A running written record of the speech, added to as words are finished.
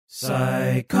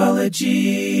Psychology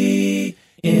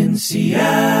in Seattle.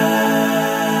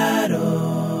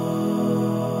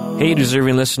 Hey,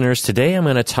 deserving listeners. Today I'm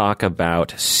going to talk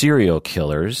about serial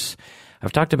killers.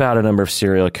 I've talked about a number of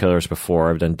serial killers before.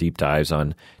 I've done deep dives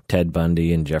on Ted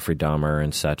Bundy and Jeffrey Dahmer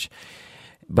and such.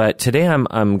 But today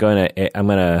I'm going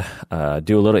to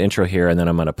do a little intro here, and then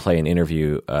I'm going to play an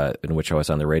interview in which I was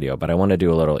on the radio. But I want to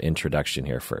do a little introduction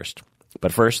here first.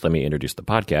 But first, let me introduce the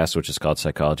podcast, which is called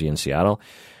Psychology in Seattle.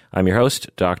 I'm your host,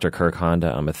 Dr. Kirk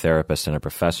Honda. I'm a therapist and a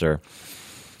professor.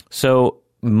 So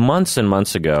months and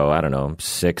months ago, I don't know,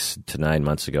 6 to 9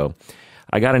 months ago,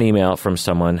 I got an email from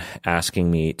someone asking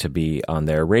me to be on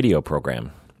their radio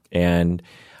program. And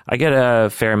I get a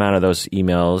fair amount of those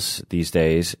emails these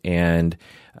days, and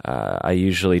I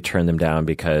usually turn them down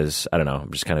because, I don't know,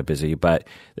 I'm just kind of busy. But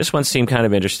this one seemed kind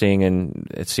of interesting, and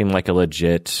it seemed like a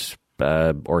legit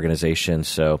organization.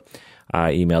 So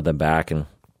I emailed them back, and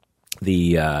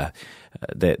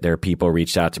their people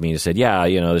reached out to me and said, yeah,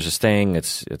 you know, there's this thing,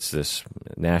 it's this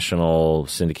national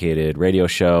syndicated radio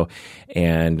show,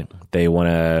 and they want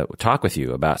to talk with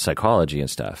you about psychology and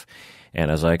stuff.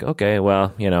 And I was like, okay,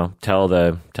 well, you know, tell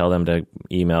them to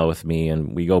email with me,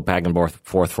 and we go back and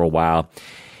forth for a while.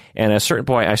 And at a certain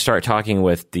point, I start talking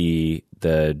with the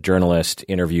journalist,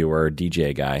 interviewer,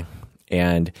 DJ guy,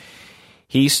 and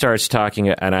he starts talking,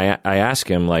 and I ask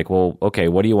him, like, well, okay,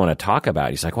 what do you want to talk about?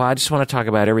 He's like, well, I just want to talk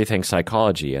about everything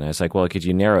psychology. And I was like, well, could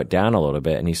you narrow it down a little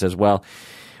bit? And he says, well,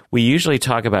 we usually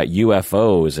talk about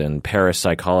UFOs and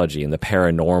parapsychology and the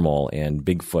paranormal and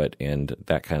Bigfoot and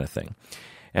that kind of thing.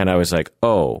 And I was like,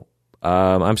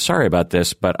 I'm sorry about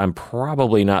this, but I'm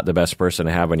probably not the best person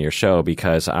to have on your show,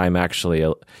 because I'm actually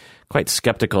quite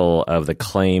skeptical of the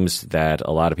claims that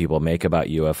a lot of people make about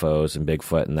UFOs and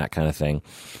Bigfoot and that kind of thing.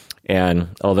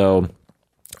 And although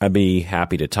I'd be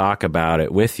happy to talk about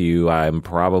it with you, I'm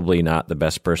probably not the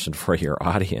best person for your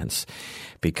audience,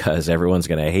 because everyone's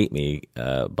going to hate me,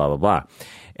 blah, blah, blah.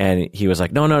 And he was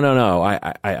like, no.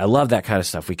 I love that kind of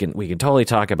stuff. We can totally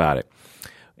talk about it.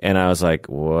 And I was like,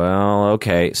 well,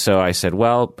 okay. So I said,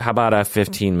 well, how about a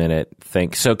 15-minute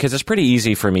thing? So, because it's pretty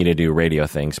easy for me to do radio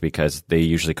things, because they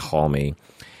usually call me.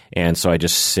 And so I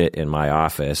just sit in my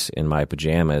office in my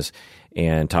pajamas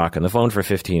and talk on the phone for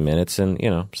 15 minutes. And, you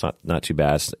know, it's not too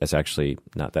bad. It's actually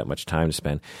not that much time to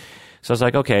spend. So I was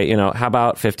like, okay, you know, how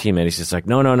about 15 minutes? He's like,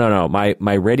 no.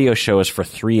 My radio show is for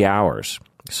 3 hours.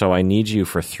 So I need you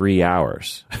for 3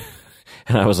 hours.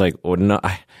 And I was like, well, no,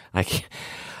 I can't.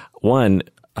 One,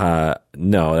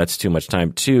 no, that's too much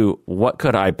time. Two, what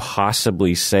could I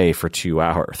possibly say for 3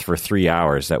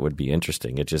 hours that would be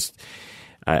interesting? It just,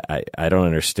 I don't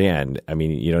understand. I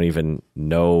mean, you don't even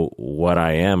know what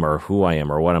I am or who I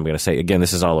am or what I'm going to say. Again,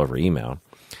 this is all over email.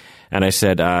 And I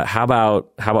said, how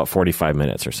about 45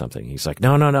 minutes or something? He's like,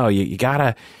 no, you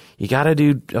gotta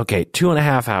do, okay,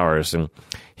 2.5 hours. And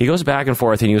he goes back and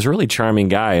forth, and he was a really charming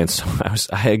guy. And so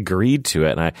I agreed to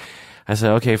it. And I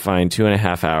said, okay, fine,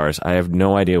 2.5 hours. I have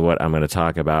no idea what I'm going to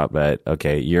talk about, but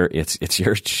okay, it's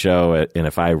your show. And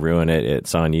if I ruin it,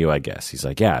 it's on you, I guess. He's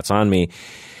like, yeah, it's on me.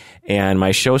 And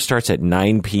my show starts at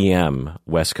 9 p.m.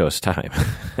 West Coast time.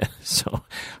 So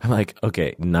I'm like,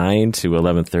 okay, 9 to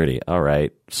 11:30. All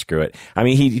right, screw it. I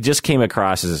mean, he just came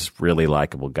across as this really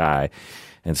likable guy.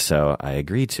 And so I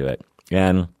agreed to it.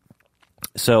 And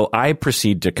so I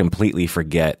proceed to completely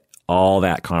forget all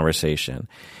that conversation.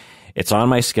 It's on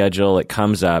my schedule. It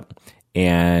comes up,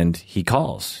 and he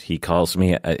calls. He calls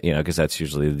me, because that's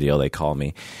usually the deal. They call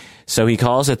me. So he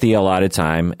calls at the allotted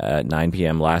time at 9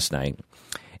 p.m. last night.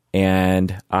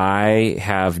 And I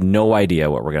have no idea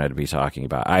what we're going to be talking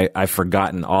about. I've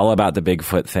forgotten all about the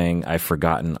Bigfoot thing. I've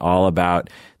forgotten all about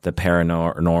the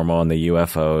paranormal and the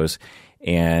UFOs.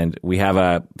 And we have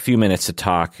a few minutes to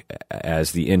talk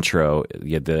as the intro.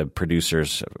 The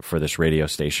producers for this radio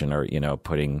station are,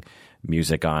 putting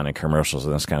music on and commercials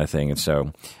and this kind of thing. And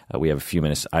so we have a few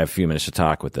minutes. I have a few minutes to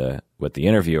talk with the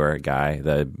interviewer guy,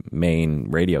 the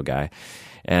main radio guy.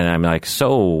 And I'm like,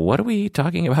 so what are we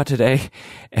talking about today?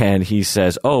 And he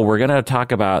says, we're going to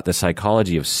talk about the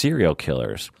psychology of serial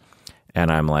killers.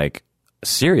 And I'm like,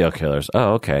 serial killers?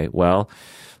 Oh, okay. Well,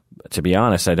 to be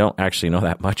honest, I don't actually know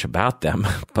that much about them,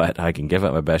 but I can give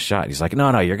it my best shot. He's like,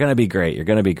 no, you're going to be great. You're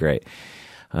going to be great.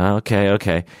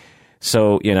 Okay.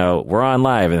 So, we're on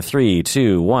live in 3,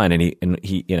 2, 1, and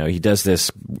he does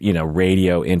this,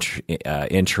 radio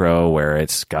intro where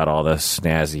it's got all the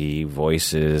snazzy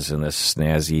voices and this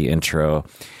snazzy intro,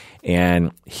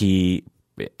 and he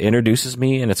introduces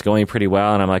me, and it's going pretty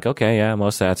well, and I'm like, okay, yeah,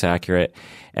 most of that's accurate.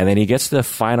 And then he gets to the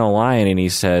final line, and he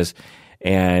says,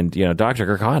 And, Dr.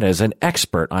 Kirkhonda is an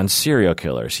expert on serial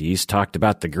killers. He's talked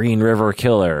about the Green River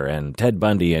Killer and Ted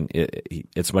Bundy, and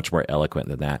it's much more eloquent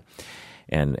than that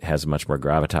and has much more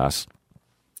gravitas.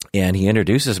 And he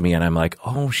introduces me, and I'm like,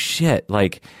 oh, shit,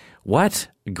 like, what?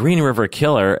 Green River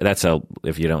Killer,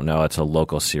 if you don't know, it's a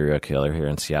local serial killer here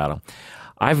in Seattle.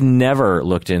 I've never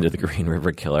looked into the Green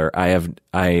River Killer. I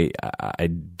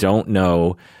don't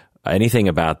know anything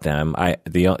about them.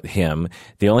 The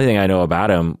only thing I know about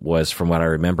him was from what I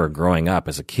remember growing up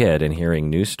as a kid and hearing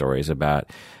news stories about,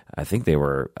 I think they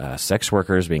were sex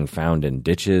workers being found in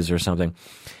ditches or something.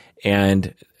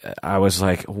 And I was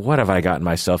like, what have I gotten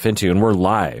myself into? And we're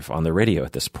live on the radio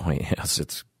at this point.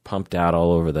 It's pumped out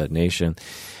all over the nation.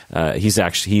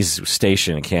 He's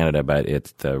stationed in Canada, but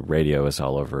the radio is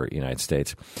all over the United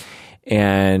States.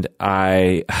 And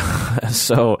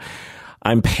so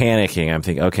I'm panicking. I'm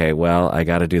thinking, okay, well, I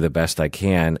got to do the best I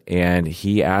can. And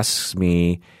he asks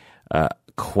me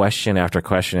question after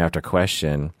question after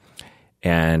question,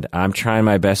 and I'm trying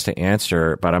my best to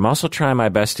answer, but I'm also trying my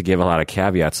best to give a lot of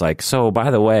caveats. Like, so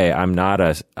by the way, I'm not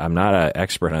an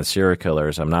expert on serial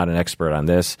killers. I'm not an expert on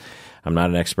this. I'm not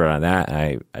an expert on that.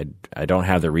 I don't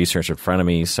have the research in front of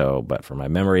me. But from my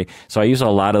memory, so I use a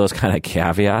lot of those kind of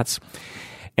caveats.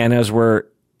 And as we're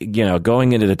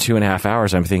going into the 2.5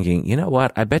 hours, I'm thinking, you know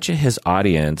what? I bet you his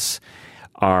audience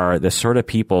are the sort of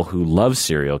people who love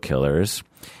serial killers,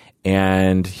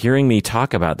 and hearing me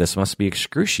talk about this must be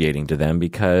excruciating to them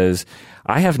because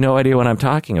I have no idea what I'm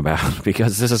talking about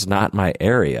because this is not my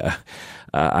area.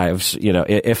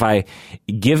 If I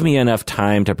give me enough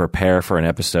time to prepare for an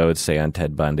episode, say on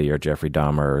Ted Bundy or Jeffrey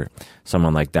Dahmer or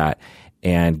someone like that,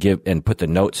 and put the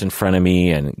notes in front of me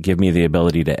and give me the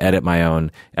ability to edit my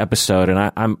own episode,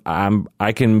 and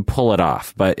I can pull it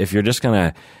off. But if you're just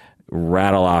gonna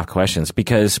rattle off questions,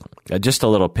 because just a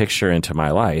little picture into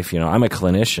my life, I'm a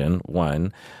clinician,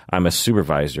 1, I'm a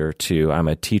supervisor, 2, I'm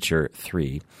a teacher,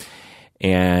 3,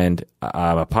 and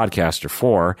I'm a podcaster,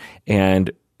 4,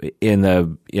 and in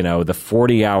the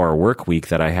 40-hour work week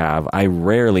that I have, I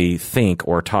rarely think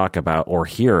or talk about or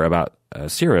hear about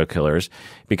serial killers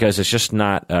because it's just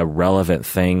not a relevant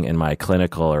thing in my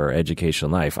clinical or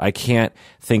educational life. I can't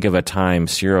think of a time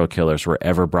serial killers were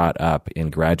ever brought up in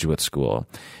graduate school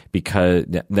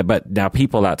but now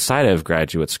people outside of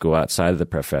graduate school, outside of the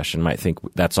profession might think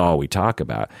that's all we talk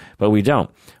about, but we don't.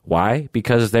 Why?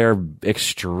 Because they're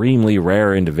extremely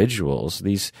rare individuals.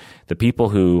 The people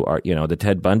who are, the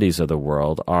Ted Bundys of the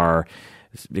world are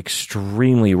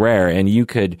extremely rare, and you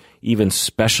could even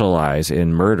specialize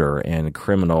in murder and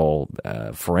criminal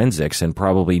forensics and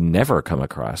probably never come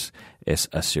across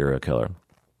a serial killer.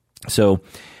 So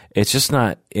it's just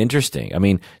not interesting. I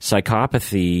mean,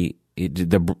 psychopathy,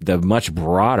 the much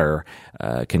broader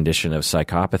condition of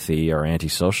psychopathy or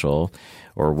antisocial,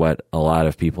 or what a lot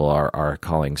of people are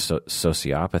calling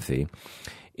sociopathy,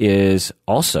 is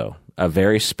also a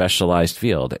very specialized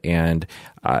field. And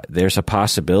there's a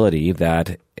possibility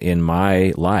that in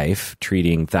my life,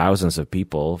 treating thousands of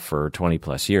people for 20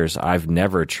 plus years, I've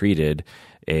never treated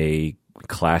a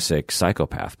classic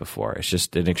psychopath before. It's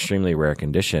just an extremely rare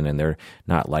condition, and they're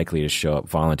not likely to show up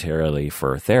voluntarily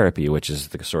for therapy, which is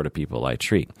the sort of people I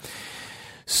treat.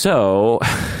 So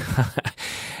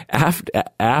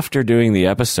after doing the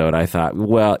episode, I thought,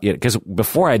 well, because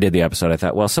before I did the episode, I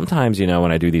thought, well, sometimes,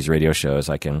 when I do these radio shows,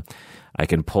 I can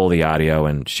pull the audio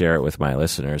and share it with my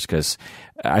listeners, because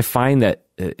I find that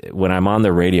when I'm on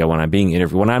the radio, when I'm being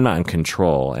interviewed, when I'm not in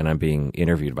control and I'm being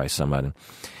interviewed by someone,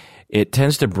 it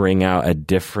tends to bring out a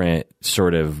different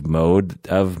sort of mode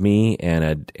of me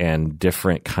and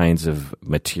different kinds of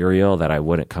material that I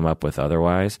wouldn't come up with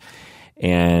otherwise.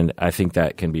 And I think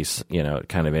that can be,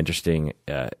 kind of interesting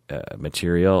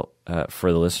material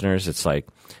for the listeners. It's like,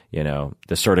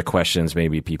 the sort of questions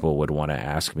maybe people would want to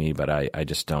ask me, but I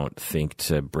just don't think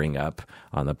to bring up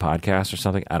on the podcast or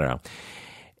something. I don't know.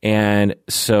 And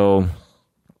so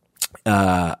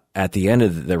at the end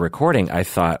of the recording, I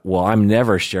thought, well, I'm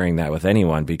never sharing that with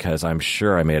anyone because I'm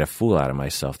sure I made a fool out of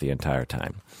myself the entire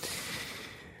time.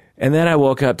 And then I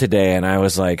woke up today and I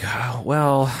was like,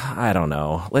 well, I don't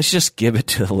know. Let's just give it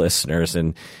to the listeners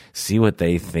and see what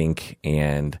they think.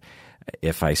 And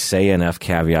if I say enough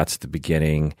caveats at the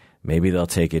beginning, maybe they'll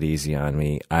take it easy on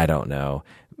me. I don't know.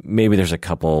 Maybe there's a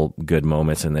couple good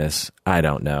moments in this. I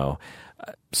don't know.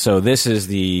 So this is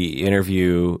the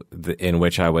interview in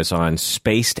which I was on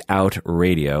Spaced Out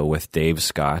Radio with Dave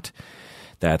Scott.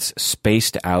 That's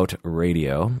Spaced Out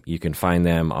Radio. You can find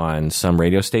them on some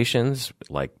radio stations,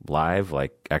 like live,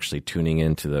 like actually tuning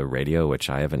into the radio, which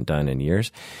I haven't done in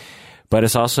years. But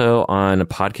it's also on a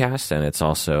podcast, and it's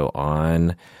also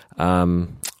on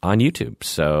on YouTube,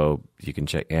 so you can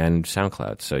check, and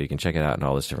SoundCloud, so you can check it out in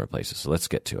all those different places. So let's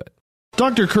get to it.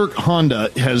 Dr. Kirk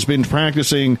Honda has been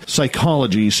practicing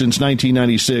psychology since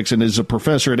 1996 and is a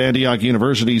professor at Antioch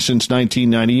University since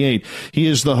 1998. He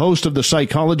is the host of the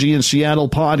Psychology in Seattle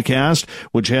podcast,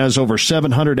 which has over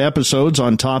 700 episodes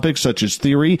on topics such as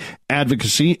theory,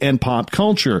 advocacy, and pop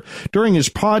culture. During his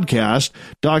podcast,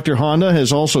 Dr. Honda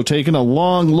has also taken a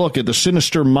long look at the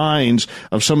sinister minds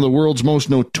of some of the world's most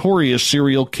notorious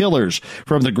serial killers.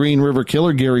 From the Green River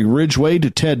Killer, Gary Ridgway, to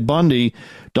Ted Bundy,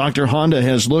 Dr. Honda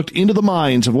has looked into the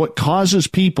minds of what causes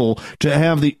people to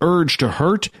have the urge to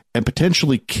hurt and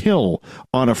potentially kill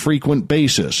on a frequent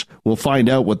basis. We'll find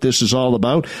out what this is all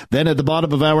about. Then at the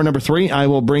bottom of hour number 3, I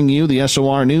will bring you the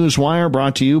SOR Newswire,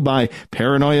 brought to you by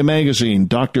Paranoia Magazine.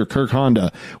 Dr. Kirk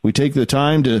Honda, we take the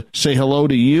time to say hello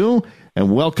to you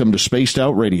and welcome to Spaced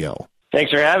Out Radio. Thanks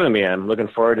for having me. I'm looking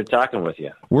forward to talking with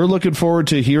you. We're looking forward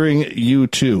to hearing you,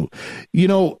 too. You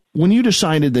know, when you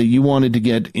decided that you wanted to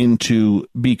get into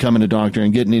becoming a doctor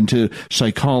and getting into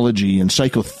psychology and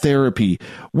psychotherapy,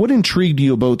 what intrigued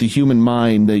you about the human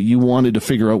mind that you wanted to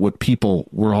figure out what people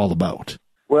were all about?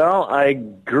 Well, I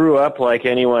grew up like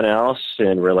anyone else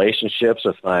in relationships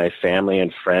with my family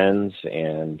and friends,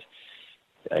 and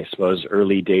I suppose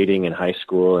early dating in high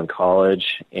school and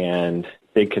college, and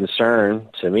big concern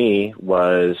to me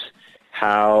was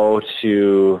how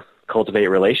to cultivate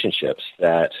relationships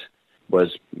that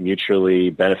was mutually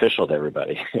beneficial to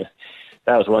everybody.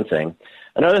 That was one thing.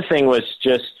 Another thing was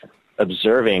just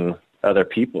observing other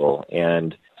people.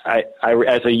 And I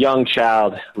as a young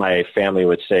child, my family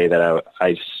would say that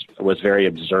I was very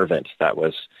observant. That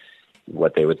was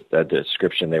what the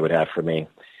description they would have for me.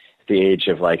 At the age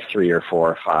of like 3 or 4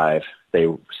 or 5, they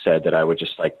said that I would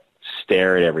just like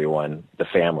stare at everyone, the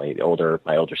family, my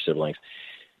older siblings,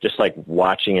 just like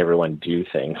watching everyone do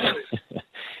things.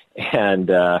 And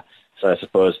so I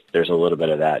suppose there's a little bit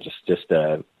of that, just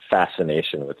a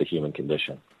fascination with the human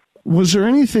condition. Was there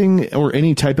anything or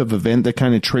any type of event that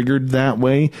kind of triggered that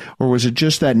way, or was it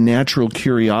just that natural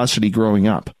curiosity growing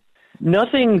up?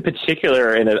 Nothing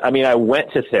particular. I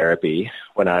went to therapy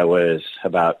when I was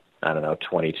about,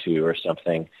 22 or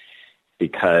something,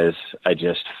 because I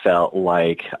just felt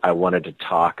like I wanted to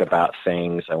talk about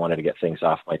things. I wanted to get things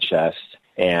off my chest.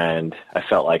 And I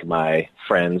felt like my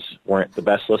friends weren't the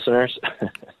best listeners,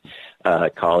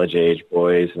 college-age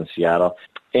boys in Seattle.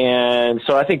 And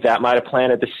so I think that might have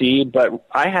planted the seed. But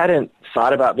I hadn't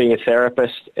thought about being a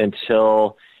therapist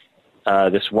until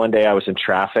this one day I was in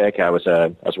traffic. I was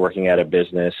working at a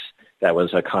business that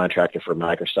was a contractor for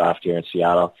Microsoft here in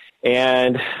Seattle.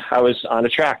 And I was on a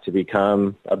track to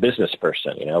become a business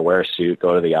person, wear a suit,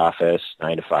 go to the office,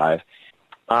 9 to 5.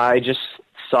 I just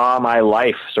saw my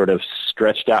life sort of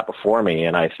stretched out before me,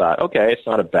 and I thought, okay, it's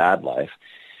not a bad life.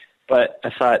 But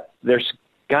I thought there's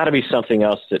got to be something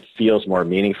else that feels more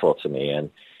meaningful to me.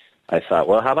 And I thought,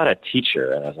 well, how about a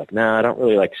teacher? And I was like, no, I don't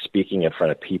really like speaking in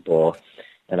front of people,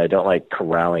 and I don't like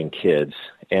corralling kids.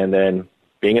 And then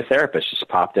being a therapist just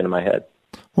popped into my head.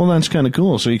 Well, that's kind of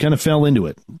cool. So you kind of fell into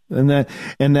it, and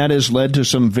that has led to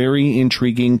some very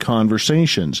intriguing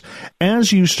conversations.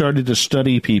 As you started to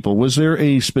study people, was there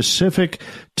a specific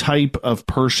type of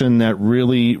person that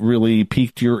really, really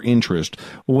piqued your interest?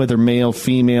 Whether male,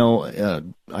 female,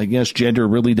 I guess gender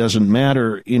really doesn't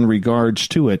matter in regards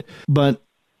to it. But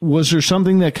was there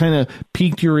something that kind of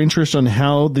piqued your interest on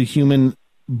how the human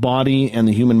body and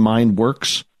the human mind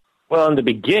works? Well, in the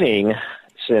beginning,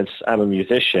 since I'm a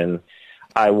musician,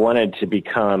 I wanted to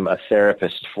become a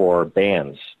therapist for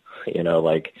bands,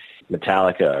 like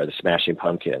Metallica or the Smashing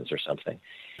Pumpkins or something.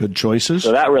 Good choices.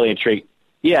 So that really intrigued.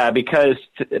 Yeah, because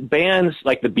bands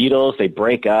like the Beatles, they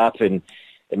break up and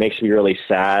it makes me really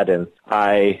sad. And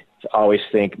I always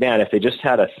think, man, if they just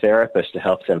had a therapist to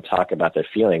help them talk about their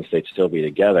feelings, they'd still be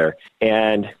together.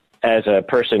 And as a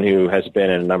person who has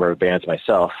been in a number of bands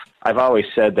myself, I've always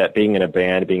said that being in a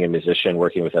band, being a musician,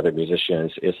 working with other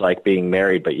musicians is like being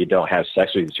married, but you don't have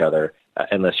sex with each other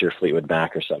unless you're Fleetwood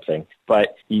Mac or something.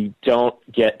 But you don't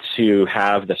get to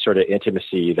have the sort of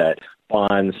intimacy that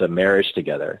bonds a marriage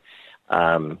together.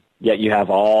 Yet you have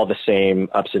all the same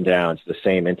ups and downs, the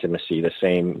same intimacy, the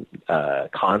same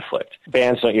conflict.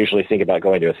 Bands don't usually think about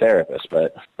going to a therapist,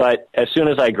 but as soon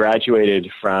as I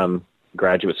graduated from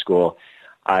graduate school,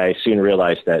 I soon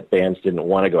realized that bands didn't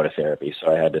want to go to therapy,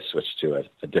 so I had to switch to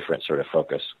a different sort of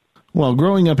focus. Well,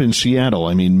 growing up in Seattle,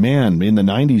 I mean, man, in the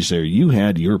 90s there, you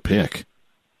had your pick.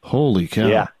 Holy cow.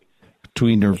 Yeah.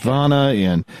 Between Nirvana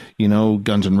and,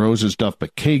 Guns N' Roses, Duff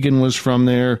McKagan was from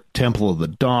there, Temple of the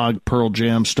Dog, Pearl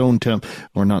Jam, Stone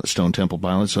Temple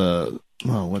Pilots,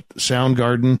 Well, with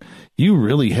Soundgarden, you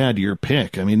really had your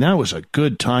pick. I mean, that was a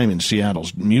good time in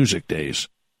Seattle's music days.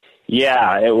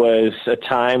 Yeah, it was a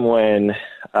time when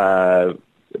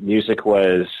music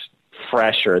was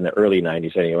fresher in the early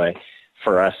 90s anyway,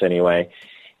 for us anyway,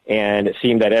 and it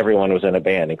seemed that everyone was in a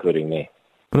band, including me.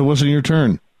 But it wasn't your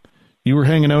turn. You were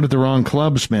hanging out at the wrong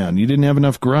clubs, man. You didn't have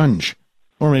enough grunge,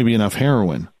 or maybe enough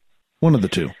heroin. One of the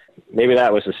two. Maybe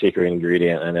that was the secret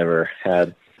ingredient I never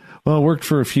had. Well, it worked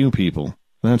for a few people,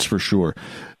 that's for sure.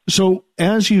 So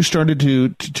as you started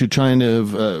to kind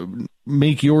of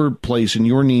make your place in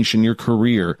your niche in your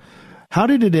career, how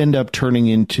did it end up turning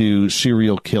into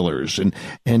serial killers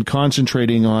and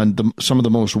concentrating on some of the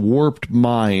most warped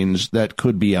minds that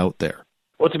could be out there?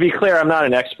 Well, to be clear, I'm not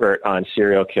an expert on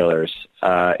serial killers.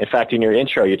 In fact, in your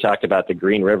intro, you talked about the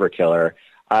Green River Killer.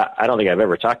 I don't think I've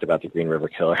ever talked about the Green River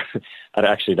Killer. I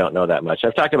actually don't know that much.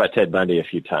 I've talked about Ted Bundy a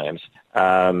few times,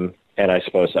 and I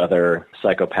suppose other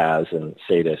psychopaths and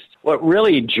sadists. What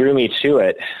really drew me to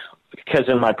it, because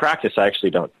in my practice, I actually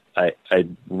don't, I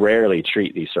rarely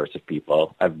treat these sorts of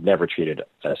people. I've never treated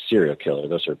a serial killer.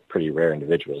 Those are pretty rare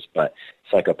individuals, but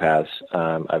psychopaths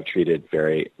I've treated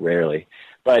very rarely.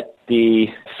 But the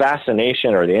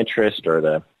fascination or the interest or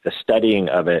the studying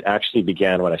of it actually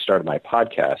began when I started my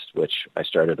podcast, which I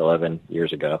started 11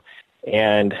 years ago.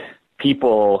 And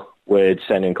people would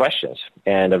send in questions.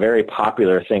 And a very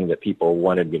popular thing that people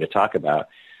wanted me to talk about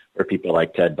were people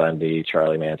like Ted Bundy,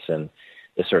 Charlie Manson,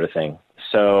 this sort of thing.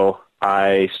 So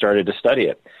I started to study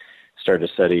it. Started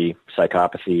to study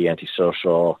psychopathy,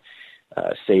 antisocial,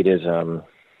 sadism,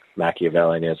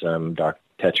 Machiavellianism, dark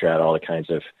tetrad, all the kinds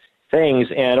of things.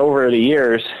 And over the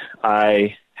years,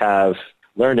 I have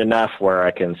learned enough where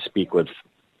I can speak with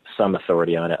some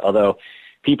authority on it, although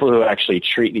people who actually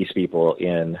treat these people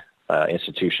in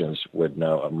institutions would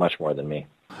know much more than me.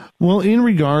 Well, in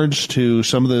regards to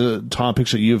some of the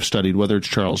topics that you've studied, whether it's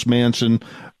Charles Manson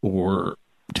or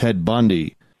Ted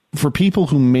Bundy, for people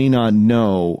who may not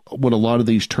know what a lot of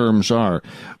these terms are,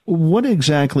 what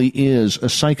exactly is a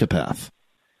psychopath?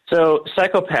 So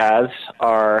psychopaths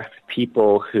are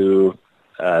people who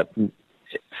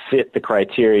fit the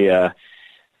criteria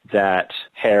that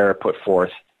Hare put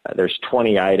forth. There's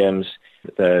 20 items.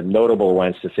 The notable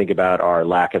ones to think about are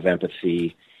lack of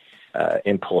empathy,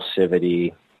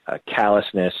 impulsivity,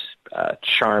 callousness,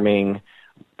 charming,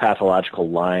 pathological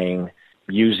lying,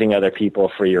 using other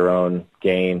people for your own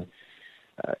gain,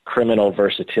 criminal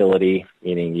versatility,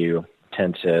 meaning you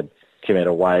tend to commit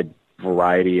a wide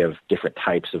variety of different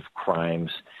types of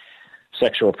crimes,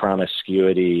 sexual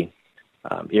promiscuity,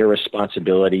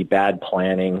 irresponsibility, bad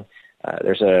planning.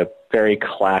 There's a very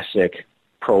classic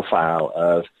profile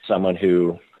of someone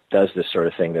who does this sort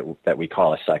of thing that we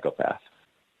call a psychopath.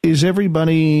 Is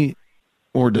everybody,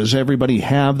 or does everybody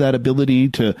have that ability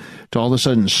to all of a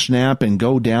sudden snap and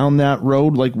go down that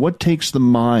road? Like, what takes the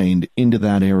mind into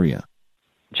that area?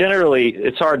 Generally,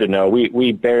 it's hard to know.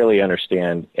 We barely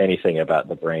understand anything about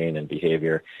the brain and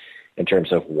behavior in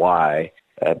terms of why.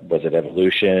 Was it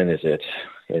evolution? Is it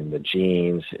in the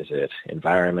genes? Is it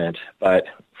environment? But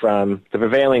from the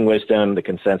prevailing wisdom, the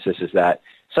consensus is that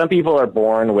some people are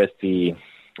born with the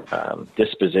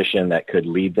disposition that could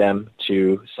lead them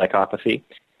to psychopathy,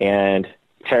 and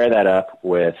pair that up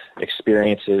with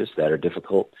experiences that are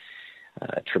difficult,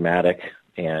 traumatic,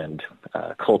 and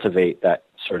cultivate that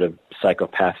sort of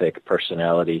psychopathic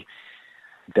personality,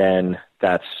 then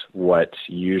that's what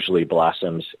usually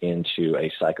blossoms into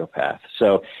a psychopath.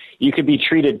 So you could be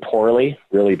treated poorly,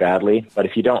 really badly, but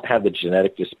if you don't have the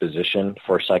genetic disposition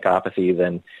for psychopathy,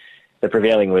 then the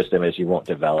prevailing wisdom is you won't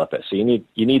develop it. So you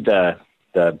need the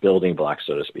building blocks,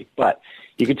 so to speak. But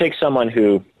you could take someone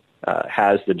who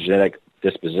has the genetic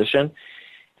disposition,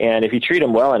 and if you treat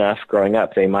them well enough growing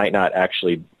up, they might not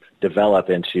actually develop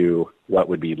into what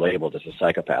would be labeled as a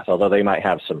psychopath, although they might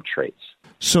have some traits.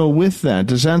 So with that,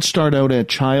 does that start out at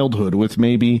childhood with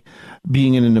maybe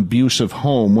being in an abusive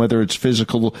home, whether it's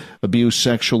physical abuse,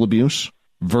 sexual abuse,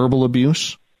 verbal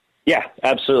abuse? Yeah,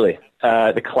 absolutely.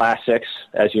 The classics,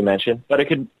 as you mentioned, but it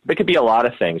could be a lot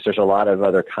of things. There's a lot of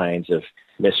other kinds of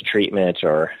mistreatment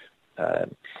or,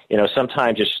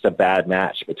 sometimes it's just a bad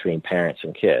match between parents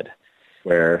and kid,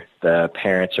 where the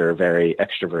parents are very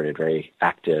extroverted, very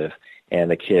active, and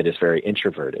the kid is very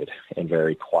introverted and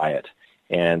very quiet.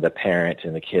 And the parent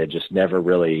and the kid just never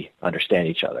really understand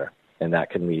each other. And that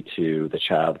can lead to the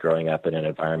child growing up in an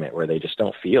environment where they just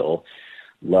don't feel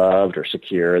loved or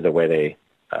secure the way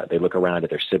they look around at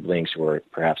their siblings who are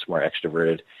perhaps more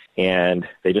extroverted, and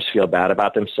they just feel bad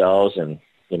about themselves. And,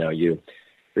 you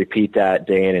repeat that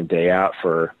day in and day out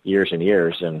for years and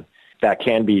years, and that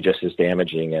can be just as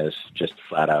damaging as just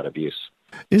flat-out abuse.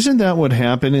 Isn't that what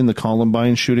happened in the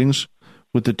Columbine shootings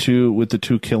with the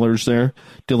two killers there,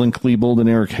 Dylan Klebold and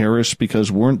Eric Harris?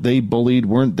 Because weren't they bullied?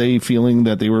 Weren't they feeling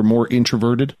that they were more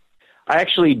introverted? I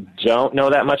actually don't know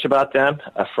that much about them.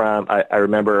 I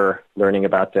remember learning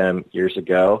about them years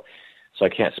ago, so I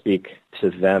can't speak to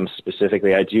them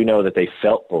specifically. I do know that they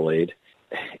felt bullied.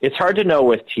 It's hard to know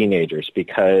with teenagers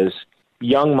because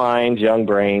young minds, young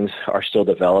brains are still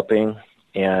developing.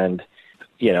 And,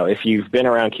 if you've been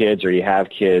around kids or you have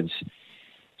kids,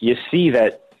 you see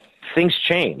that things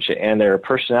change and their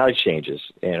personality changes.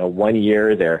 1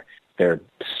 year they're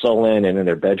sullen and in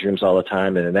their bedrooms all the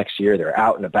time, and the next year they're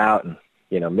out and about and,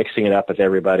 mixing it up with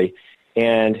everybody.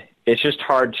 And it's just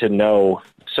hard to know.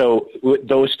 So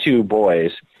those two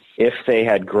boys, if they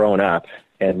had grown up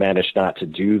and managed not to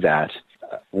do that,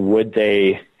 would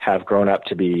they have grown up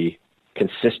to be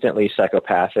consistently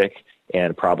psychopathic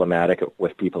and problematic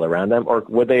with people around them? Or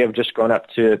would they have just grown up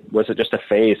was it just a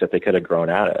phase that they could have grown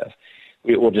out of?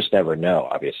 We'll just never know,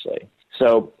 obviously.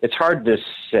 So it's hard to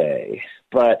say,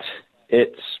 but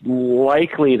it's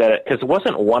likely that, because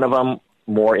wasn't one of them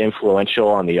more influential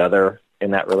on the other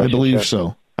in that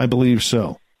relationship? I believe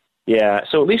so. Yeah,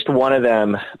 so at least one of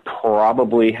them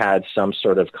probably had some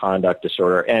sort of conduct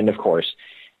disorder. And, of course,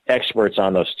 experts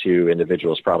on those two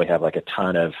individuals probably have like a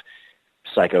ton of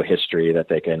psychohistory that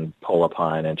they can pull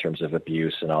upon in terms of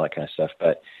abuse and all that kind of stuff.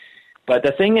 But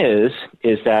the thing is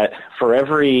that for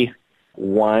every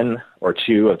one or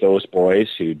two of those boys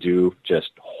who do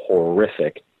just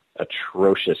horrific,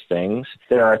 atrocious things,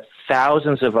 there are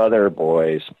thousands of other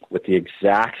boys with the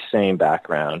exact same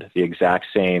background, the exact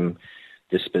same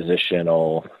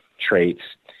dispositional traits,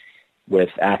 with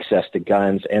access to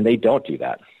guns, and they don't do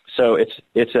that. So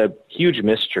it's a huge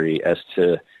mystery as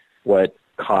to what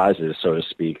causes, so to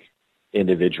speak,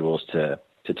 individuals to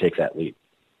take that leap.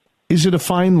 Is it a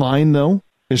fine line, though,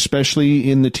 especially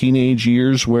in the teenage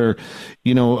years where,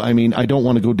 I don't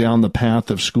want to go down the path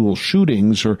of school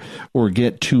shootings or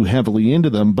get too heavily into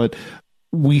them, but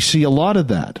we see a lot of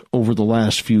that over the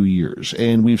last few years,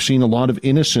 and we've seen a lot of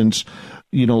innocence,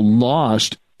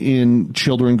 lost in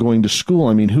children going to school.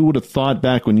 I mean, who would have thought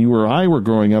back when you or I were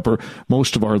growing up, or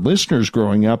most of our listeners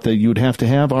growing up, that you'd have to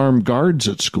have armed guards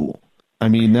at school? I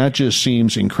mean, that just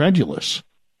seems incredulous.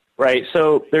 Right.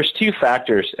 So there's two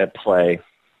factors at play.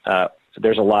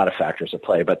 There's a lot of factors at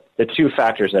play, but the two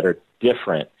factors that are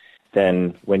different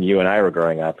than when you and I were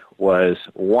growing up was,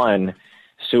 one,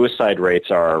 suicide rates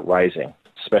are rising,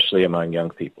 especially among young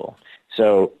people.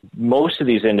 So most of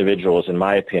these individuals, in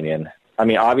my opinion,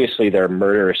 obviously their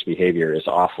murderous behavior is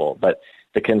awful, but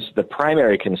the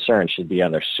primary concern should be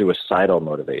on their suicidal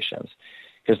motivations,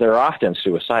 because they're often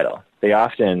suicidal. They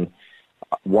often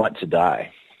want to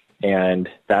die, and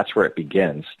that's where it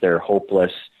begins. They're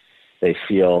hopeless. They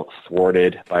feel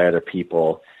thwarted by other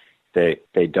people. They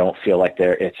don't feel like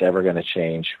it's ever going to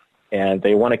change, and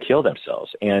they want to kill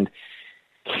themselves. And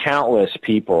countless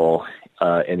people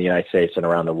in the United States and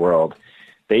around the world,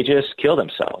 they just kill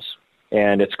themselves.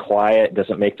 And it's quiet,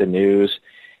 doesn't make the news,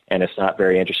 and it's not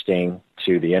very interesting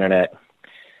to the internet.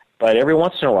 But every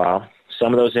once in a while,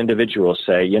 some of those individuals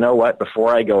say, you know what,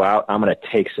 before I go out, I'm going to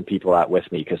take some people out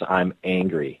with me because I'm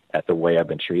angry at the way I've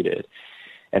been treated.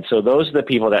 And so those are the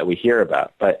people that we hear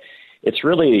about. But it's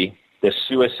really the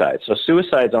suicide. So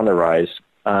suicide's on the rise.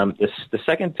 The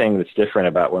second thing that's different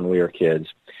about when we were kids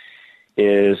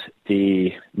is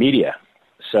the media.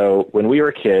 So when we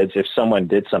were kids, if someone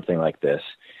did something like this,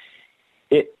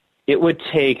 it would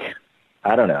take,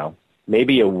 I don't know,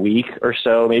 maybe a week or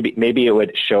so. Maybe it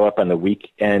would show up on the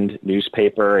weekend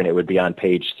newspaper and it would be on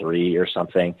page 3 or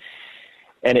something.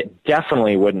 And it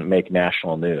definitely wouldn't make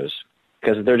national news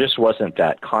because there just wasn't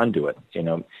that conduit,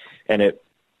 and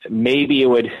maybe it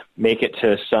would make it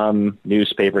to some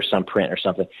newspaper, some print or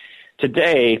something.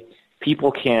 Today,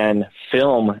 people can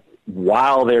film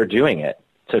while they're doing it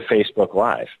to Facebook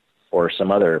Live or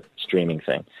some other streaming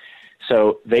thing.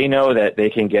 So they know that they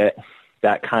can get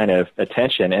that kind of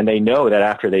attention, and they know that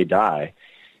after they die,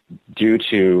 due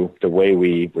to the way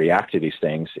we react to these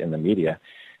things in the media,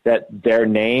 that their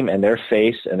name and their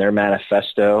face and their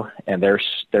manifesto and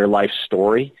their life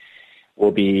story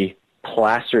will be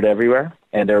plastered everywhere,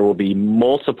 and there will be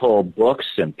multiple books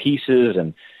and pieces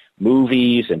and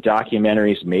movies and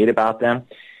documentaries made about them,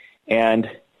 and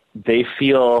they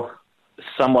feel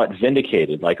somewhat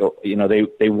vindicated, like,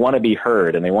 they want to be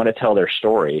heard and they want to tell their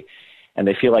story, and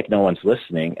they feel like no one's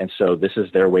listening, and so this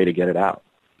is their way to get it out.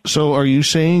 So are you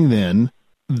saying then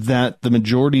that the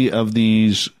majority of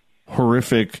these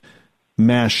horrific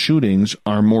mass shootings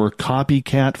are more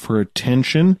copycat for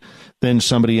attention than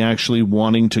somebody actually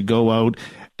wanting to go out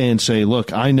and say,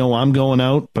 look, I know I'm going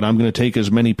out, but I'm going to take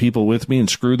as many people with me and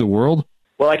screw the world?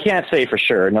 Well, I can't say for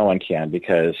sure. No one can,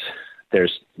 because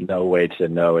there's no way to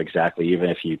know exactly. Even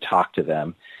if you talk to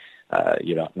them,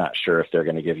 you're not sure if they're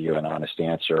going to give you an honest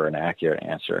answer or an accurate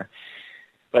answer.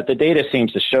 But the data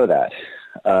seems to show that.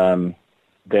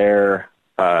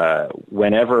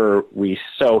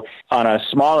 So on a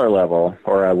smaller level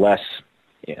or a less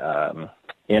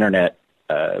internet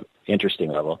interesting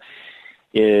level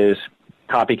is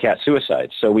copycat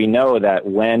suicide. So we know that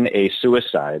when a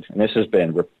suicide, and this has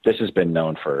been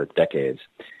known for decades,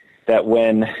 that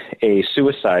when a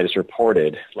suicide is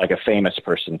reported, like a famous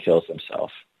person kills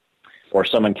himself, or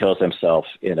someone kills himself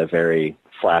in a very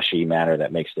flashy manner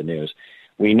that makes the news,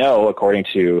 we know, according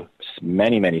to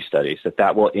many, many studies,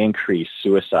 that will increase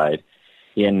suicide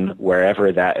in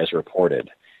wherever that is reported,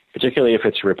 particularly if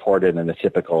it's reported in the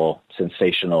typical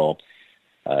sensational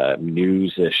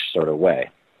news-ish sort of way.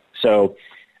 So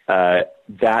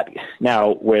that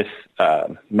now with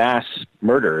mass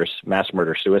murder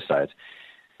suicides,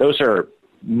 those are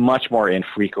much more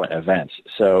infrequent events.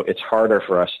 So it's harder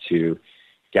for us to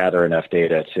gather enough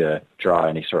data to draw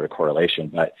any sort of correlation.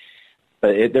 But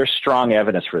there's strong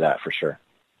evidence for that, for sure.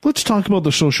 Let's talk about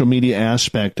the social media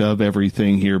aspect of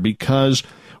everything here, because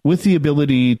with the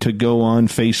ability to go on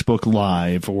Facebook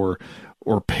Live or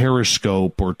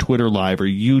Periscope or Twitter Live or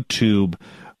YouTube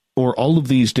or all of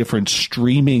these different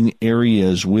streaming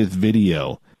areas with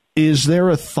video, is there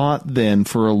a thought then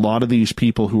for a lot of these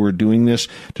people who are doing this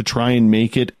to try and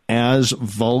make it as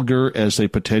vulgar as they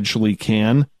potentially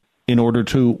can in order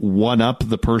to one-up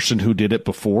the person who did it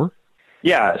before?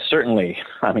 Yeah, certainly.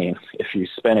 I mean, if you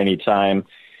spend any time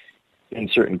in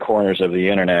certain corners of the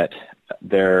internet,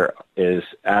 there is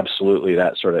absolutely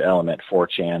that sort of element,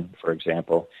 4chan, for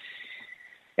example.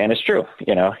 And it's true.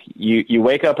 You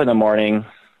wake up in the morning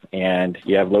and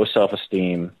you have low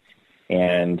self-esteem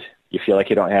and you feel like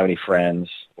you don't have any friends,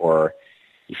 or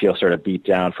you feel sort of beat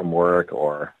down from work,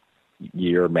 or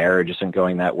your marriage isn't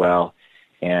going that well,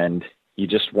 and you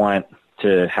just want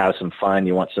to have some fun,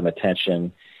 you want some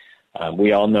attention.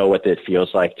 We all know what it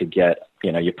feels like to get,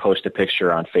 you post a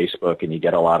picture on Facebook and you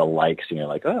get a lot of likes and you're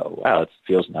like, oh, wow, it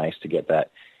feels nice to get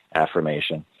that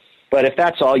affirmation. But if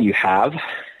that's all you have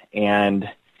and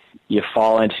you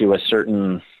fall into a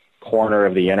certain corner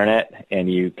of the internet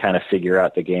and you kind of figure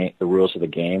out the rules of the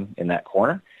game in that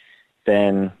corner,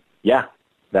 then yeah,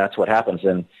 that's what happens.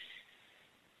 And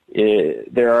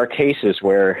there are cases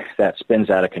where that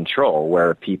spins out of control,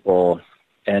 where people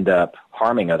end up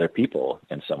harming other people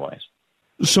in some ways.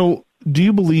 So do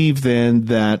you believe then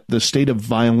that the state of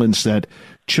violence that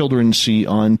children see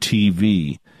on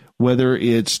TV, whether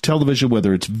it's television,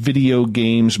 whether it's video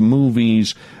games,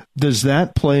 movies, does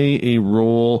that play a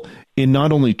role in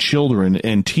not only children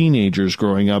and teenagers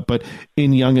growing up, but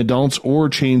in young adults, or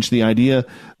change the idea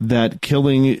that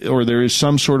killing, or there is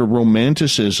some sort of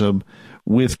romanticism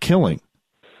with killing?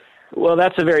 Well,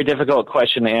 that's a very difficult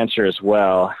question to answer as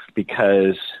well,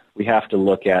 because we have to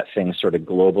look at things sort of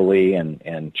globally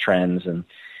and trends, and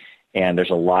there's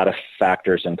a lot of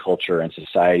factors in culture and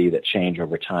society that change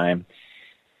over time.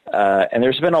 And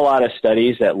there's been a lot of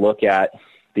studies that look at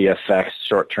the effects,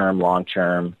 short-term,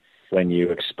 long-term, when you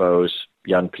expose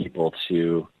young people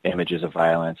to images of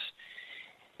violence.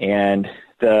 And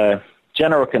the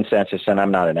general consensus, and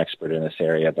I'm not an expert in this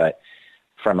area, but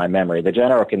from my memory, the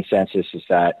general consensus is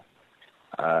that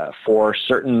for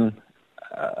certain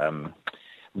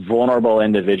vulnerable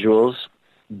individuals,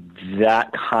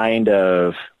 that kind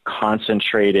of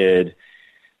concentrated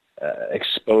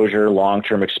exposure,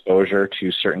 long-term exposure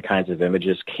to certain kinds of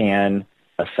images can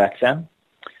affect them.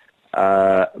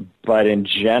 But in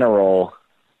general,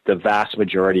 the vast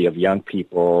majority of young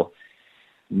people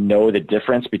know the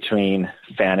difference between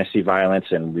fantasy violence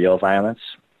and real violence.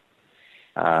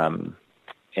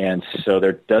 And so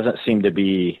there doesn't seem to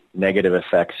be negative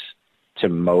effects to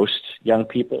most young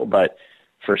people, but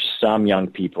for some young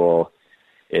people,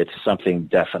 it's something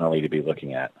definitely to be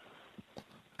looking at.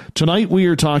 Tonight, we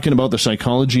are talking about the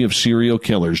psychology of serial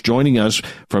killers. Joining us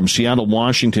from Seattle,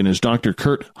 Washington, is Dr.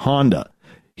 Kurt Honda.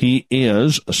 He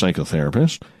is a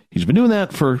psychotherapist. He's been doing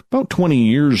that for about 20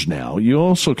 years now. You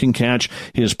also can catch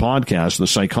his podcast, the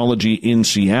Psychology in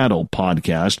Seattle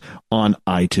podcast, on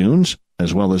iTunes,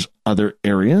 as well as other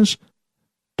areas.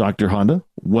 Dr. Honda,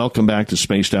 welcome back to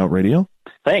Spaced Out Radio.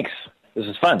 Thanks. This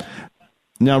is fun.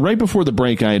 Now, right before the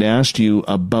break, I had asked you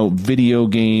about video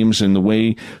games and the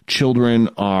way children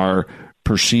are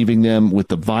perceiving them with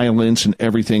the violence and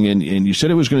everything, and you said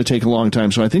it was going to take a long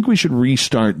time, so I think we should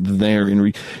restart there in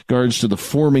regards to the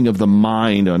forming of the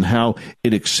mind on how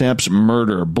it accepts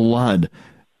murder, blood.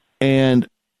 And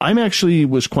I'm actually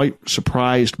was quite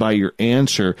surprised by your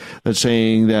answer that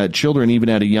saying that children, even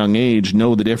at a young age,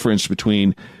 know the difference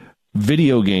between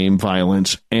video game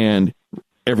violence and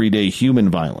everyday human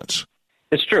violence.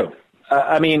 It's true.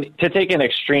 I mean, to take an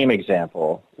extreme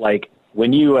example, like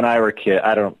when you and I were kids,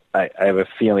 I have a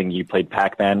feeling you played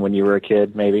Pac-Man when you were a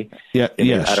kid, maybe? Yeah,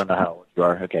 yes. I don't know how old you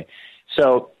are. Okay.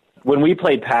 So when we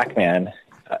played Pac-Man,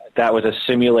 that was a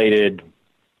simulated,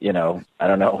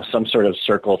 some sort of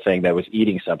circle thing that was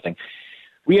eating something.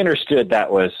 We understood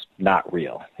that was not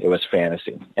real. It was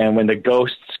fantasy. And when the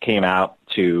ghosts came out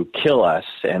to kill us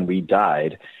and we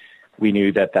died, we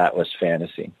knew that that was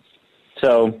fantasy.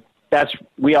 So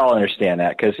we all understand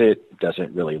that because it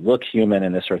doesn't really look human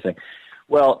and this sort of thing.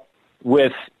 Well,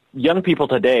 with young people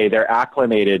today, they're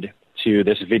acclimated to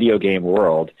this video game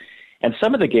world, and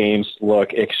some of the games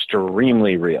look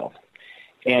extremely real.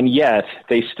 And yet,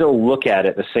 they still look at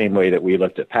it the same way that we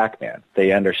looked at Pac-Man.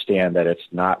 They understand that it's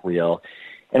not real.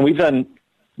 And we've done,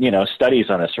 studies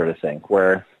on this sort of thing,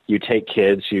 where you take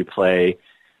kids who play,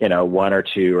 1 or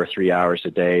 2 or 3 hours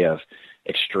a day of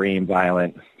extreme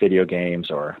violent video games,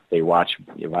 or they watch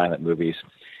violent movies,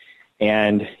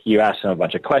 and you ask them a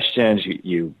bunch of questions,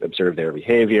 you observe their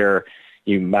behavior,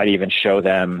 you might even show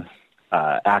them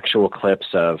actual clips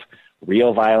of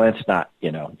real violence, not,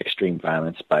 extreme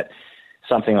violence, but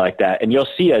something like that. And you'll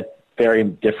see a very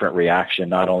different reaction,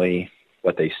 not only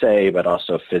what they say, but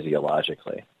also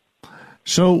physiologically.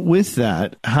 So with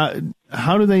that,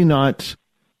 how do they not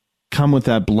come with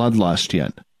that bloodlust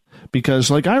yet?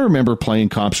 Because, I remember playing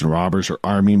Cops and Robbers or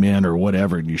Army Men or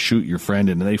whatever, and you shoot your friend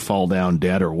and they fall down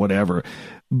dead or whatever.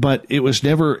 But it was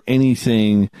never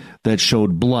anything that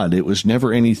showed blood. It was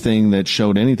never anything that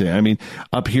showed anything. I mean,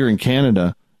 up here in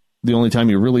Canada, the only time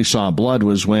you really saw blood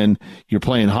was when you're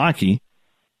playing hockey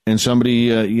and somebody,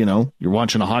 you're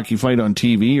watching a hockey fight on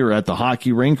TV or at the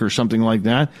hockey rink or something like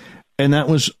that. And that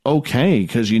was okay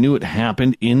because you knew it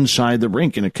happened inside the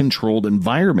rink in a controlled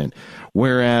environment.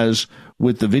 Whereas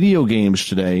with the video games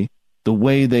today, the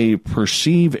way they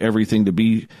perceive everything to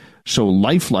be so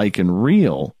lifelike and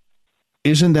real,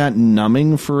 isn't that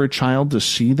numbing for a child to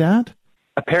see that?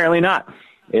 Apparently not.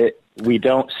 We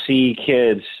don't see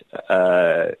kids,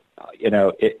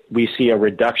 we see a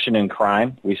reduction in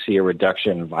crime. We see a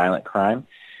reduction in violent crime.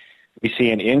 We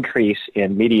see an increase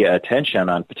in media attention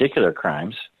on particular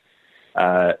crimes.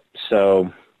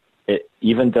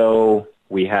 Even though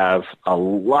we have a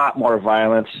lot more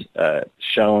violence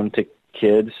shown to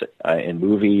kids in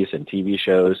movies and TV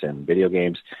shows and video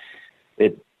games,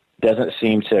 it doesn't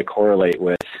seem to correlate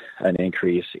with an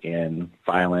increase in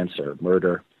violence or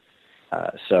murder.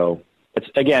 So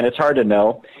it's hard to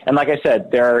know. And like I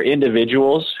said, there are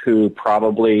individuals who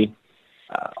probably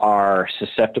are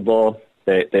susceptible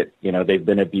that they've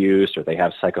been abused or they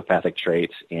have psychopathic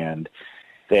traits, and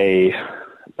they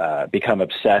become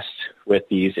obsessed with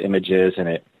these images, and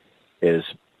it is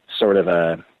sort of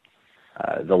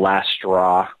the last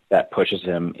straw that pushes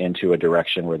them into a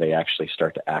direction where they actually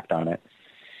start to act on it.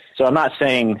 So I'm not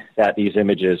saying that these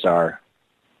images are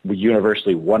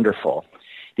universally wonderful.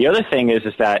 The other thing is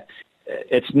that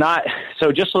it's not,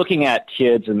 so just looking at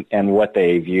kids and what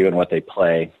they view and what they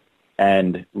play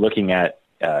and looking at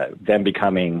them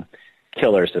becoming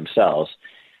killers themselves,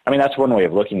 I mean, that's one way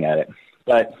of looking at it.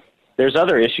 But there's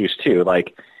other issues too,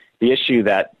 like the issue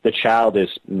that the child is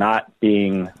not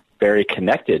being very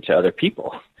connected to other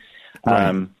people.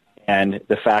 Right. And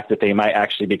the fact that they might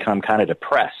actually become kind of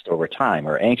depressed over time,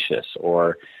 or anxious,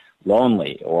 or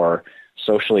lonely, or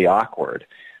socially awkward.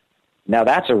 Now,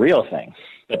 that's a real thing,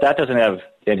 but that doesn't have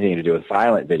anything to do with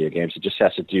violent video games. It just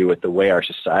has to do with the way our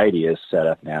society is set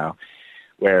up now,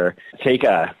 where take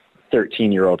a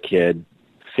 13-year-old kid,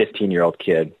 15-year-old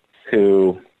kid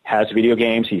who has video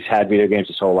games. He's had video games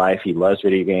his whole life. He loves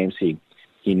video games. He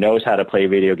knows how to play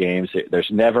video games.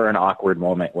 There's never an awkward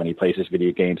moment when he plays his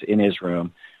video games in his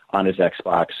room, on his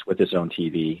Xbox, with his own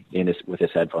TV, with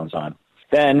his headphones on.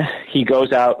 Then he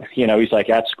goes out, he's like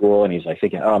at school, and he's like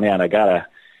thinking, oh man,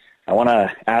 I want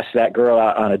to ask that girl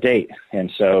out on a date. And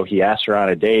so he asks her on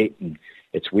a date, and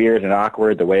it's weird and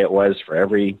awkward the way it was for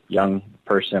every young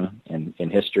person in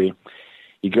history.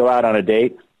 You go out on a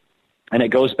date, and it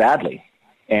goes badly.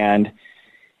 And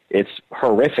it's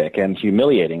horrific and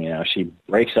humiliating. She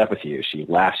breaks up with you. She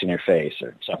laughs in your face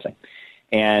or something.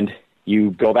 And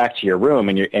you go back to your room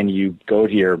and you go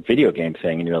to your video game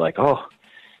thing, and you're like, oh,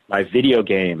 my video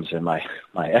games and my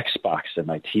Xbox and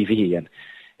my TV, and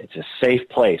it's a safe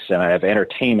place, and I have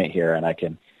entertainment here, and I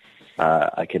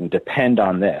can depend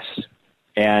on this.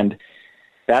 And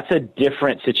that's a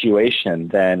different situation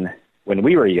than when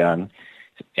we were young.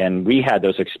 and we had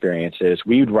those experiences,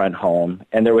 we would run home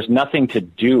and there was nothing to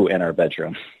do in our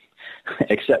bedroom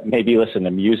except maybe listen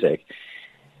to music.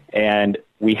 And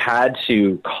we had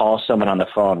to call someone on the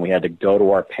phone. We had to go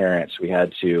to our parents. We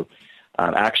had to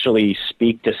actually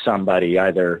speak to somebody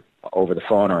either over the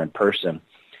phone or in person.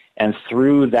 And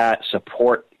through that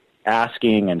support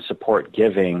asking and support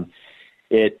giving,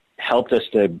 it helped us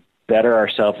to better our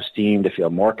self-esteem, to feel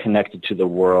more connected to the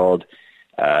world,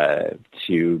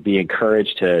 to be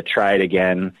encouraged to try it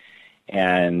again.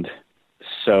 And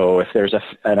so if there's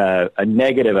a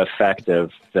negative effect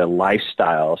of the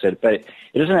lifestyles, but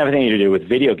it doesn't have anything to do with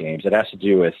video games. It has to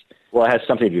do with, well, it has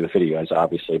something to do with video games,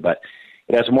 obviously, but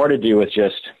it has more to do with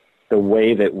just the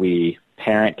way that we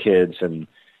parent kids and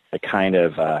the kind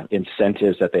of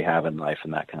incentives that they have in life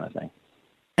and that kind of thing.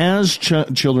 As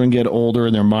children get older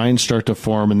and their minds start to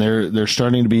form and they're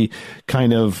starting to be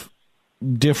kind of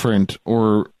different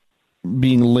or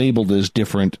being labeled as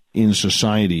different in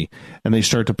society, and they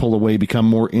start to pull away, become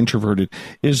more introverted,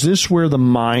 is this where the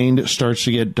mind starts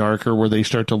to get darker, where they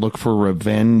start to look for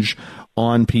revenge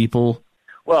on people?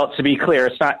 Well, to be clear,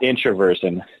 it's not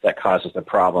introversion that causes the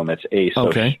problem. It's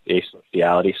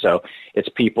asociality. So it's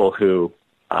people who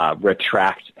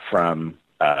retract from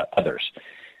others.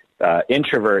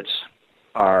 Introverts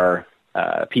are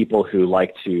people who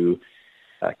like to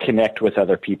connect with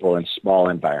other people in small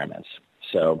environments.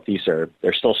 So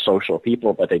they're still social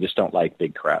people, but they just don't like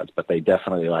big crowds, but they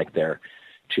definitely like their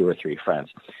 2 or 3 friends.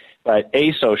 But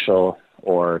asocial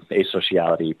or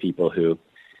asociality, people who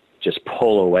just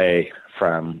pull away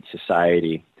from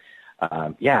society,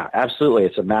 yeah, absolutely.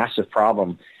 It's a massive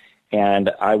problem.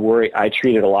 And I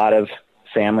treated a lot of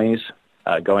families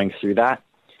going through that.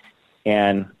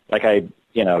 And like I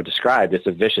described, it's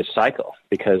a vicious cycle,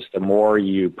 because the more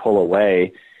you pull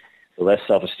away, the less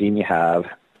self-esteem you have,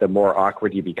 the more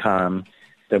awkward you become,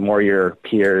 the more your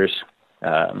peers,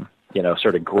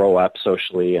 sort of grow up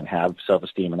socially and have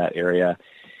self-esteem in that area.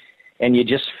 And you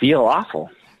just feel awful.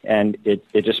 And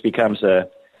it just becomes a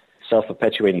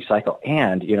self-perpetuating cycle.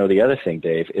 And, the other thing,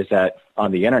 Dave, is that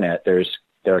on the internet, there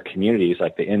are communities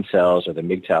like the incels or the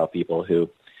MGTOW people who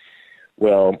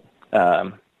will,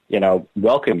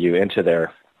 welcome you into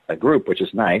their group, which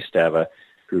is nice to have a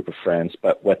group of friends.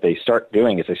 But what they start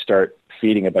doing is they start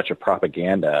feeding a bunch of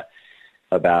propaganda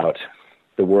about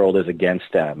the world is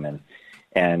against them.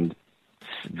 And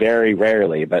very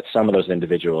rarely, but some of those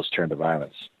individuals turn to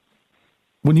violence.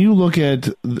 When you look at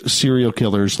serial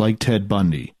killers like Ted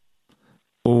Bundy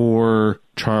or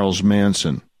Charles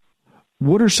Manson,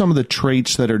 what are some of the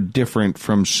traits that are different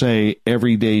from, say,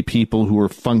 everyday people who are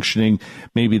functioning?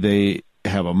 Maybe they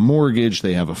have a mortgage,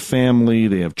 they have a family,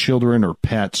 they have children or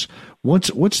pets.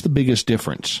 What's the biggest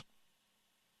difference?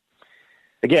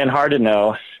 Again, hard to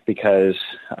know, because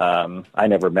I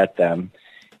never met them.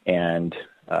 And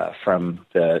from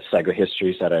the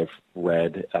psychohistories that I've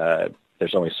read,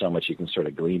 there's only so much you can sort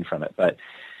of glean from it. But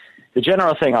the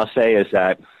general thing I'll say is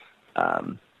that,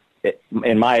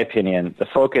 in my opinion, the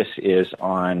focus is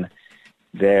on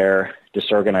their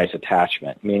disorganized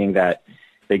attachment, meaning that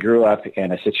they grew up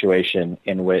in a situation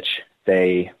in which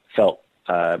they felt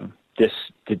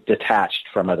detached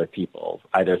from other people,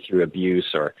 either through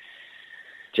abuse or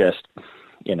just,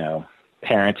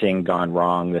 parenting gone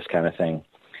wrong, this kind of thing.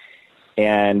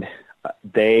 And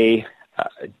they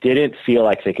didn't feel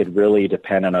like they could really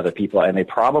depend on other people. And they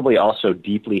probably also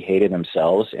deeply hated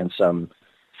themselves in some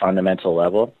fundamental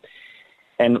level.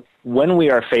 And when we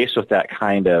are faced with that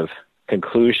kind of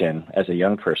conclusion as a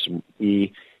young person,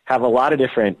 we have a lot of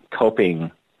different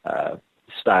coping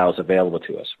styles available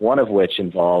to us, one of which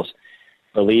involves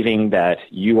believing that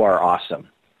you are awesome,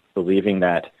 believing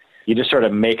that you just sort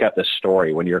of make up the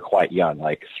story when you're quite young,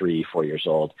 like 3, 4 years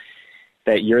old,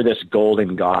 that you're this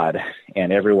golden god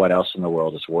and everyone else in the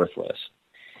world is worthless.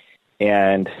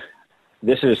 And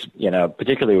this is,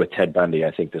 particularly with Ted Bundy, I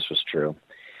think this was true.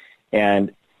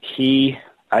 And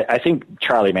I think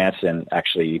Charlie Manson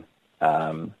actually,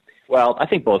 I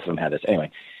think both of them had this.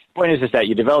 Anyway, the point is that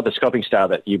you develop a scoping style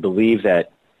that you believe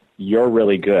that you're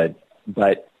really good,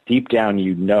 but deep down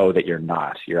you know that you're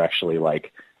not. You're actually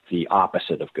like the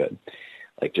opposite of good,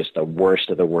 like just the worst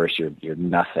of the worst. You're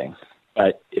nothing.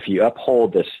 But if you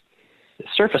uphold this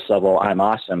surface level, I'm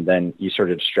awesome, then you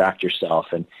sort of distract yourself,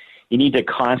 and you need to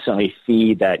constantly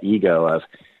feed that ego of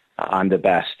I'm the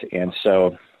best. And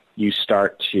so you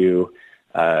start to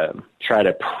try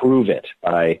to prove it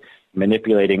by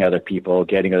manipulating other people,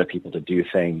 getting other people to do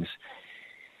things.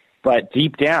 But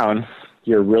deep down,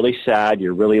 you're really sad,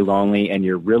 you're really lonely, and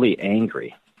you're really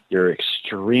angry. You're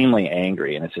extremely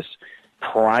angry, and it's this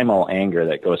primal anger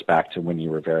that goes back to when you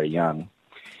were very young.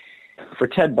 for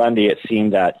Ted Bundy, it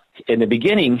seemed that in the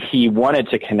beginning, he wanted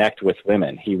to connect with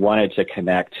women. He wanted to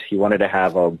connect. He wanted to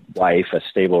have a wife, a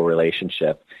stable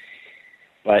relationship.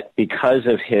 But because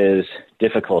of his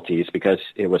difficulties, because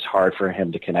it was hard for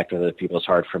him to connect with other people, it's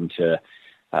hard for him to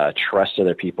trust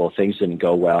other people, things didn't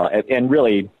go well. And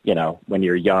really, when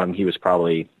you're young, he was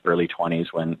probably early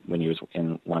 20s when he was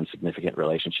in one significant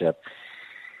relationship.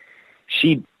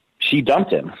 She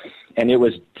dumped him, and it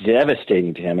was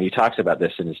devastating to him. And he talks about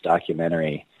this in his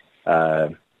documentary,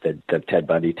 the Ted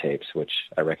Bundy tapes, which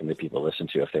I recommend people listen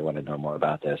to if they want to know more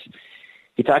about this.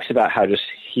 He talks about how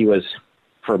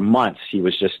for months, he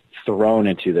was just thrown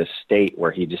into this state where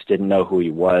he just didn't know who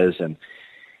he was, and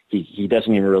he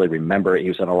doesn't even really remember it. He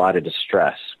was in a lot of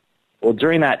distress. Well,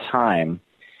 during that time,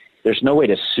 there's no way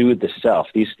to soothe the self.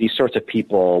 These sorts of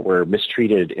people were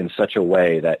mistreated in such a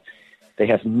way that they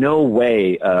have no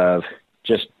way of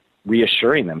just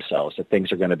reassuring themselves that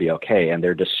things are going to be okay, and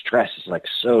their distress is like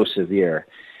so severe.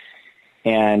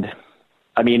 And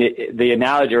I mean, the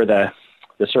analogy or the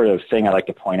sort of thing I like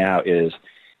to point out is,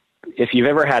 if you've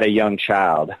ever had a young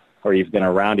child or you've been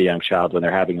around a young child when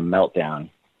they're having a meltdown,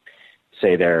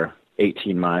 say they're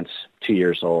 18 months, 2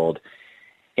 years old,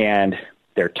 and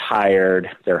they're tired,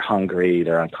 they're hungry,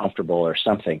 they're uncomfortable or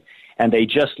something, and they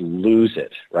just lose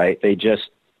it, right? They just,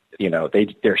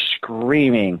 they're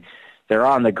screaming, they're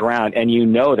on the ground, and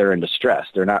they're in distress.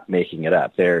 They're not making it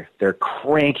up. They're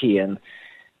cranky, and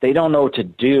they don't know what to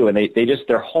do, and they just,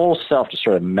 their whole self just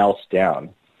sort of melts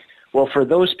down. Well, for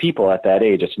those people at that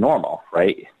age, it's normal,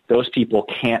 right? Those people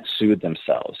can't soothe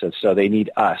themselves. And so they need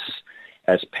us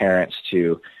as parents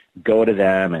to go to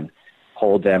them and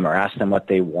hold them or ask them what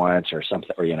they want or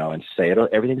something, or, and say,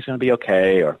 everything's going to be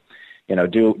okay, or,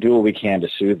 do what we can to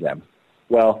soothe them.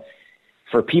 Well,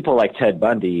 for people like Ted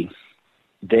Bundy,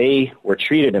 they were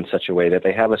treated in such a way that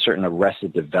they have a certain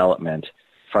arrested development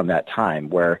from that time,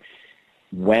 where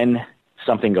when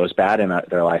something goes bad in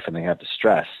their life and they have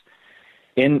distress,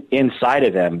 inside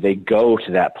of them, they go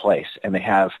to that place, and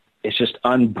it's just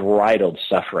unbridled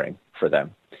suffering for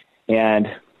them. And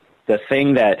the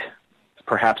thing that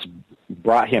perhaps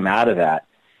brought him out of that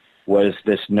was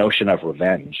this notion of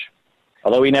revenge.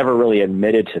 Although he never really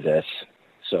admitted to this,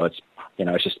 so it's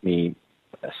just me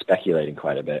speculating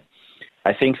quite a bit.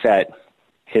 I think that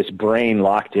his brain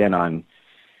locked in on,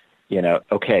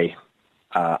 okay,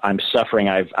 I'm suffering,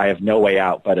 I have no way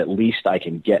out, but at least I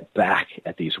can get back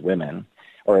at these women,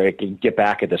 or I can get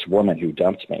back at this woman who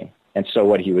dumped me. And so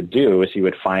what he would do is he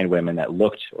would find women that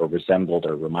looked or resembled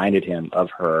or reminded him of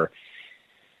her,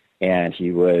 and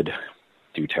he would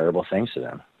do terrible things to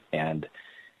them. And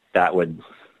that would,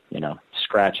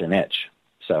 scratch an itch.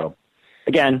 So,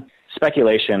 again,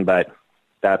 speculation, but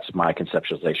that's my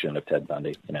conceptualization of Ted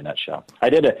Bundy in a nutshell. I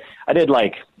did a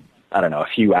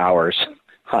few hours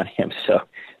on him, so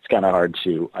it's kind of hard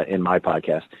to, in my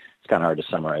podcast, it's kind of hard to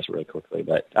summarize really quickly.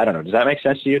 But I don't know. Does that make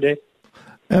sense to you, Dave?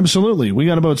 Absolutely. We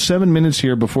got about 7 minutes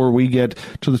here before we get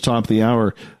to the top of the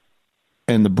hour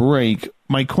and the break.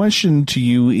 My question to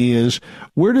you is,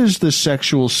 where does the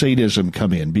sexual sadism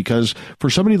come in? Because for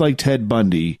somebody like Ted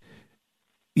Bundy,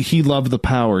 he loved the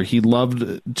power. He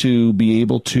loved to be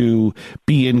able to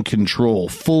be in control,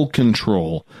 full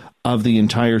control of the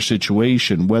entire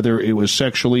situation, whether it was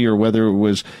sexually or whether it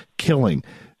was killing.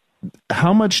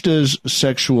 How much does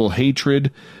sexual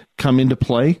hatred come into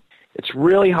play? It's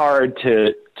really hard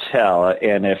to tell.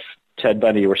 And if Ted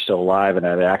Bundy were still alive and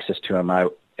I had access to him,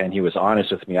 and he was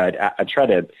honest with me, I'd try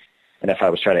to, and if I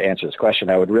was trying to answer this question,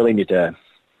 I would really need to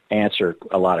answer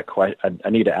a lot of questions. I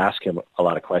need to ask him a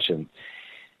lot of questions.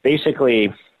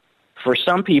 Basically, for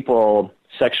some people,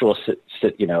 sexual,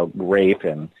 rape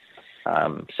and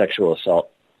sexual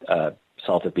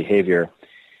assaultive behavior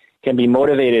can be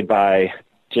motivated by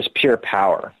just pure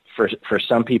power. For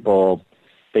some people,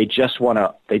 they just want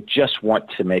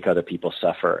to make other people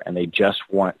suffer, and they just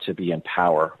want to be in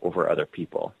power over other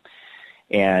people.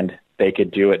 And they could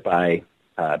do it by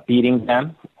beating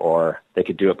them, or they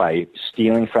could do it by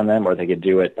stealing from them, or they could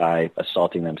do it by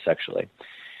assaulting them sexually.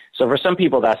 So for some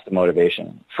people, that's the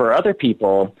motivation. For other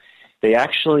people, they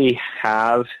actually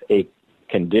have a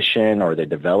condition, or they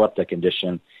developed a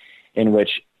condition in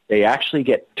which they actually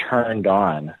get turned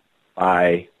on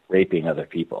by raping other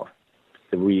people.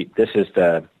 This is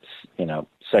the,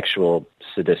 sexual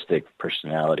sadistic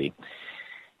personality.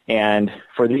 And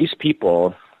for these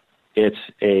people, it's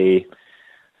in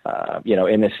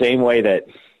the same way that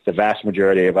the vast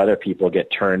majority of other people get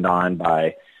turned on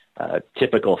by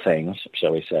typical things,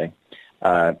 shall we say,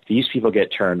 these people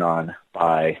get turned on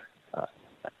by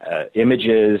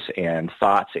images and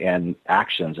thoughts and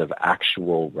actions of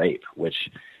actual rape, which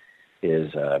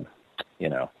is,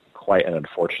 quite an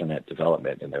unfortunate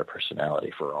development in their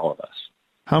personality for all of us.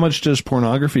 How much does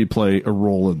pornography play a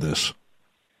role in this?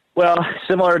 Well,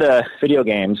 similar to video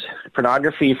games,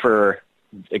 pornography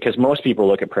because most people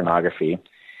look at pornography,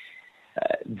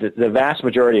 the vast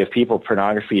majority of people,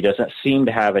 pornography doesn't seem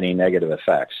to have any negative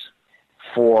effects.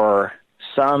 For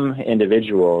some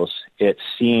individuals, it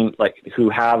seems like who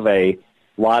have a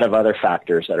lot of other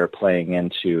factors that are playing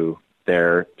into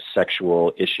their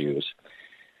sexual issues,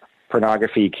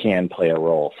 pornography can play a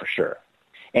role for sure.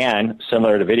 And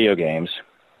similar to video games,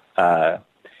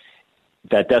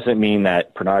 that doesn't mean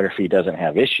that pornography doesn't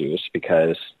have issues,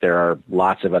 because there are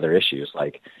lots of other issues.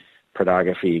 Like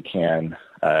pornography can,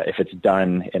 if it's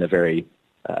done in a very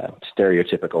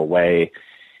stereotypical way,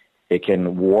 it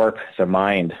can warp the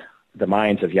minds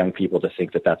of young people to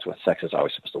think that that's what sex is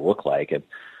always supposed to look like. And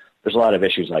there's a lot of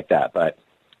issues like that. But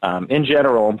in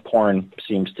general, porn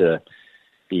seems to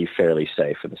be fairly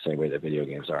safe in the same way that video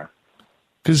games are.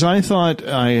 Because I thought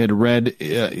I had read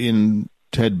in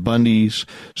Ted Bundy's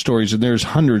stories, and there's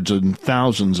hundreds and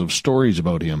thousands of stories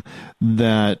about him,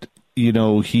 that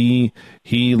he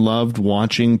loved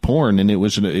watching porn, and it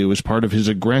was part of his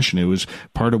aggression. It was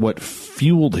part of what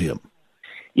fueled him.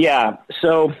 Yeah.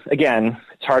 So again,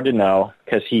 it's hard to know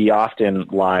because he often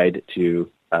lied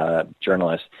to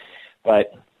journalists.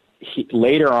 But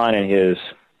later on in his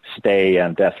stay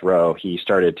on death row, he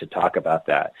started to talk about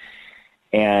that.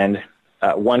 And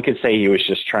one could say he was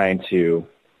just trying to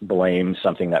blame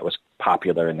something that was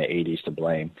popular in the 80s to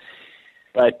blame.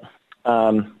 But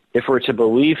if we're to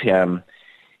believe him,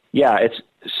 yeah,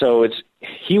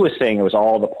 he was saying it was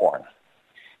all the porn.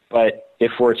 But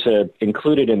if we're to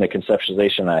include it in the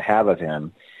conceptualization I have of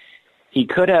him, he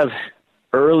could have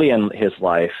early in his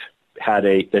life had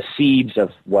the seeds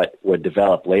of what would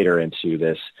develop later into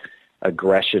this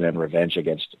aggression and revenge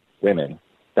against women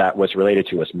that was related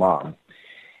to his mom.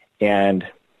 And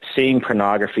seeing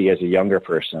pornography as a younger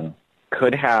person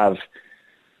could have,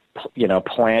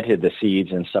 planted the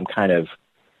seeds in some kind of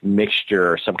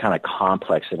mixture or some kind of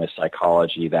complex in his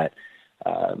psychology that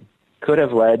could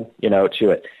have led,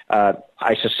 to it.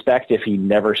 I suspect if he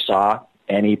never saw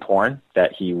any porn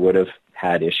that he would have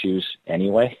had issues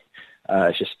anyway.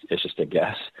 It's just a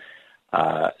guess.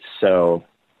 So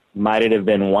might it have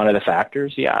been one of the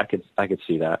factors? Yeah, I could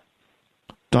see that.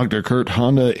 Dr. Kurt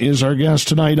Honda is our guest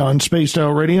tonight on Spaced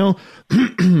Out Radio.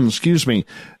 Excuse me.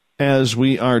 As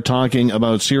we are talking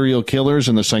about serial killers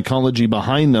and the psychology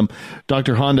behind them,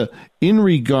 Dr. Honda, in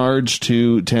regards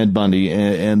to Ted Bundy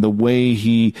and the way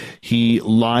he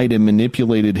lied and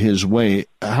manipulated his way,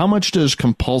 how much does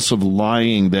compulsive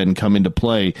lying then come into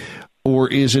play? Or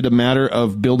is it a matter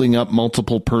of building up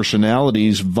multiple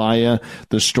personalities via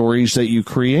the stories that you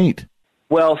create?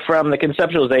 Well, from the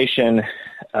conceptualization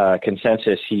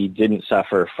consensus, he didn't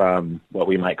suffer from what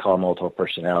we might call multiple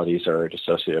personalities or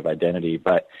dissociative identity,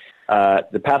 but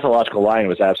the pathological lying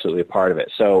was absolutely a part of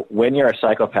it. So when you're a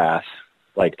psychopath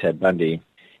like Ted Bundy,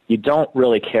 you don't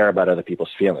really care about other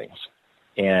people's feelings.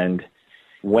 And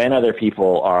when other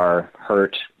people are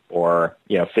hurt or,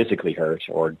 physically hurt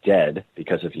or dead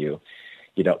because of you,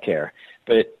 you don't care.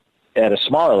 But at a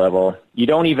smaller level, you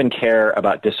don't even care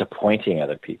about disappointing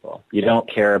other people. You don't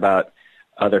care about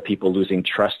other people losing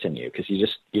trust in you because you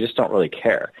just don't really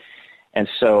care. And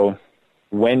so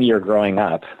when you're growing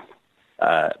up,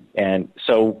 and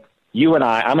so you and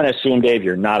I'm going to assume, Dave,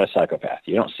 you're not a psychopath.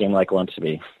 You don't seem like one to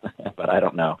me, but I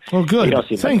don't know. Oh, good.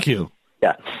 Thank you.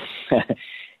 Yeah.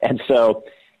 And so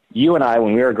you and I,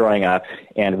 when we were growing up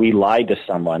and we lied to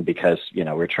someone because,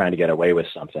 we're trying to get away with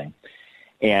something,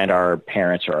 and our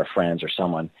parents or our friends or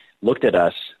someone looked at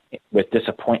us with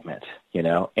disappointment,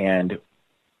 and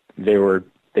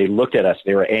they looked at us,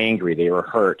 they were angry, they were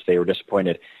hurt, they were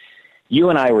disappointed. You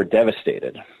and I were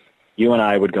devastated. You and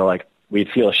I would go we'd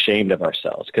feel ashamed of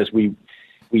ourselves because we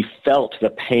felt the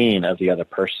pain of the other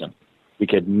person. We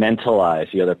could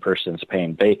mentalize the other person's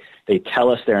pain. They tell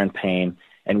us they're in pain,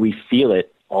 and we feel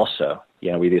it also. We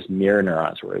have these mirror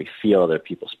neurons where we feel other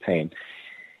people's pain.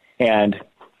 And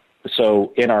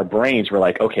so in our brains, we're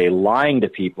like, okay, lying to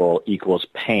people equals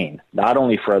pain, not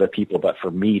only for other people, but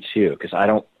for me too, because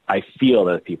I feel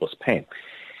other people's pain.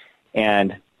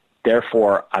 And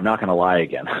therefore, I'm not going to lie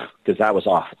again because that was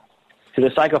awful. To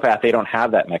the psychopath, they don't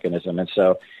have that mechanism. And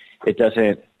so it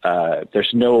doesn't,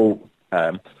 there's none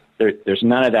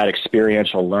of that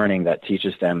experiential learning that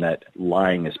teaches them that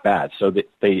lying is bad. So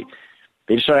they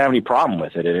just don't have any problem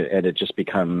with it. And it just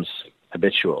becomes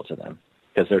habitual to them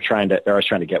because they're always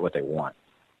trying to get what they want.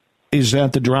 Is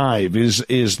that the drive?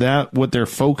 Is that what their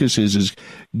focus is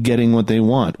getting what they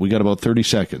want? We got about 30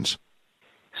 seconds.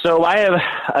 So I have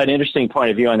an interesting point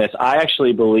of view on this. I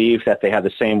actually believe that they have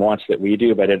the same wants that we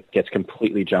do, but it gets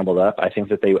completely jumbled up. I think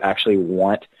that they actually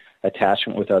want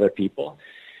attachment with other people,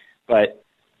 but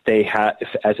they have,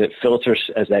 as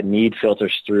that need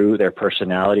filters through their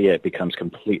personality, it becomes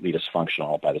completely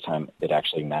dysfunctional by the time it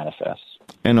actually manifests.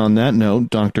 And on that note,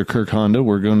 Dr. Kirk Honda,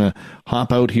 we're going to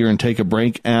hop out here and take a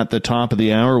break at the top of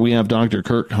the hour. We have Dr.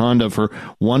 Kirk Honda for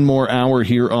one more hour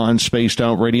here on Spaced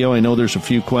Out Radio. I know there's a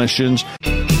few questions.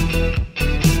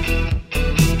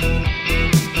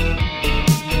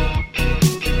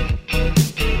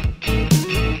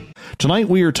 Tonight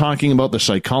we are talking about the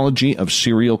psychology of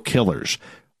serial killers.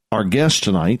 Our guest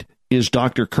tonight is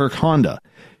Dr. Kirk Honda.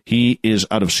 He is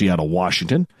out of Seattle,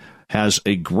 Washington, has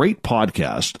a great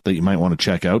podcast that you might want to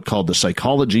check out called the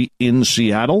Psychology in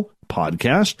Seattle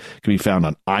podcast. It can be found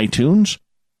on iTunes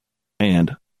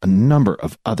and a number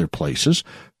of other places.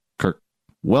 Kirk,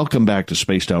 welcome back to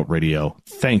Spaced Out Radio.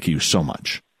 Thank you so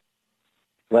much.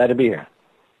 Glad to be here.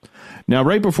 Now,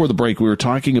 right before the break, we were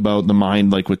talking about the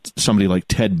mind, like with somebody like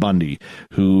Ted Bundy,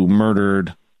 who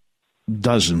murdered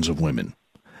dozens of women.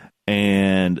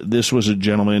 And this was a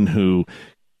gentleman who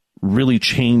really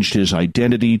changed his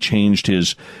identity, changed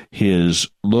his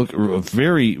look, a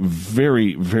very,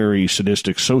 very, very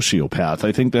sadistic sociopath.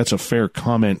 I think that's a fair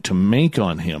comment to make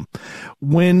on him.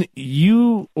 When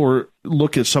you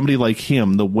look at somebody like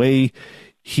him, the way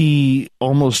he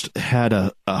almost had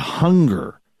a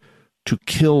hunger to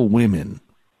kill women,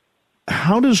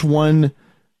 how does one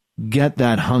get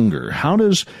that hunger? How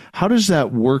does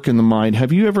that work in the mind?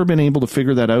 Have you ever been able to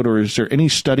figure that out, or is there any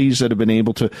studies that have been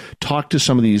able to talk to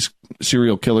some of these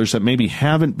serial killers that maybe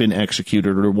haven't been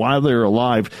executed, or while they're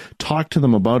alive, talk to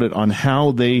them about it, on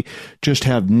how they just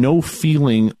have no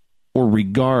feeling or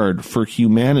regard for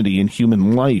humanity and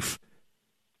human life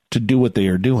to do what they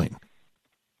are doing?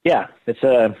 Yeah, it's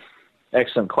a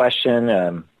excellent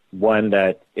question. One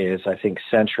that is, I think,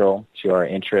 central to our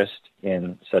interest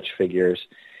in such figures.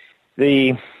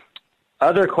 The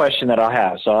other question that I'll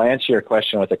have, so I'll answer your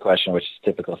question with a question which is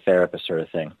typical therapist sort of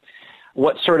thing.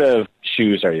 What sort of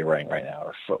shoes are you wearing right now,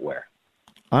 or footwear?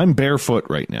 I'm barefoot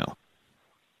right now.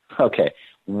 Okay.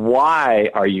 Why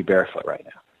are you barefoot right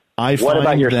now? What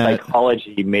about your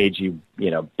psychology made you,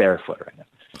 barefoot right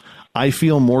now? I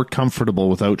feel more comfortable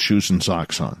without shoes and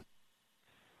socks on.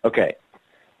 Okay.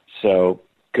 So,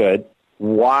 good.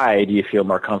 Why do you feel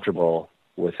more comfortable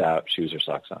without shoes or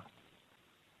socks on?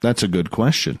 That's a good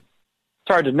question. It's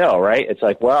hard to know, right? It's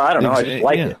like, well, I don't know. I just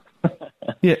like it.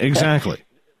 Yeah, exactly.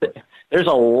 There's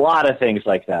a lot of things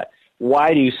like that.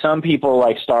 Why do some people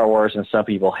like Star Wars and some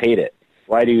people hate it?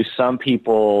 Why do some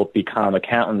people become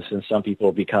accountants and some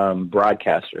people become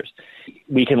broadcasters?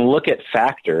 We can look at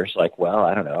factors like, well,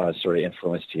 I don't know, I was sort of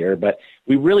influenced here, but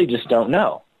we really just don't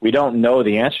know. We don't know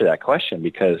the answer to that question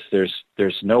because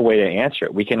there's no way to answer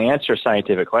it. We can answer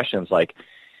scientific questions like,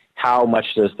 how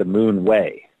much does the moon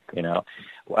weigh?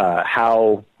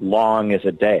 How long is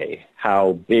a day?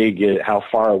 How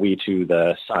far are we to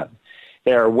the sun?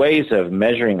 There are ways of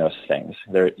measuring those things.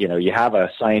 You have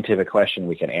a scientific question,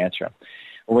 we can answer them.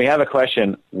 When we have a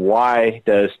question, why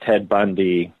does Ted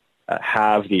Bundy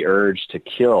have the urge to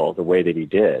kill the way that he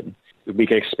did? We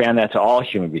could expand that to all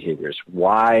human behaviors.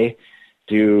 Why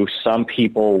do some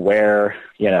people wear,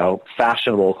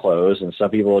 fashionable clothes and some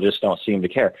people just don't seem to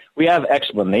care? We have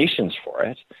explanations for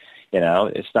it.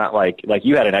 It's not like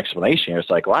you had an explanation. It's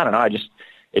like, well, I don't know.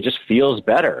 It just feels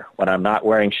better when I'm not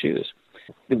wearing shoes.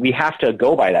 We have to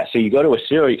go by that. So you go to a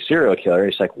serial killer,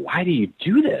 it's like, why do you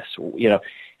do this?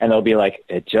 And they'll be like,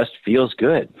 it just feels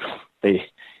good.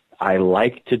 I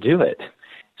like to do it.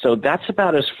 So that's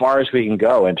about as far as we can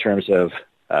go in terms of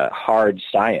hard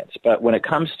science. But when it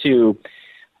comes to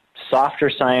softer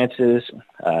sciences,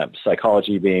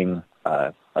 psychology being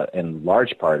in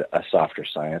large part a softer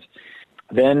science,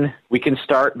 then we can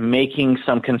start making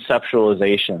some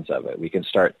conceptualizations of it. We can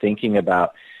start thinking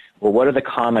about, well, what are the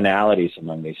commonalities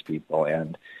among these people,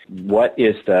 and what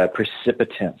is the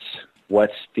precipitance?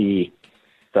 What's the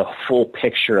full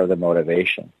picture of the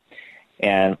motivation?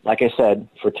 And like I said,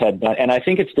 for Ted Bundy, and I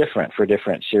think it's different for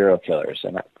different serial killers.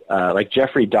 And like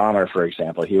Jeffrey Dahmer, for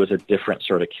example, he was a different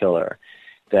sort of killer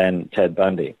than Ted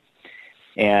Bundy.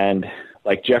 And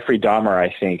like Jeffrey Dahmer,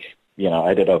 I think,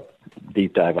 I did a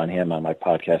deep dive on him on my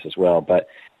podcast as well, but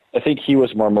I think he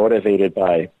was more motivated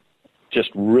by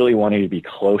just really wanting to be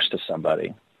close to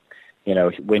somebody.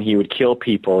 When he would kill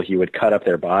people, he would cut up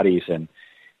their bodies and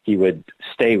he would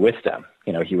stay with them.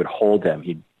 He would hold them.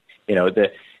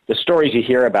 The stories you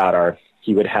hear about are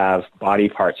he would have body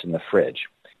parts in the fridge.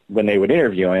 When they would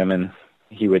interview him, and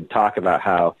he would talk about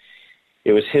how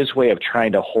it was his way of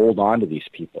trying to hold on to these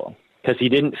people. because he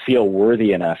didn't feel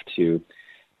worthy enough to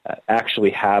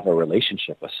actually have a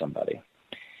relationship with somebody.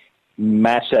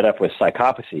 Match that up with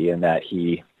psychopathy in that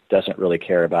he doesn't really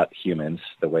care about humans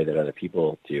the way that other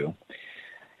people do.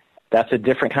 That's a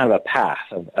different kind of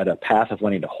a path of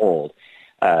wanting to hold.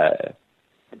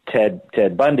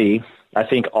 Ted Bundy, I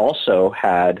think, also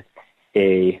had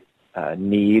a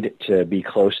need to be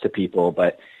close to people,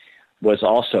 but was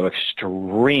also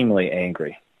extremely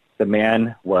angry. The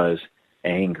man was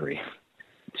angry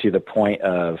to the point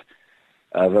of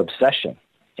obsession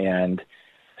and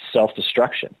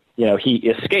self-destruction. You know, he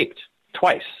escaped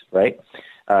twice, right?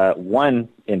 One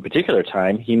in particular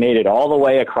time, he made it all the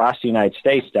way across the United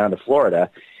States down to Florida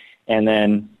and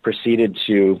then proceeded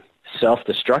to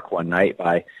self-destruct one night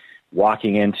by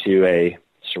walking into a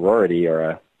sorority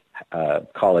or a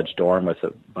college dorm with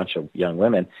a bunch of young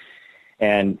women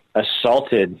and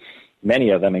assaulted many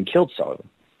of them and killed some of them.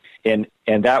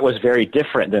 And that was very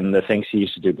different than the things he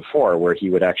used to do before, where he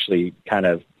would actually kind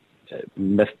of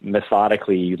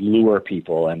methodically lure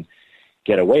people and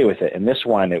get away with it. And this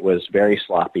one, it was very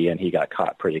sloppy, and he got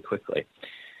caught pretty quickly.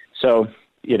 So,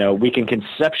 you know, we can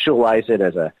conceptualize it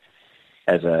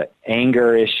as a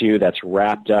anger issue that's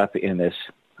wrapped up in this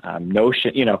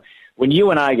notion. You know, when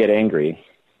you and I get angry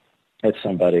at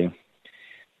somebody,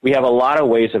 we have a lot of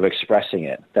ways of expressing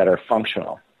it that are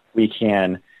functional. We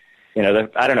can, you know,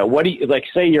 I don't know, what do you, like,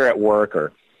 say you're at work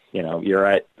or, you know, you're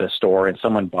at the store and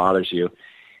someone bothers you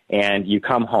and you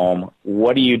come home.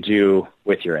 What do you do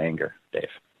with your anger, Dave?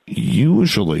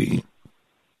 Usually,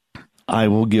 I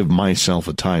will give myself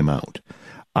a timeout.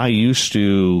 I used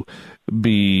to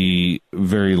be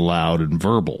very loud and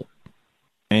verbal.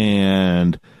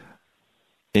 And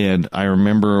I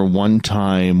remember one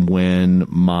time when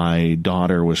my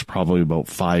daughter was probably about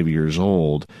 5 years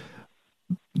old,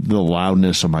 the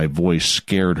loudness of my voice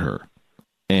scared her.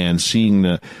 And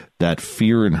seeing that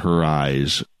fear in her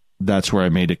eyes, that's where I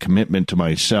made a commitment to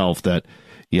myself that,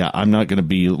 yeah, I'm not going to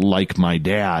be like my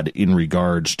dad in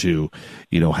regards to,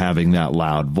 you know, having that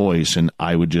loud voice. And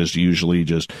I would just usually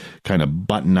just kind of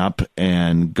button up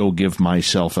and go give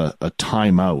myself a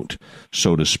timeout,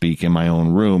 so to speak, in my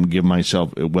own room, give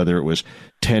myself, whether it was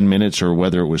 10 minutes or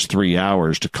whether it was 3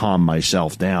 hours, to calm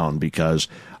myself down because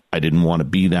I didn't want to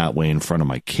be that way in front of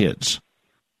my kids.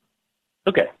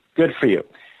 Okay, good for you.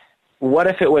 What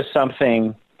if it was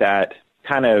something that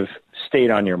kind of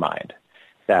stayed on your mind,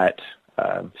 that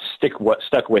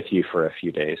stuck with you for a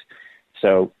few days?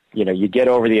 So, you know, you get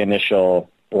over the initial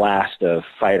blast of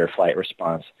fight or flight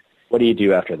response. What do you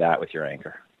do after that with your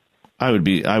anger? I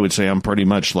would say I'm pretty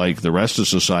much like the rest of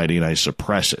society, and I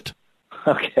suppress it.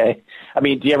 Okay. I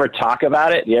mean, do you ever talk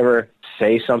about it? Do you ever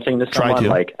say something to someone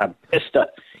like, I'm pissed off?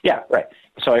 Yeah, right.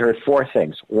 So I heard 4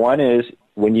 things. One is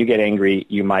when you get angry,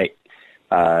 you might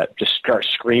just start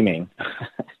screaming,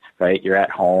 right? You're at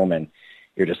home and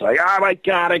you're just like, oh my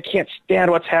God, I can't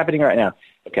stand what's happening right now.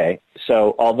 Okay.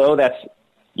 So although that's,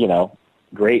 you know,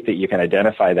 great that you can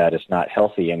identify that as not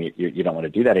healthy and you don't want to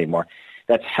do that anymore,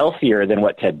 that's healthier than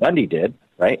what Ted Bundy did,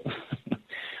 right?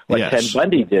 What Yes. Ted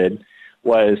Bundy did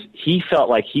was he felt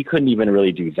like he couldn't even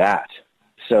really do that.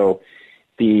 So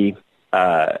the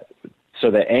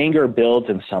anger builds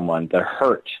in someone, the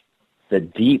hurt, the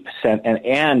deep sense,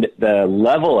 and the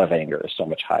level of anger is so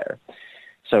much higher.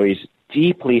 So he's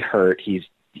deeply hurt. He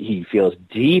feels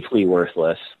deeply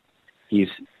worthless. He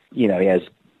has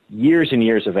years and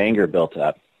years of anger built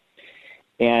up,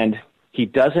 and he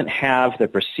doesn't have the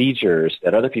procedures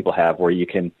that other people have where you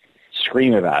can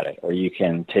scream about it, or you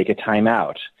can take a time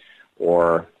out,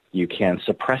 or you can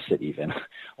suppress it even,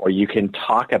 or you can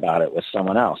talk about it with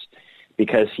someone else,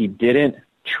 because he didn't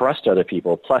trust other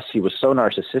people. Plus, he was so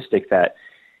narcissistic that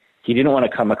he didn't want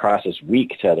to come across as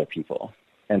weak to other people.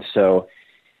 And so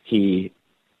he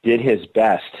did his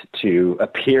best to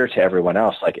appear to everyone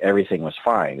else like everything was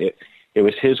fine. It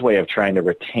was his way of trying to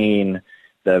retain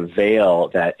the veil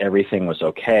that everything was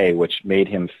okay, which made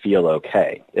him feel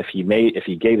okay. If he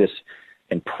gave this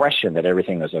impression that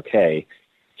everything was okay,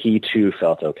 he too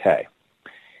felt okay.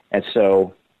 And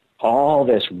so all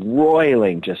this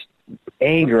roiling, just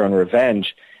anger and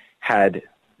revenge had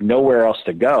nowhere else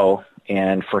to go.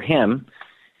 And for him,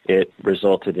 it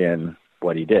resulted in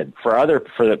what he did. For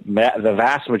the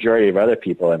vast majority of other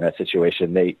people in that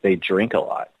situation, they drink a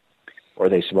lot, or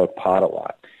they smoke pot a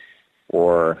lot,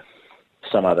 or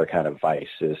some other kind of vice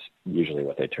is usually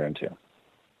what they turn to.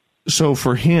 So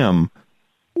for him,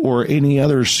 or any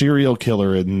other serial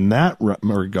killer in that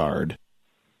regard,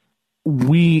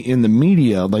 we in the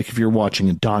media, like if you're watching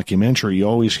a documentary, you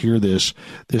always hear this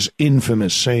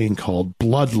infamous saying called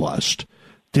bloodlust.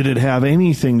 Did it have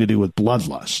anything to do with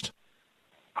bloodlust?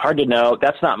 Hard to know.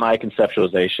 That's not my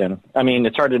conceptualization. I mean,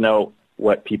 it's hard to know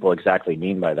what people exactly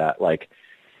mean by that. Like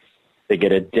they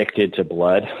get addicted to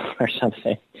blood or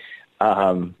something.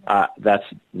 That's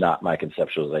not my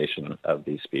conceptualization of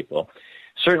these people.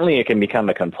 Certainly it can become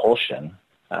a compulsion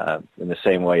in the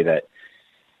same way that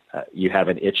you have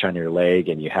an itch on your leg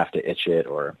and you have to itch it,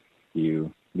 or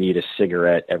you need a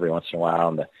cigarette every once in a while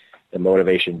and the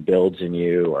motivation builds in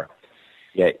you, or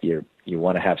yet you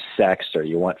want to have sex, or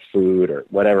you want food, or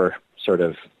whatever sort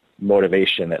of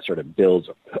motivation that sort of builds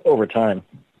over time.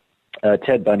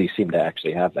 Ted Bundy seemed to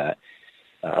actually have that.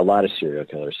 A lot of serial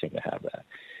killers seem to have that.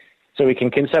 So we can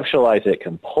conceptualize it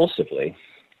compulsively,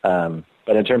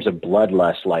 but in terms of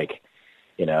bloodlust, like,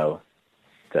 you know,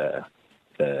 the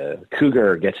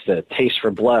cougar gets the taste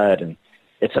for blood and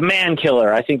it's a man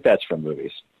killer, I think that's from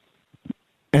movies.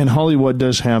 And Hollywood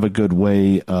does have a good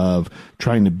way of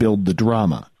trying to build the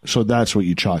drama. So that's what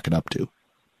you chalk it up to.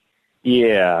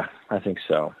 Yeah, I think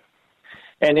so.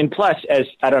 And plus, as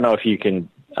I don't know if you can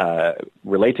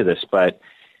relate to this, but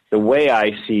the way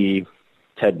I see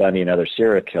Ted Bundy and other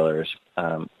serial killers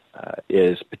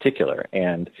is particular.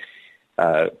 And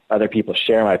other people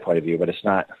share my point of view, but it's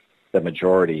not the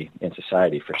majority in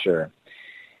society for sure.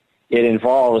 It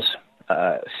involves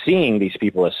seeing these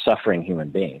people as suffering human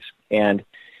beings, and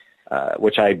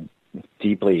which I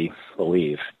deeply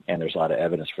believe, and there's a lot of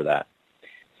evidence for that.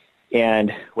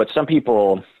 And what some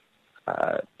people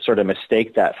sort of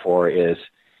mistake that for is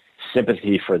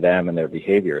sympathy for them and their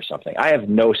behavior or something. I have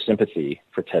no sympathy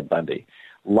for Ted Bundy.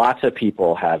 Lots of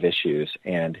people have issues,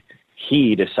 and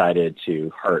he decided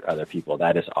to hurt other people.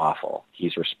 That is awful.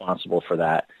 He's responsible for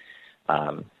that.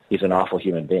 He's an awful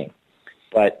human being.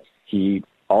 But he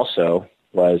also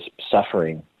was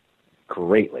suffering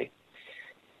greatly.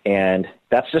 And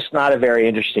that's just not a very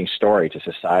interesting story to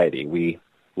society. We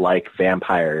like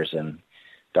vampires and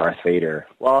Darth Vader.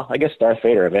 Well, I guess Darth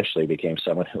Vader eventually became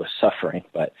someone who was suffering,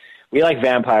 but we like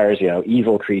vampires, you know,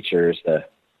 evil creatures, the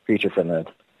creature from the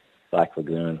Black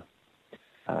Lagoon.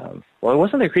 Well, it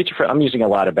wasn't a creature from, I'm using a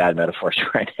lot of bad metaphors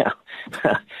right now,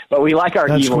 but we like our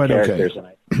That's evil characters.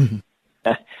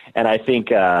 Okay. And I think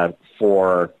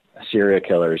for serial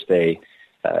killers, they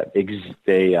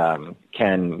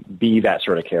can be that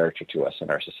sort of character to us in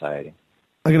our society.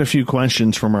 I got a few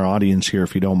questions from our audience here,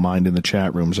 if you don't mind, in the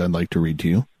chat rooms I'd like to read to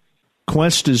you.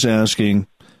 Quest is asking,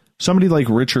 somebody like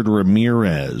Richard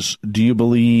Ramirez, do you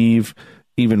believe,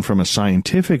 even from a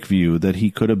scientific view, that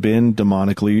he could have been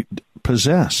demonically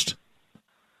possessed?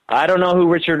 I don't know who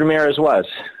Richard Ramirez was,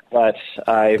 but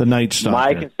the Night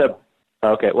Stalker.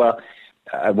 Okay, well,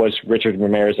 was Richard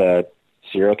Ramirez a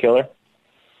serial killer?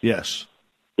 Yes.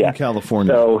 Yeah. In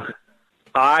California. So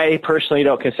I personally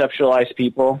don't conceptualize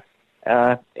people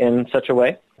in such a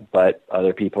way, but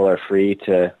other people are free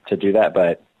to do that.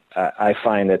 But I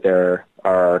find that there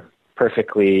are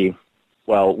perfectly,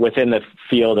 well, within the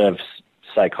field of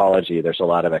psychology, there's a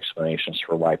lot of explanations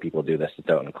for why people do this that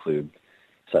don't include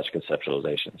such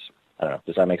conceptualizations. I don't know.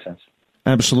 Does that make sense?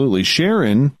 Absolutely.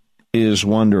 Sharon is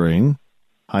wondering,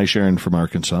 hi, Sharon from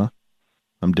Arkansas.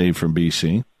 I'm Dave from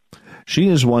BC. She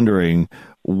is wondering,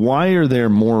 why are there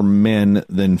more men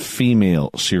than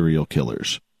female serial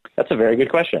killers? That's a very good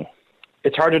question.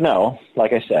 It's hard to know,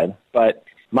 like I said, but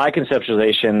my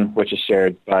conceptualization, which is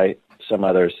shared by some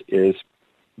others, is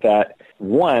that,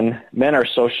 one, men are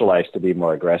socialized to be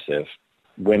more aggressive.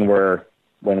 When we're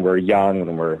young,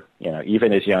 when we're, you know,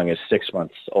 even as young as 6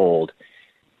 months old,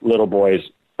 little boys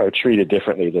are treated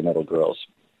differently than little girls.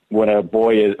 When a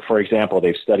boy is, for example,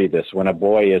 they've studied this, when a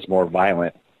boy is more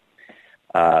violent,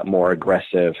 more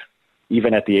aggressive,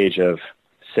 even at the age of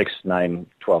 6, 9,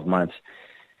 12 months,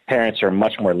 parents are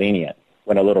much more lenient.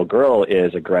 When a little girl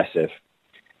is aggressive,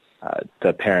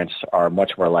 the parents are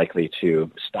much more likely to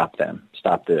stop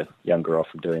the young girl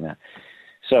from doing that.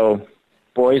 So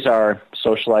boys are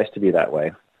socialized to be that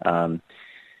way.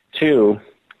 Two,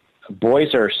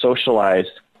 boys are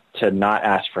socialized to not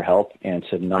ask for help and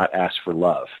to not ask for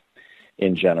love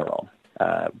in general.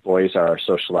 Boys are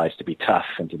socialized to be tough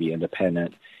and to be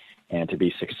independent and to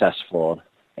be successful,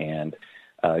 and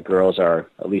girls are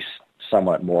at least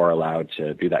somewhat more allowed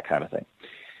to do that kind of thing.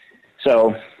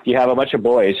 So you have a bunch of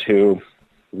boys who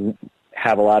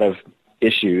have a lot of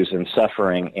issues and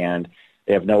suffering, and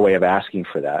they have no way of asking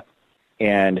for that.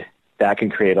 And that can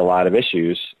create a lot of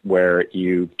issues where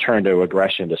you turn to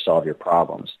aggression to solve your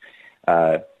problems.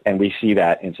 And we see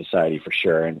that in society for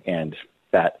sure, and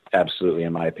that absolutely,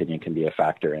 in my opinion, can be a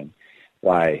factor in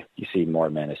why you see more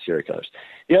men as serial killers.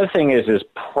 The other thing is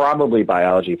probably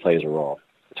biology plays a role.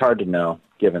 It's hard to know,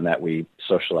 given that we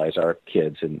socialize our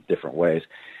kids in different ways,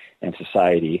 and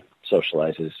society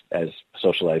socializes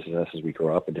us as we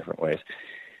grow up in different ways.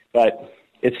 But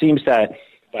it seems that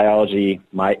biology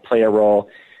might play a role.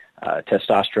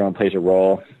 Testosterone plays a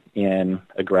role in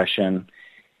aggression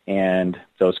and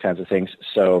those kinds of things.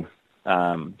 So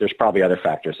there's probably other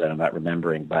factors that I'm not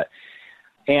remembering.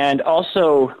 And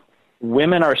also,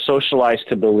 women are socialized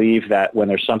to believe that when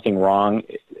there's something wrong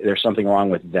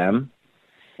with them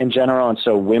in general. And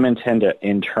so women tend to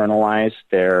internalize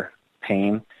their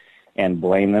pain and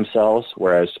blame themselves,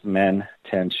 whereas men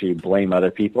tend to blame other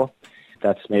people.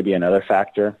 That's maybe another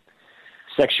factor.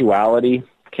 Sexuality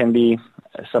can be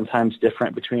sometimes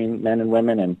different between men and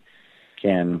women and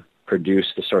can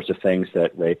produce the sorts of things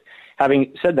that rape.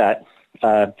 Having said that,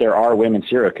 there are women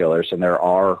serial killers and there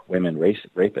are women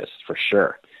rapists for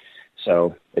sure.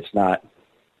 So it's like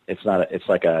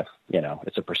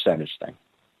it's a percentage thing.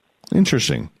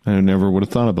 Interesting. I never would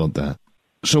have thought about that.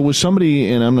 So was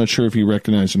somebody, and I'm not sure if you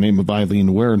recognize the name of Eileen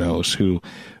Wuornos, who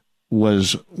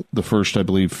was the first, I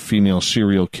believe, female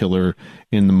serial killer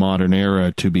in the modern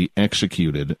era to be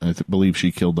executed. I believe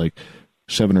she killed like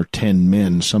 7 or 10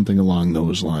 men, something along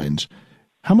those lines.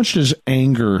 How much does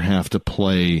anger have to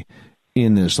play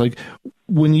in this? Like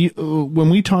when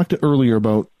we talked earlier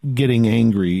about getting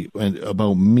angry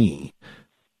about me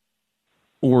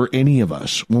or any of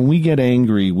us, when we get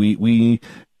angry, we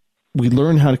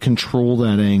learn how to control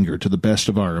that anger to the best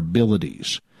of our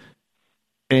abilities.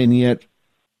 And yet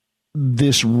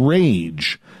this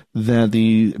rage that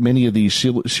many of these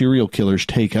serial killers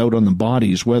take out on the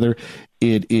bodies, whether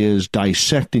it is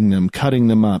dissecting them, cutting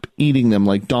them up, eating them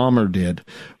like Dahmer did,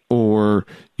 or,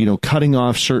 cutting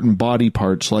off certain body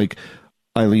parts like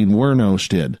Eileen Wuornos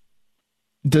did.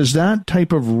 Does that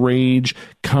type of rage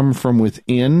come from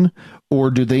within,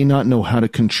 or do they not know how to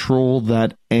control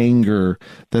that anger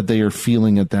that they are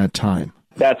feeling at that time?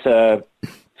 That's a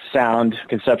sound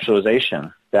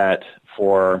conceptualization that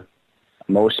for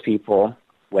most people,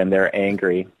 when they're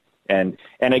angry, and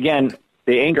again,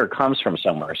 the anger comes from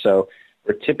somewhere. So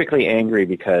we're typically angry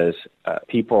because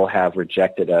people have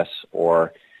rejected us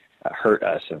or hurt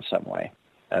us in some way,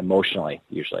 emotionally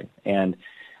usually. And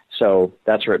so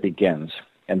that's where it begins.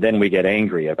 And then we get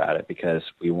angry about it because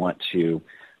we want to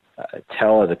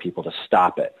tell other people to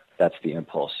stop it. That's the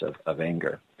impulse of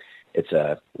anger. It's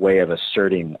a way of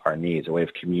asserting our needs, a way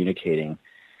of communicating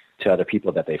to other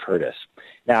people that they've hurt us.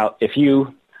 Now, if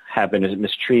you have been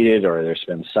mistreated or there's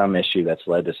been some issue that's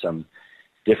led to some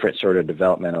different sort of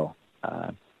developmental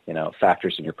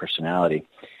factors in your personality,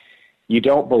 you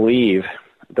don't believe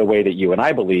the way that you and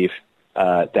I believe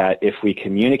that if we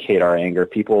communicate our anger,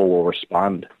 people will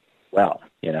respond well.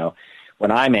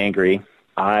 When I'm angry,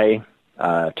 I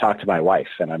talk to my wife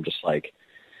and I'm just like,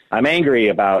 I'm angry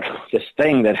about this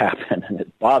thing that happened and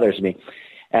it bothers me.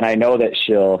 And I know that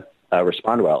she'll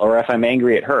respond well. Or if I'm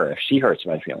angry at her, if she hurts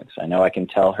my feelings, I know I can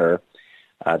tell her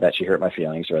that she hurt my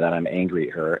feelings or that I'm angry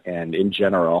at her. And in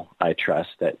general, I trust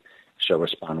that she'll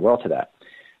respond well to that.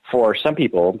 For some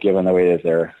people, given the way that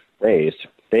they're raised,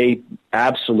 they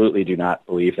absolutely do not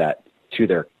believe that to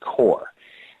their core.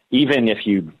 Even if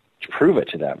you prove it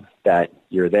to them that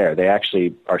you're there, they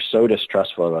actually are so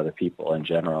distrustful of other people in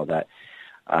general that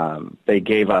they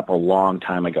gave up a long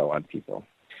time ago on people.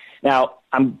 Now,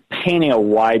 I'm painting a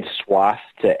wide swath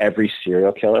to every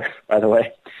serial killer, by the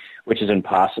way, which is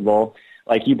impossible.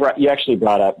 Like you actually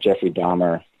brought up Jeffrey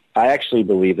Dahmer. I actually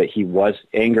believe that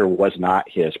anger was not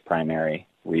his primary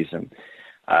reason.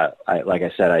 Like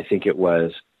I said, I think it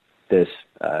was this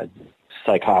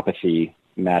psychopathy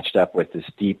matched up with this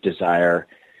deep desire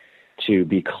to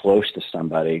be close to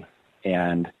somebody,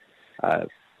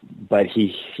 but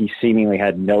he seemingly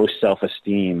had no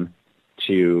self-esteem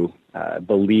to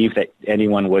believe that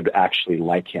anyone would actually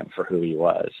like him for who he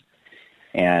was.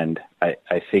 And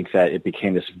I think that it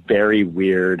became this very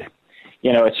weird,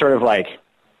 it's sort of like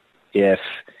if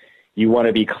you want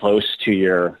to be close to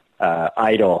your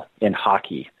idol in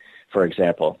hockey, for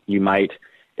example, you might,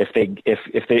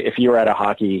 if you were at a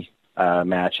hockey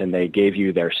match and they gave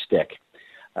you their stick,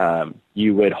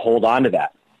 you would hold on to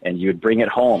that and you would bring it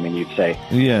home and you'd say,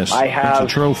 yes, I have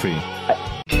it's a trophy.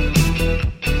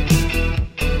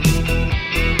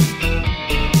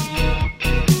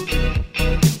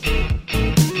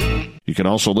 You can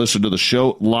also listen to the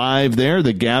show live there.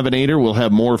 The Gavinator will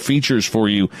have more features for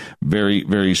you very,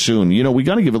 very soon. We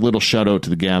got to give a little shout out to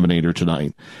the Gavinator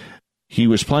tonight. He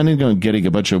was planning on getting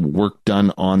a bunch of work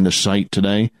done on the site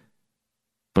today,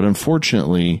 but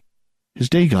unfortunately, his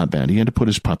day got bad. He had to put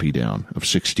his puppy down of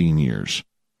 16 years.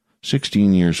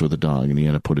 16 years with a dog, and he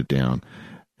had to put it down.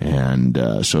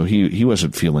 And so he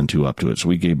wasn't feeling too up to it, so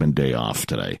we gave him a day off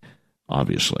today,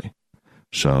 obviously.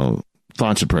 So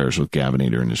thoughts and prayers with Gavin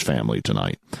Eder and his family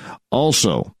tonight.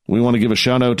 Also, we want to give a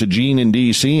shout out to Gene in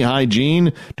D.C. Hi,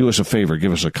 Gene. Do us a favor.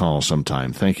 Give us a call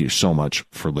sometime. Thank you so much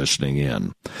for listening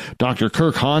in. Dr.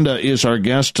 Kirk Honda is our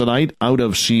guest tonight out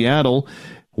of Seattle,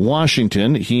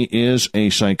 Washington. He is a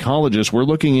psychologist. We're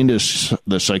looking into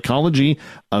the psychology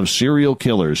of serial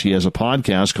killers. He has a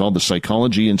podcast called the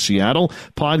Psychology in Seattle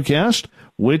podcast,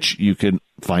 which you can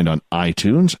find on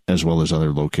iTunes as well as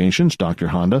other locations. Dr.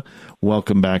 Honda,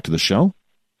 welcome back to the show.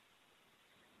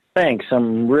 Thanks.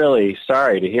 I'm really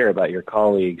sorry to hear about your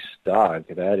colleague's dog.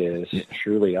 That is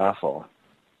truly awful.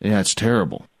 Yeah, it's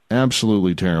terrible.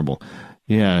 Absolutely terrible.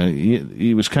 Yeah,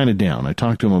 he was kind of down. I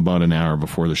talked to him about an hour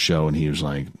before the show, and he was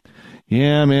like,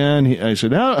 yeah, man. I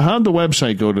said, how'd the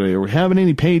website go today? Are we having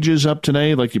any pages up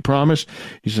today like you promised?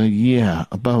 He's like, yeah,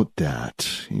 about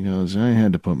that. He goes, I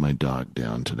had to put my dog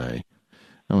down today.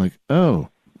 I'm like, oh,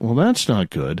 well, that's not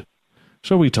good.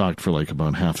 So we talked for like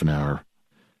about half an hour,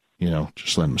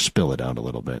 just let him spill it out a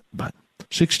little bit. But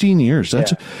 16 years,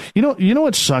 that's, you know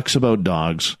what sucks about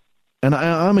dogs? And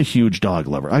I'm a huge dog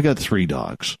lover. I got 3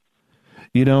 dogs.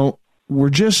 We're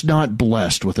just not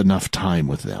blessed with enough time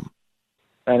with them.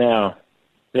 I know.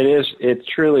 It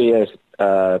truly is.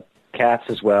 Cats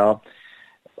as well.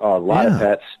 A lot of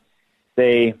pets.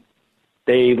 They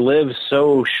live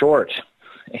so short.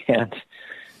 And,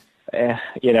 I've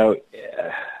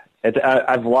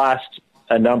lost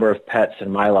a number of pets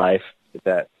in my life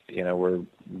that, were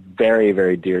very,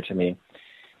 very dear to me.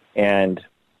 And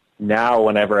now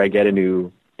whenever I get a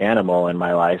new animal in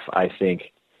my life, I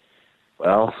think,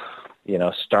 well,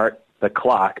 start the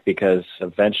clock, because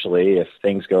eventually, if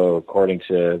things go according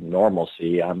to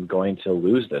normalcy, I'm going to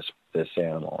lose this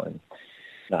animal, and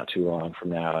not too long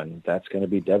from now, and that's going to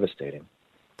be devastating.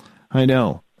 I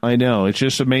know. It's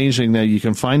just amazing that you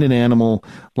can find an animal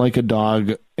like a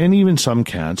dog, and even some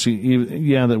cats.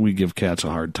 Yeah, that we give cats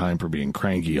a hard time for being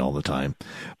cranky all the time,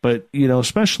 but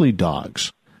especially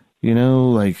dogs.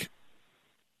 Like,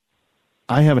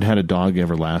 I haven't had a dog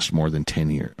ever last more than 10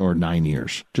 years or 9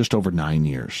 years, just over 9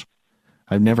 years.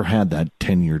 I've never had that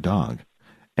 10-year dog.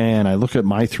 And I look at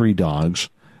my 3 dogs,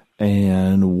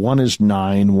 and one is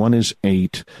 9, one is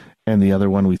 8, and the other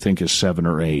one we think is 7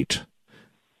 or 8.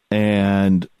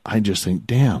 And I just think,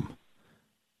 damn,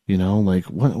 like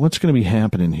what's going to be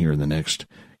happening here in the next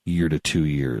year to 2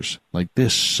 years? Like,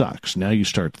 this sucks. Now you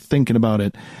start thinking about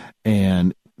it,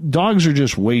 and dogs are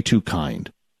just way too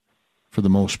kind. For the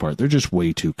most part, they're just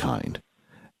way too kind.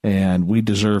 And we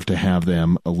deserve to have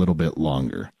them a little bit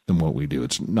longer than what we do.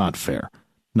 It's not fair.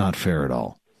 Not fair at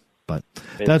all. But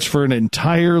that's for an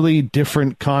entirely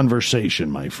different conversation,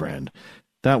 my friend.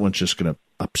 That one's just going to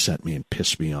upset me and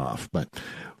piss me off. But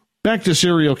back to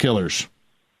serial killers.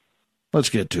 Let's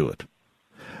get to it.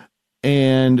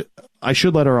 And I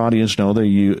should let our audience know that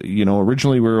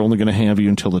originally we were only going to have you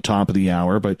until the top of the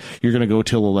hour, but you're going to go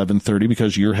till 11:30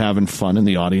 because you're having fun and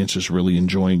the audience is really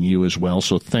enjoying you as well.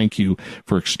 So thank you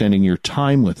for extending your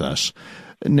time with us.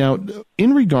 Now,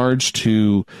 in regards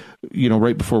to,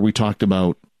 right before we talked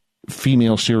about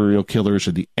female serial killers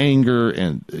and the anger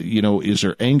and, is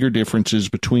there anger differences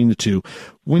between the two?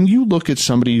 When you look at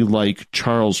somebody like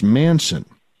Charles Manson,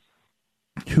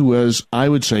 who was, I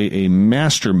would say, a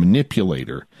master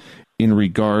manipulator in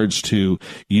regards to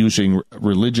using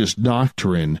religious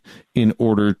doctrine in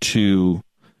order to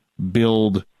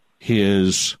build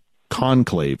his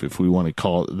conclave, if we want to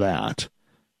call it that.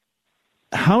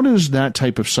 How does that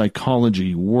type of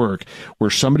psychology work,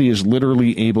 where somebody is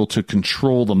literally able to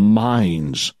control the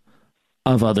minds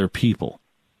of other people?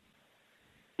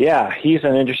 Yeah, he's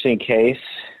an interesting case,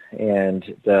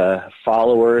 and the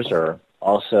followers are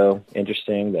also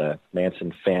interesting, the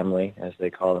Manson family, as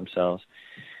they call themselves.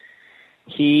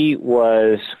 He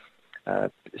was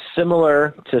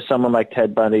similar to someone like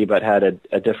Ted Bundy, but had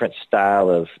a different style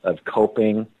of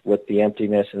coping with the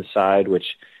emptiness inside,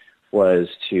 which was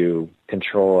to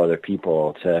control other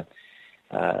people, to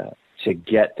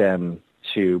get them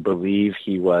to believe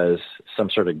he was some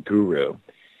sort of guru.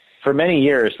 For many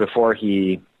years before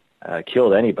he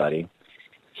killed anybody,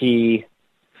 he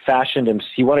fashioned him.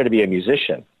 He wanted to be a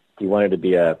musician. He wanted to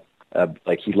be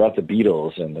like, he loved the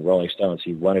Beatles and the Rolling Stones.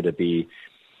 He wanted to be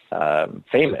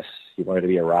famous. He wanted to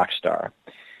be a rock star.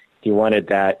 He wanted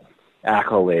that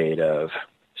accolade of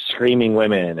screaming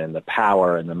women and the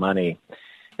power and the money.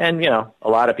 And, a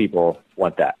lot of people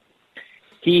want that.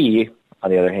 He, on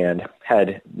the other hand,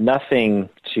 had nothing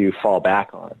to fall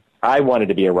back on. I wanted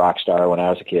to be a rock star when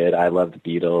I was a kid. I loved the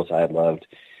Beatles. I loved,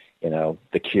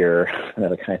 The Cure and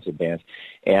other kinds of bands.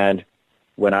 And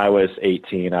when I was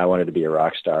 18, I wanted to be a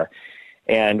rock star.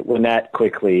 And when that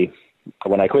quickly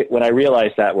when I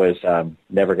realized that was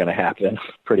never going to happen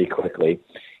pretty quickly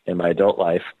in my adult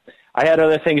life, I had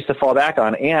other things to fall back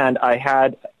on, and I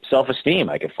had self-esteem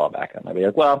I could fall back on. I'd be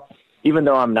like, well, even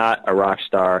though I'm not a rock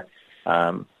star,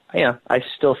 I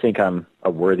still think I'm a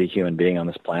worthy human being on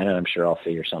this planet. I'm sure I'll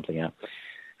figure something out.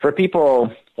 For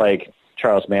people like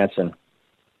Charles Manson,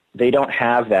 they don't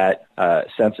have that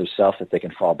sense of self that they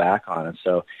can fall back on, and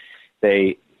so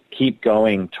they keep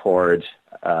going towards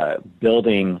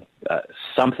building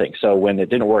something. So when it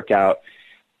didn't work out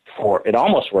it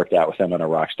almost worked out with him on a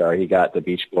rock star. He got the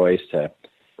Beach Boys to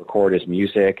record his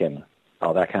music and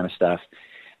all that kind of stuff.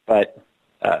 But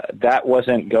that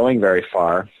wasn't going very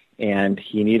far, and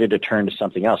he needed to turn to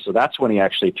something else. So that's when he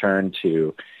actually turned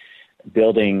to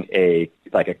building a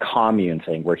commune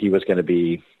thing where he was going to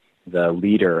be the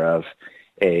leader of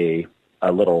a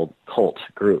little cult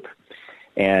group.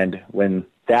 And when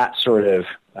that sort of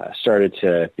started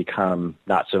to become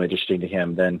not so interesting to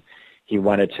him, then he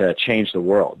wanted to change the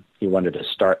world. He wanted to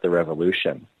start the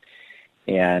revolution.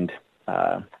 And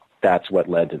that's what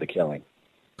led to the killing.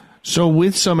 So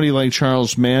with somebody like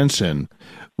Charles Manson,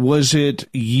 was it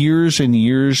years and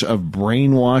years of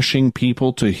brainwashing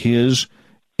people to his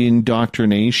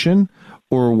indoctrination?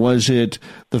 Or was it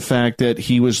the fact that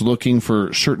he was looking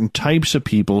for certain types of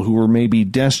people who were maybe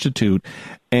destitute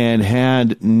and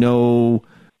had no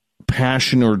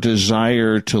passion or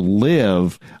desire to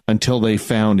live until they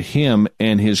found him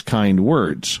and his kind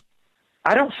words?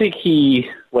 I don't think he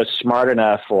was smart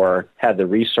enough or had the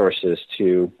resources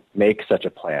to make such a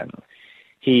plan.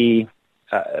 He,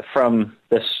 from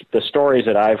the stories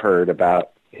that I've heard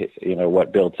about,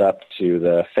 what built up to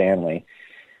the family,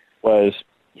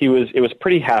 it was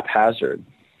pretty haphazard.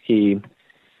 He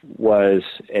was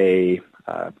a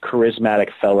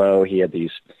charismatic fellow. He had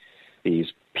these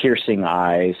piercing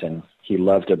eyes, and he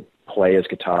loved to play his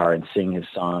guitar and sing his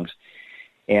songs.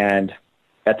 And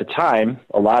at the time,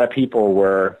 a lot of people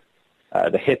were,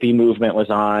 the hippie movement was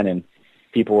on, and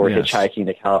people were hitchhiking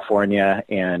to California,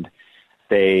 and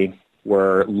people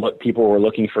were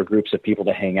looking for groups of people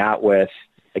to hang out with.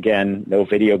 Again, no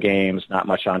video games, not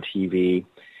much on TV.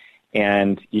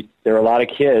 And there were a lot of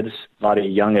kids, a lot of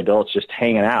young adults just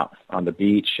hanging out on the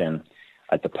beach and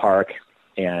at the park.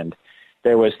 And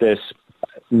there was this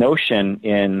notion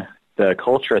in the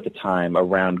culture at the time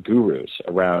around gurus,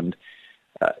 around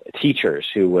teachers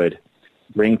who would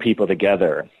bring people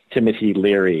together, Timothy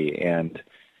Leary and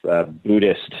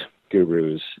Buddhist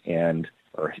gurus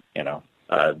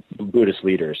Buddhist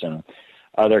leaders and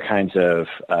other kinds of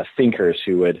thinkers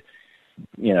who would,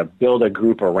 build a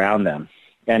group around them.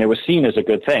 And it was seen as a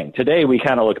good thing. Today, we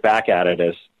kind of look back at it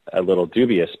as a little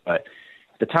dubious, but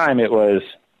at the time, it was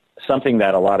something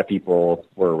that a lot of people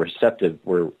were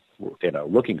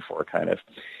looking for, kind of.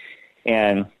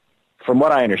 And from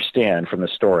what I understand from the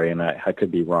story, and I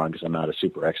could be wrong because I'm not a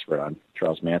super expert on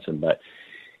Charles Manson, but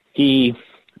he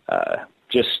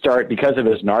because of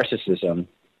his narcissism,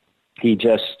 he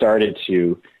just started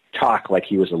to talk like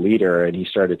he was a leader, and he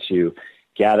started to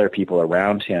gather people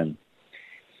around him.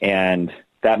 And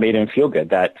that made him feel good.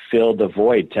 That filled the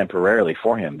void temporarily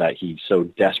for him that he so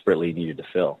desperately needed to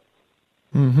fill.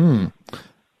 Mm-hmm.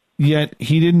 Yet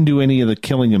he didn't do any of the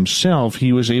killing himself.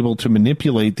 He was able to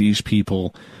manipulate these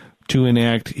people to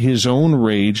enact his own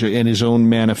rage and his own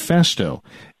manifesto.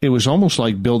 It was almost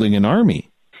like building an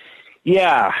army.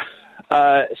 Yeah.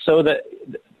 So the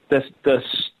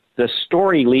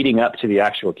story leading up to the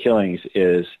actual killings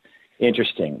is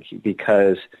interesting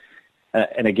because,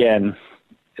 and again,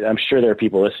 I'm sure there are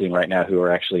people listening right now who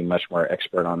are actually much more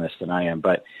expert on this than I am,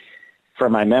 but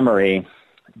from my memory,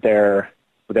 there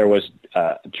was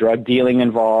drug dealing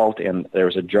involved, and there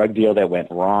was a drug deal that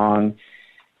went wrong,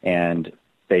 and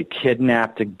they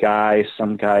kidnapped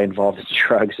some guy involved in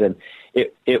drugs, and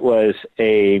it was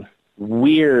a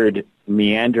weird,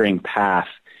 meandering path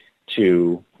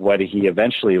to what he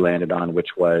eventually landed on,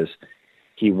 which was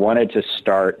he wanted to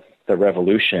start the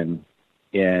revolution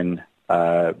in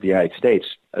the United States,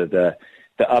 the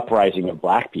uprising of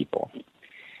black people.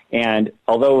 And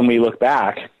although when we look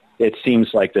back, it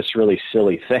seems like this really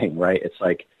silly thing, right? It's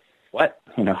like, what?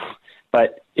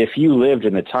 But if you lived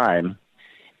in the time,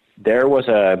 there was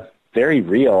a very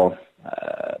real,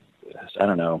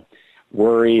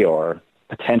 worry or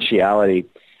potentiality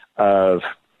of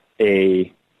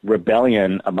a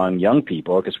rebellion among young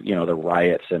people because, the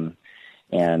riots and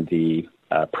the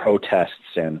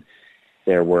protests, and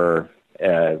there was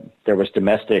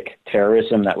domestic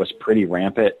terrorism that was pretty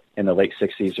rampant in the late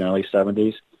 60s and early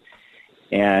 70s.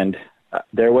 And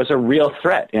there was a real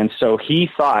threat. And so he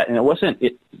thought, and it wasn't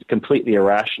completely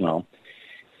irrational,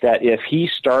 that if he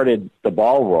started the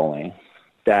ball rolling,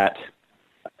 that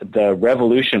the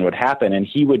revolution would happen and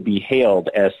he would be hailed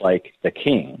as like the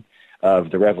king of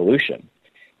the revolution.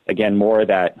 Again, more of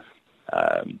that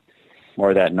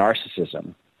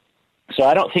narcissism. So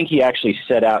I don't think he actually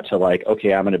set out to like,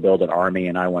 okay, I'm going to build an army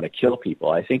and I want to kill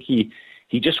people. I think he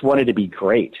just wanted to be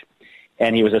great.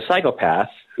 And he was a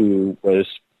psychopath who was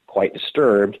quite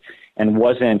disturbed and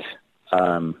wasn't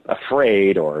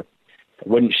afraid or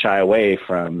wouldn't shy away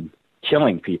from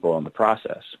killing people in the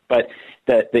process. But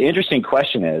the interesting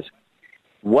question is,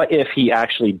 what if he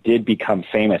actually did become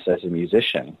famous as a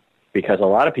musician? Because a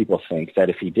lot of people think that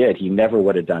if he did, he never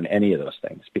would have done any of those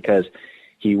things because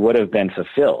he would have been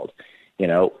fulfilled. You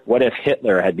know, what if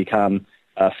Hitler had become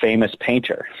a famous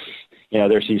painter? You know,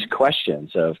 there's these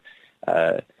questions of,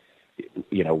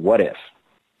 what if?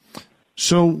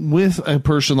 So with a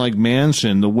person like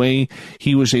Manson, the way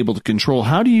he was able to control,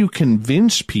 how do you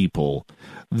convince people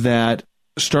that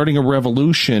starting a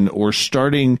revolution or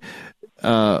starting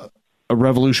a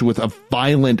revolution with a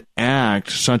violent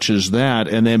act such as that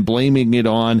and then blaming it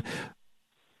on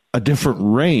a different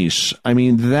race, I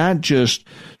mean, that just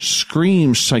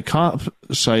screams psychopathic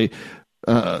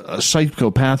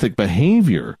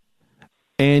behavior.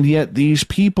 And yet these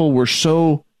people were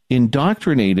so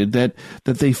indoctrinated that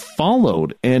they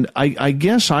followed. And I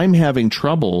guess I'm having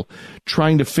trouble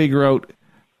trying to figure out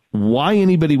why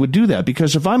anybody would do that.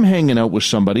 Because if I'm hanging out with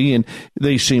somebody and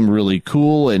they seem really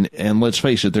cool, and let's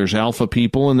face it, there's alpha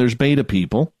people and there's beta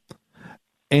people.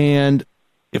 And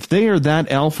if they are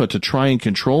that alpha to try and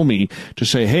control me, to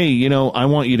say, hey, you know, I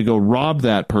want you to go rob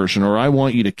that person or I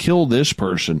want you to kill this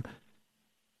person,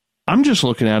 I'm just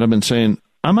looking at them and saying,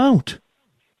 I'm out.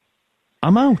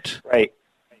 I'm out. Right.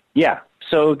 Yeah.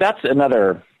 So that's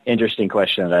another interesting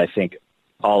question that I think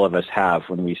all of us have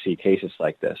when we see cases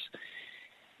like this.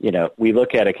 You know, we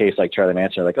look at a case like Charlie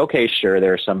Manson, like, okay, sure,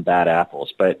 there are some bad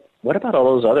apples, but what about all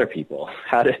those other people?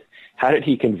 How did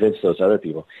he convince those other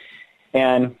people?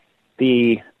 And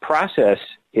the process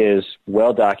is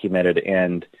well documented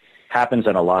and happens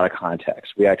in a lot of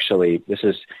contexts. We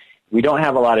don't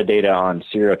have a lot of data on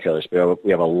serial killers, but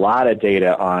we have a lot of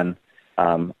data on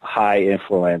high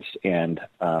influence and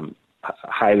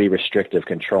highly restrictive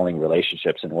controlling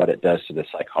relationships and what it does to the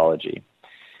psychology.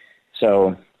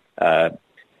 So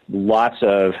lots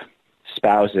of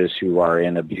spouses who are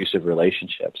in abusive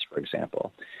relationships, for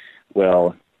example,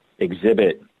 will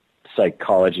exhibit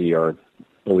psychology or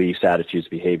beliefs, attitudes,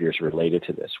 behaviors related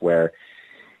to this, where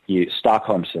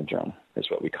Stockholm syndrome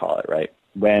is what we call it, right?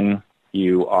 When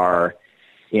you are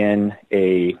in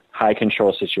a high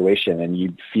control situation and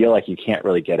you feel like you can't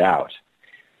really get out,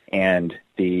 and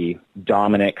the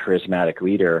dominant charismatic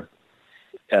leader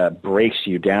breaks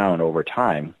you down over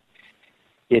time,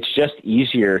 it's just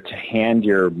easier to hand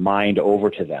your mind over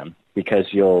to them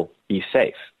because you'll be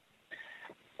safe.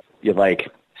 You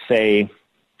say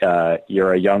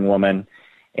you're a young woman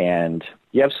and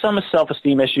you have some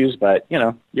self-esteem issues, but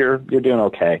you're doing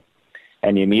okay.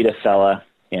 And you meet a fella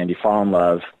and you fall in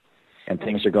love and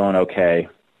things are going okay.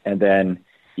 And then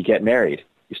you get married,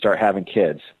 you start having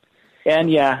kids.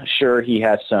 And yeah, sure, he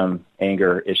has some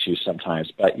anger issues sometimes,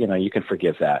 but you can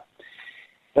forgive that.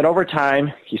 But over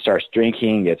time, he starts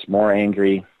drinking, gets more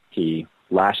angry. He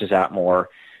lashes out more.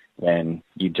 When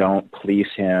you don't please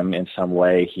him in some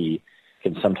way, he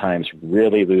can sometimes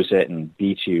really lose it and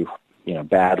beat you,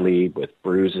 badly with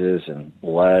bruises and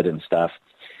blood and stuff.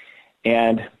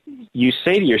 And you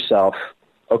say to yourself,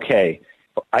 okay,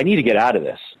 I need to get out of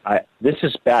this. This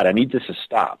is bad. I need this to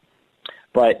stop.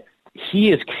 But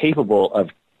he is capable of,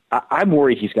 I'm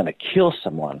worried he's going to kill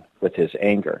someone with his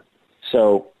anger.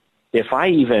 So if I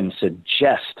even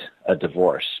suggest a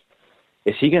divorce,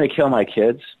 is he going to kill my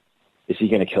kids? Is he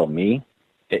going to kill me?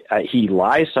 He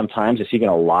lies sometimes. Is he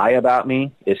going to lie about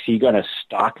me? Is he going to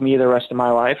stalk me the rest of my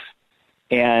life?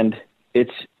 And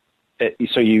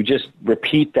so you just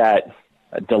repeat that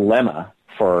dilemma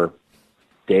for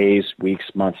days, weeks,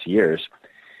 months, years.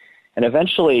 And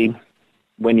eventually,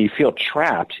 when you feel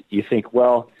trapped, you think,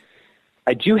 well,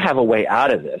 I do have a way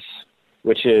out of this,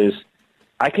 which is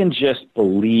I can just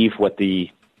believe what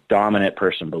the dominant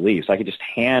person believes. I can just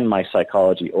hand my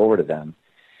psychology over to them.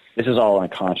 This is all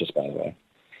unconscious, by the way.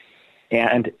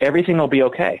 And everything will be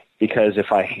okay, because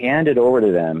if I hand it over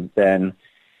to them, then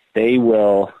they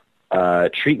will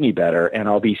treat me better and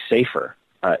I'll be safer.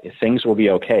 Things will be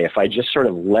okay. If I just sort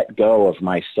of let go of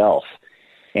myself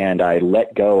and I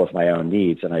let go of my own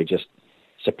needs and I just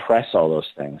suppress all those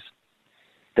things,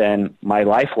 then my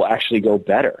life will actually go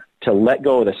better. To let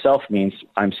go of the self means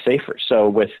I'm safer. So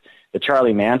with the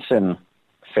Charlie Manson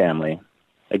family,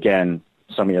 again,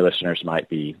 some of your listeners might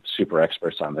be super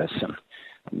experts on this and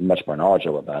much more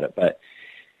knowledgeable about it, but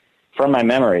from my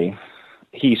memory,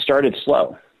 he started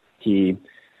slow. He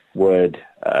would,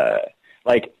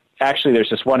 actually, there's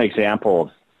this one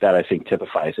example that I think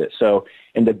typifies it. So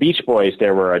in the Beach Boys,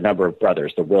 there were a number of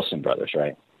brothers, the Wilson brothers,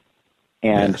 right?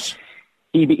 And yes.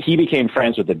 he became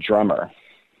friends with the drummer.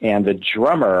 And the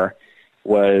drummer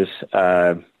was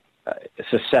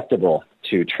susceptible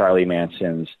to Charlie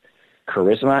Manson's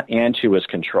charisma and to his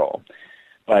control.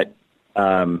 But,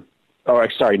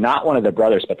 not one of the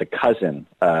brothers, but the cousin,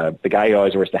 the guy who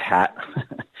always wears the hat.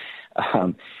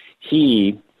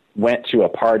 He went to a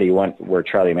party where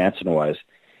Charlie Manson was,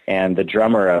 and the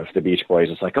drummer of the Beach Boys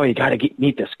was like, "Oh, you got to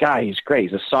meet this guy. He's great.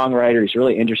 He's a songwriter. He's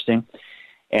really interesting."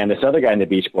 And this other guy in the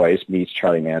Beach Boys meets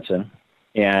Charlie Manson,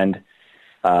 and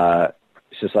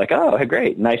it's just like, "Oh,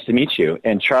 great, nice to meet you."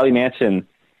 And Charlie Manson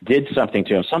did something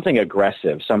to him, something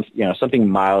aggressive, something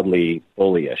mildly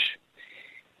bullyish.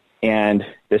 And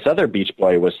this other Beach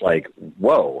Boy was like,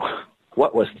 "Whoa,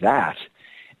 what was that?"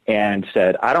 And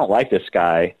said, "I don't like this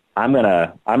guy. I'm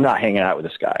not hanging out with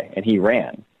this guy." And he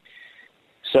ran.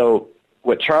 So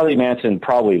what Charlie Manson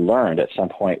probably learned at some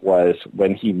point was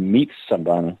when he meets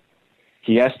someone,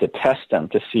 he has to test them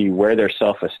to see where their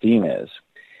self-esteem is,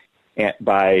 and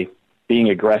by being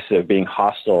aggressive, being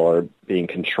hostile, or being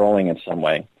controlling in some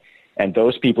way. And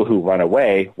those people who run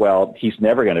away, well, he's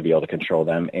never going to be able to control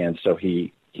them, and so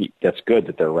he that's good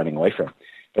that they're running away from him.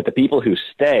 But the people who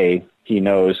stay, he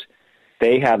knows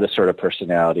they have the sort of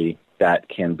personality that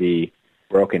can be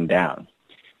broken down.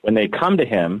 When they come to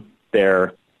him,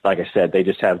 they're, like I said, they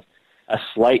just have a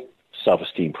slight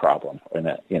self-esteem problem, or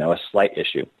a slight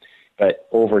issue. But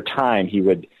over time, he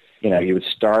would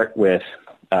start with,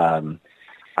 "I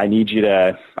need you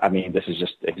to," this is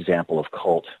just an example of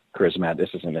cult charisma.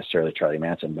 This isn't necessarily Charlie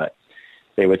Manson, but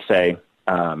they would say,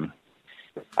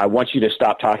 "I want you to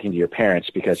stop talking to your parents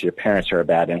because your parents are a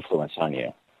bad influence on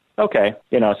you." Okay.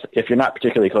 If you're not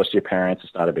particularly close to your parents,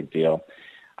 it's not a big deal.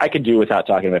 I could do without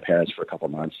talking to my parents for a couple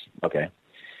months. Okay.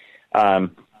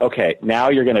 Okay. Now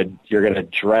you're going to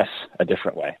dress a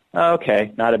different way.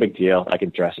 Okay. Not a big deal. I can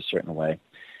dress a certain way.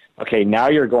 Okay. Now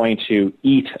you're going to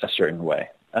eat a certain way.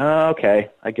 Okay.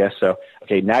 I guess so.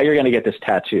 Okay. Now you're going to get this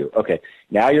tattoo. Okay.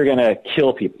 Now you're going to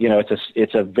kill people.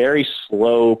 It's a very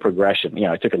slow progression.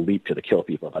 I took a leap to the kill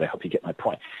people, but I hope you get my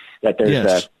point, that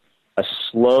there's a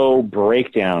slow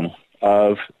breakdown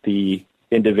of the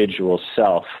individual's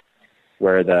self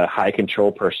where the high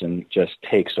control person just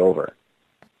takes over.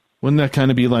 Wouldn't that kind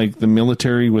of be like the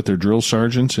military with their drill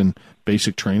sergeants and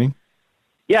basic training?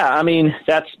 Yeah,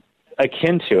 that's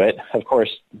akin to it. Of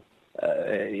course,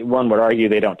 one would argue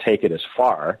they don't take it as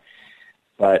far,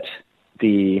 but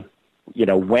when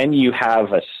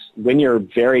you're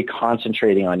very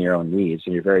concentrating on your own needs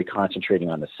and you're very concentrating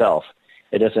on the self,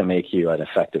 it doesn't make you an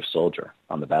effective soldier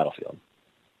on the battlefield.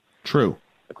 True.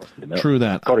 True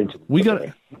that.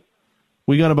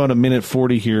 We got about a minute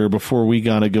 40 here before we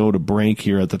got to go to break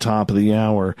here at the top of the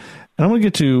hour. And I'm going to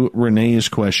get to Renee's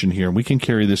question here. We can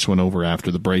carry this one over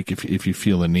after the break if you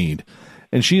feel a need.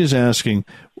 And she is asking,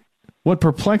 what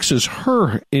perplexes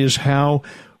her is how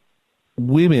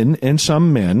women and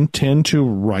some men tend to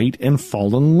write and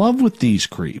fall in love with these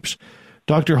creeps.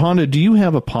 Dr. Honda, do you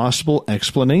have a possible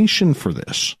explanation for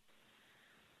this?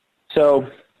 So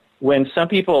when some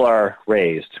people are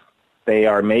raised, they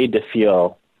are made to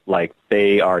feel like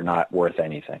they are not worth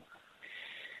anything.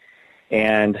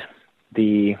 And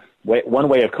one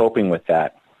way of coping with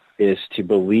that is to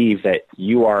believe that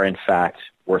you are, in fact,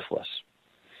 worthless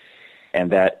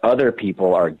and that other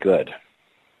people are good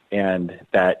and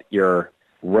that your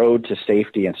road to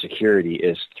safety and security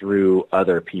is through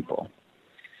other people.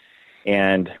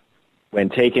 And when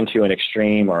taken to an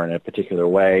extreme or in a particular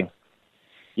way,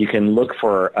 you can look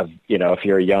for, if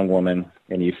you're a young woman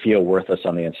and you feel worthless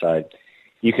on the inside,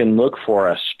 you can look for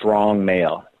a strong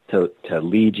male to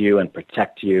lead you and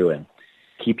protect you and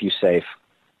keep you safe.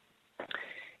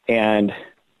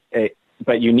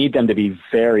 But you need them to be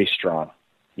very strong.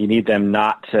 You need them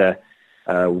not to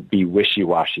be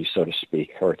wishy-washy, so to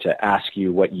speak, or to ask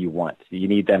you what you want. You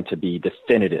need them to be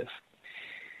definitive.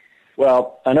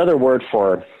 Well, another word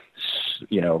for,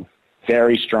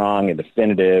 very strong and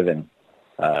definitive and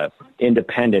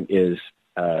independent is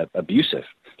abusive.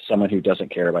 Someone who doesn't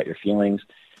care about your feelings,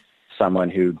 someone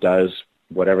who does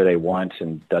whatever they want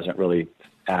and doesn't really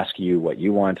ask you what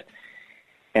you want.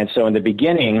 And so in the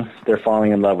beginning, they're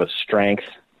falling in love with strength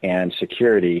and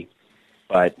security,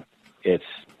 but it's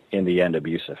in the end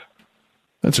abusive.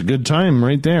 That's a good time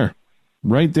right there.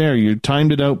 Right there. You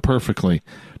timed it out perfectly.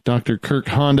 Dr. Kirk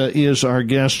Honda is our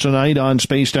guest tonight on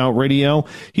Spaced Out Radio.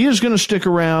 He is going to stick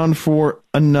around for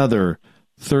another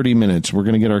 30 minutes. We're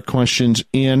going to get our questions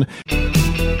in.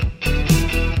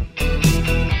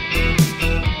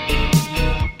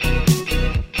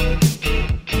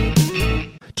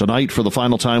 Tonight, for the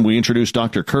final time, we introduce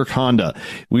Dr. Kirk Honda.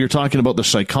 We are talking about the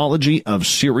psychology of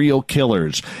serial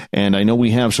killers. And I know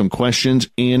we have some questions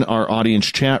in our audience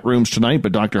chat rooms tonight,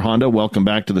 but Dr. Honda, welcome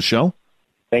back to the show.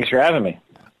 Thanks for having me.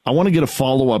 I want to get a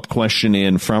follow-up question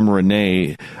in from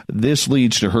Renee. This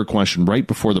leads to her question right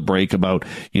before the break about,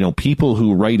 people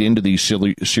who write into these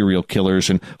serial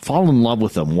killers and fall in love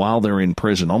with them while they're in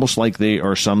prison, almost like they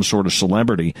are some sort of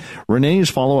celebrity. Renee's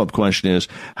follow-up question is,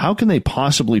 how can they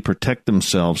possibly protect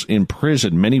themselves in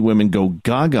prison? Many women go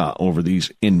gaga over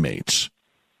these inmates.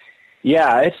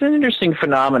 Yeah, it's an interesting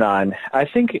phenomenon. I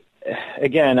think,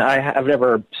 again, I've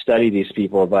never studied these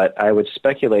people, but I would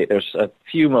speculate there's a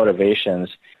few motivations.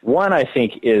 One, I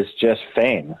think, is just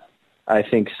fame. I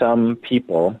think some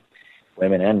people,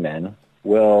 women and men,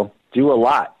 will do a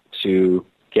lot to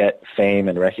get fame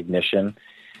and recognition.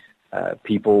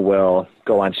 People will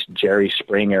go on Jerry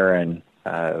Springer and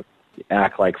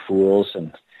act like fools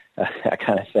and that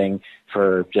kind of thing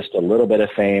for just a little bit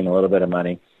of fame, a little bit of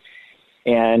money.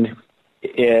 And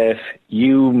if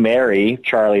you marry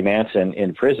Charlie Manson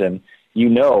in prison, you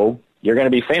know you're going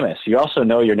to be famous. You also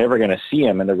know you're never going to see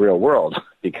him in the real world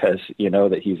because you know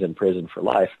that he's in prison for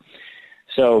life.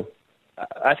 So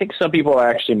I think some people are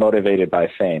actually motivated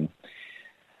by fame.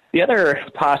 The other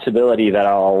possibility that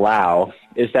I'll allow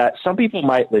is that some people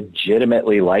might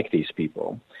legitimately like these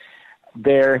people.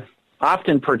 They're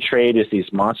often portrayed as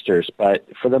these monsters, but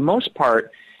for the most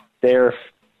part, they're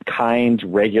kind,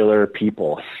 regular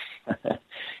people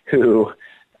who,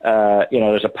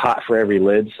 there's a pot for every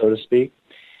lid, so to speak.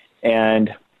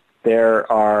 And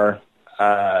there are,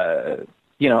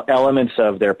 elements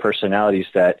of their personalities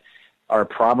that are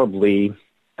probably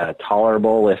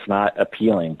tolerable, if not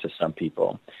appealing to some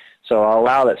people. So I'll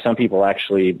allow that some people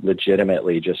actually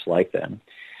legitimately just like them.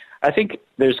 I think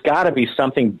there's got to be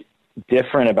something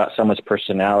different about someone's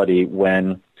personality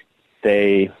when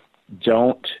they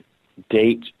don't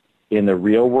date in the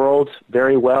real world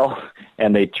very well,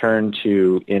 and they turn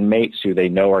to inmates who they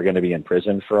know are going to be in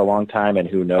prison for a long time and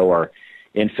who know are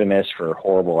infamous for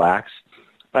horrible acts.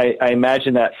 I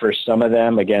imagine that for some of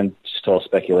them, again, just total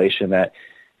speculation, that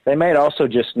they might also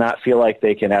just not feel like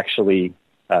they can actually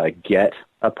get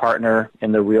a partner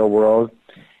in the real world,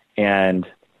 and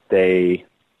they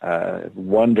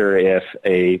wonder if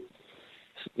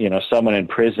someone in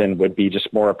prison would be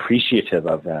just more appreciative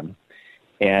of them,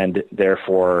 and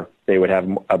therefore they would have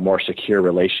a more secure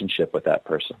relationship with that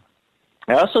person.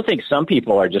 I also think some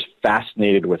people are just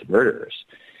fascinated with murderers.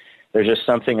 There's just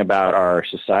something about our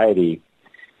society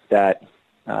that,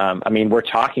 we're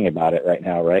talking about it right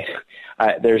now, right?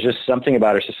 There's just something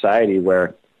about our society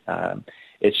where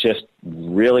it's just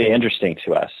really interesting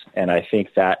to us. And I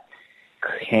think that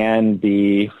can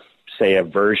be, say, a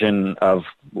version of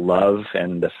love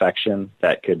and affection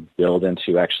that could build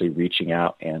into actually reaching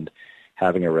out and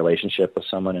having a relationship with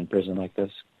someone in prison like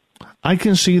this. I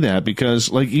can see that because,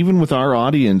 even with our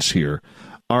audience here,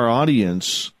 our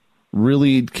audience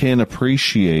really can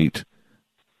appreciate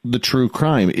the true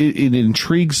crime. It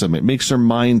intrigues them. It makes their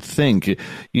mind think.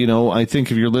 I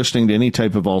think if you're listening to any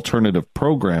type of alternative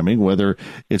programming, whether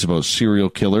it's about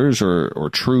serial killers or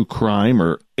true crime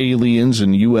or aliens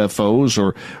and UFOs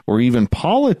or even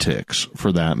politics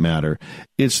for that matter,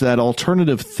 it's that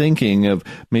alternative thinking of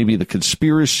maybe the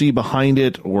conspiracy behind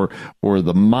it or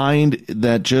the mind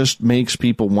that just makes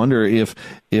people wonder if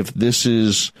this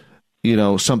is,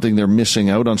 something they're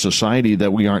missing out on society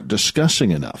that we aren't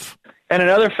discussing enough. And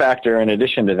another factor in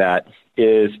addition to that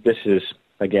is, this is,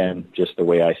 again, just the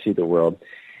way I see the world,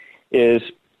 is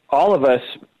all of us,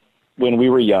 when we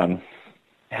were young,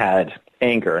 had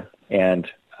anger and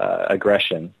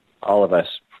aggression. All of us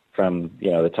from,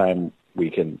 the time we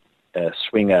can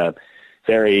swing a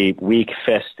very weak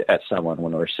fist at someone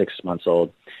when we're 6 months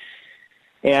old.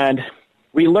 And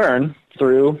we learn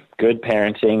through good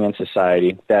parenting and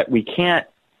society that we can't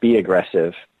be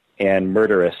aggressive and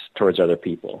murderous towards other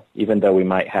people, even though we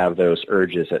might have those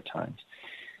urges at times.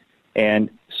 And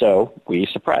so we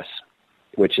suppress,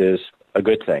 which is a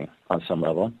good thing on some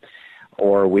level,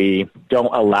 or we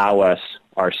don't allow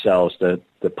ourselves the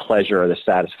pleasure or the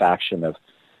satisfaction of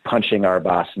punching our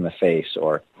boss in the face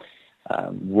or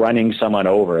running someone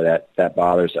over that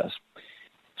bothers us.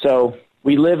 So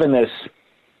we live in this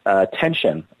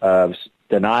tension of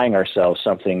denying ourselves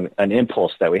something, an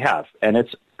impulse that we have, and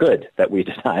it's good that we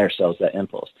deny ourselves that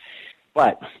impulse.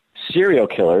 But serial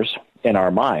killers in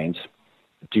our minds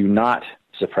do not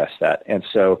suppress that. And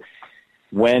so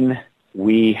when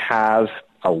we have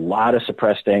a lot of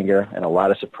suppressed anger and a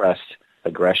lot of suppressed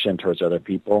aggression towards other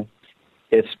people,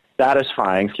 it's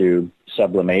satisfying through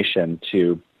sublimation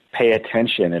to pay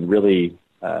attention and really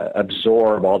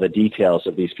absorb all the details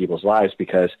of these people's lives,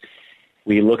 because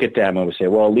we look at them and we say,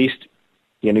 well, at least,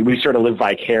 we sort of live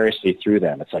vicariously through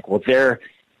them. It's like, well,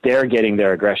 they're getting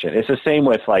their aggression. It's the same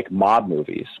with like mob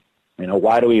movies.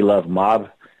 Why do we love mob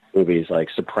movies like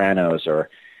Sopranos or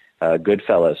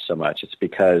Goodfellas so much? It's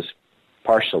because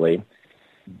partially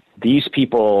these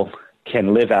people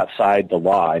can live outside the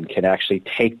law and can actually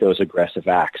take those aggressive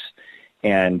acts,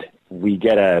 and we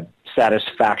get a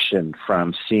satisfaction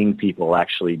from seeing people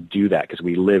actually do that because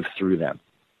we live through them.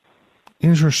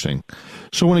 Interesting.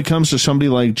 So when it comes to somebody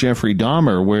like Jeffrey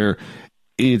Dahmer, where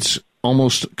it's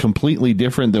almost completely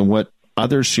different than what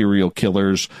other serial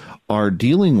killers are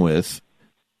dealing with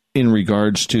in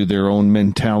regards to their own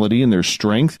mentality and their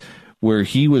strength, where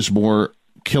he was more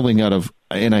killing out of,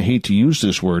 and I hate to use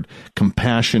this word,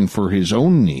 compassion for his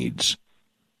own needs.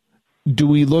 Do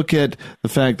we look at the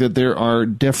fact that there are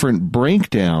different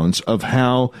breakdowns of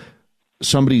how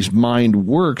somebody's mind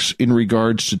works in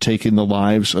regards to taking the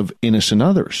lives of innocent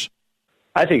others?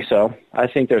 I think so. I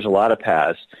think there's a lot of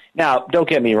paths. Now, don't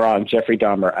get me wrong. Jeffrey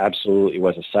Dahmer absolutely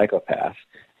was a psychopath,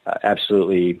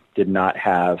 absolutely did not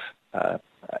have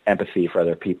empathy for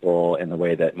other people in the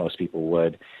way that most people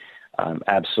would,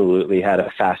 absolutely had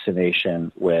a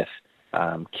fascination with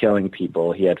killing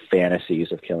people. He had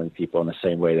fantasies of killing people in the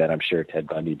same way that I'm sure Ted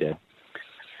Bundy did.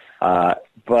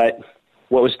 But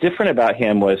what was different about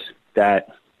him was that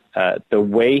the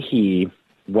way he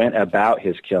went about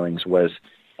his killings was,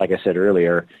 like I said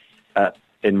earlier,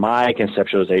 in my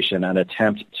conceptualization, an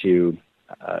attempt to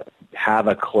have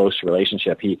a close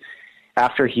relationship.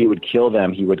 After he would kill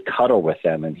them, he would cuddle with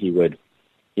them, and he would,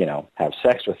 have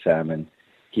sex with them, and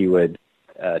he would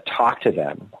talk to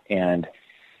them, and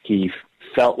he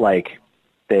felt like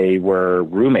they were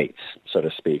roommates, so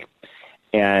to speak.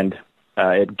 And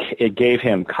it gave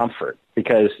him comfort,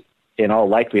 because in all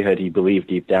likelihood, he believed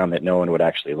deep down that no one would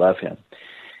actually love him.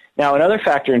 Now, another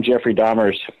factor in Jeffrey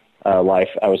Dahmer's life,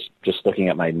 I was just looking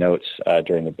at my notes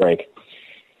during the break,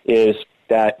 is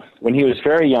that when he was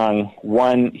very young,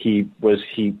 he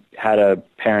had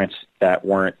parents that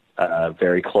weren't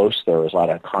very close. There was a lot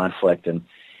of conflict, and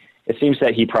it seems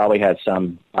that he probably had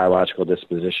some biological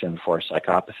disposition for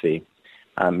psychopathy,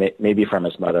 maybe from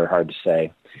his mother, hard to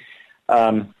say.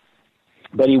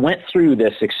 But he went through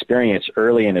this experience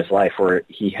early in his life where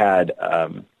he had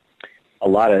a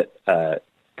lot of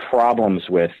problems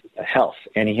with health,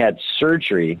 and he had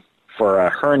surgery for a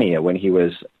hernia when he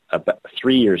was about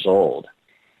 3 years old.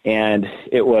 And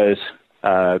it was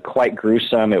quite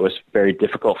gruesome. It was very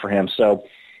difficult for him. So,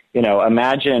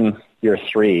 imagine you're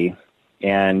 3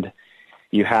 and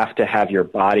you have to have your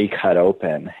body cut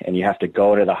open, and you have to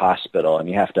go to the hospital, and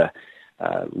you have to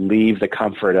leave the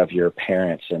comfort of your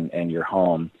parents and your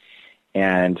home,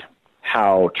 and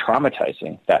how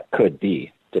traumatizing that could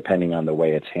be, depending on the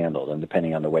way it's handled and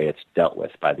depending on the way it's dealt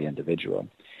with by the individual.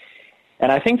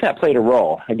 And I think that played a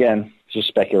role. Again, just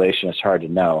speculation, it's hard to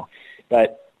know.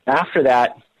 But after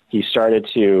that, he started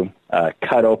to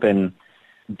cut open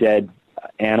dead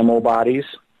animal bodies,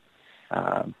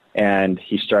 and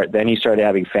he started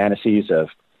having fantasies of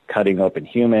cutting open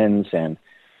humans, and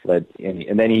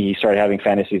then he started having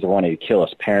fantasies of wanting to kill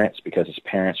his parents, because his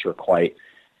parents were quite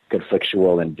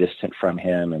conflictual and distant from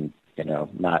him, and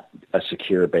not a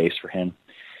secure base for him.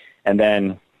 And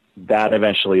then that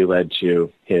eventually led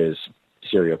to his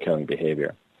serial killing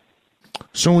behavior.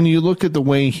 So when you look at the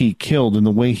way he killed and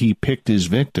the way he picked his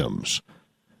victims,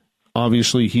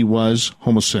 obviously he was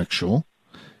homosexual.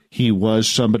 He was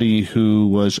somebody who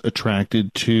was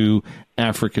attracted to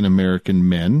African American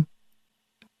men.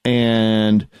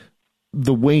 And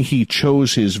the way he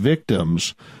chose his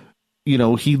victims,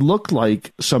 he looked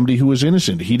like somebody who was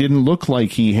innocent. He didn't look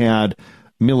like he had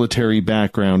military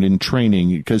background in training,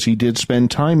 because he did spend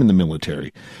time in the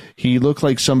military. He looked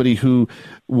like somebody who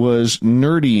was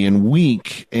nerdy and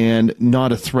weak and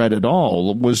not a threat at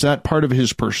all. Was that part of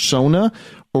his persona,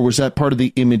 or was that part of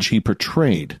the image he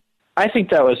portrayed? I think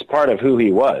that was part of who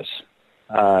he was.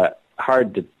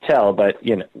 Hard to tell, but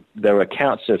the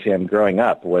accounts of him growing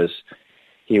up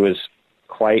he was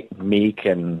quite meek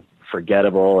and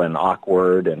forgettable and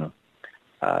awkward, and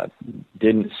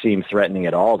didn't seem threatening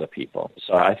at all to people.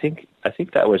 So I think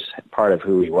that was part of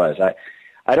who he was.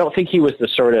 I don't think he was the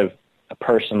sort of a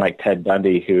person like Ted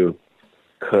Bundy who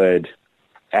could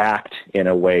act in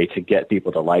a way to get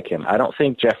people to like him. I don't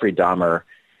think Jeffrey Dahmer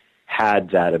had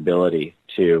that ability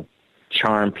to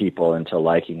charm people into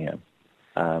liking him.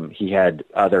 He had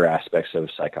other aspects of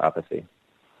psychopathy.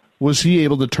 Was he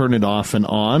able to turn it off and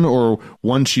on, or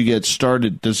once you get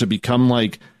started, does it become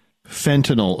like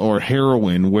fentanyl or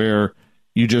heroin, where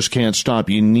you just can't stop.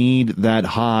 You need that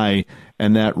high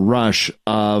and that rush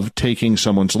of taking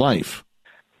someone's life.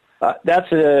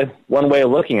 That's one way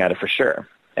of looking at it for sure.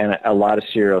 And a lot of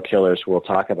serial killers will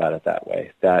talk about it that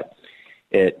way, that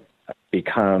it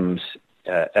becomes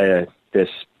this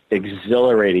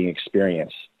exhilarating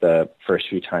experience the first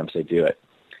few times they do it.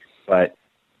 But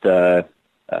the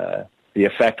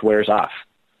effect wears off,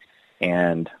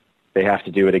 and they have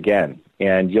to do it again.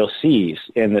 And you'll see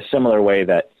in the similar way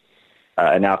that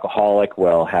an alcoholic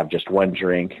will have just one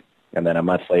drink, and then a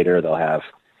month later they'll have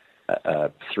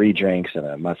 3 drinks, and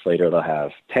a month later they'll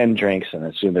have 10 drinks, and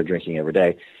then soon they're drinking every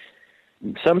day.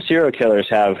 Some serial killers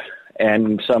have,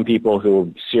 and some people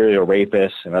who serial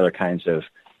rapists and other kinds of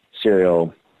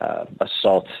serial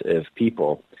assaultive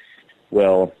people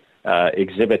will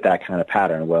exhibit that kind of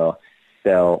pattern. Well,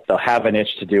 they'll have an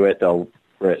itch to do it. They'll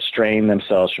restrain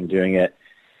themselves from doing it.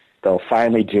 They'll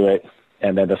finally do it,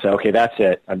 and then they'll say, okay, that's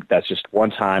it. That's just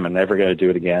one time. I'm never going to do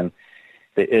it again.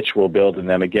 The itch will build in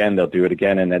them again. They'll do it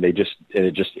again, and then it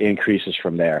just increases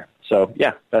from there. So,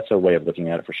 yeah, that's a way of looking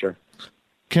at it for sure.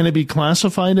 Can it be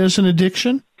classified as an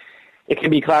addiction? It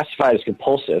can be classified as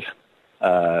compulsive.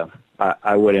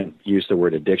 I wouldn't use the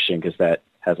word addiction because that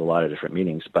has a lot of different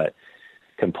meanings, but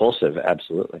compulsive,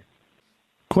 absolutely.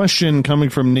 Question coming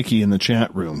from Nikki in the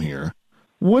chat room here.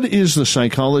 What is the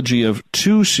psychology of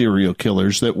 2 serial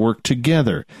killers that work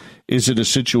together? Is it a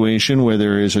situation where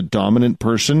there is a dominant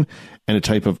person and a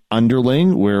type of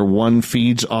underling where one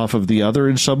feeds off of the other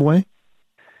in some way?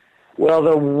 Well,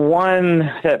 the one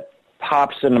that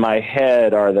pops into my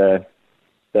head are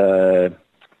the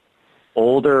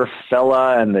older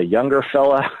fella and the younger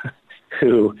fella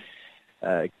who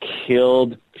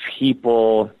killed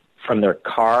people from their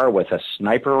car with a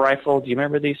sniper rifle. Do you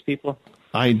remember these people?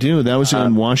 I do. That was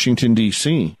in Washington,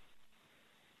 D.C.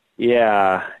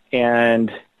 Yeah, and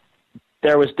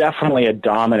there was definitely a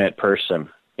dominant person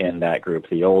in that group.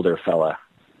 The older fella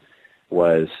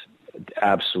was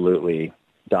absolutely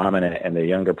dominant, and the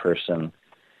younger person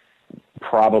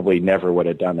probably never would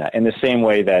have done that. In the same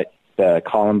way that the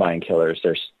Columbine killers,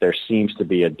 there seems to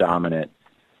be a dominant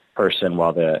person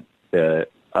while the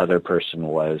other person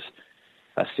was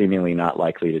seemingly not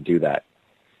likely to do that.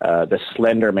 The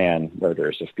Slender Man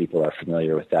murders, if people are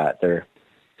familiar with that, there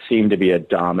seemed to be a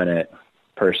dominant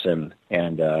person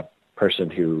and a person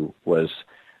who was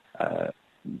a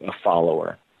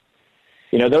follower.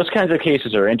 You know, those kinds of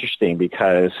cases are interesting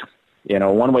because, you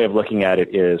know, one way of looking at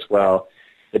it is, well,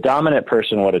 the dominant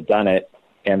person would have done it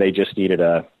and they just needed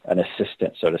an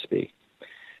assistant, so to speak.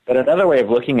 But another way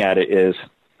of looking at it is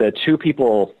the 2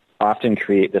 people often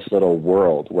create this little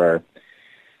world where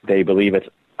they believe it's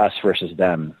us versus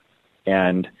them.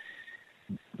 And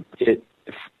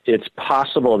it's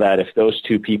possible that if those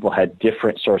 2 people had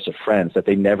different sorts of friends, that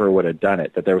they never would have done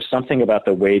it, that there was something about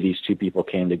the way these 2 people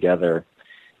came together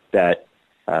that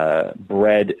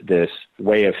bred this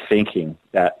way of thinking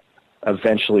that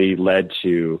eventually led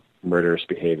to murderous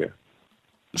behavior.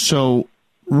 So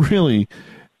really,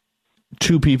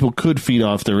 2 people could feed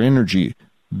off their energy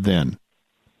then,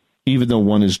 even though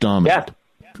one is dominant.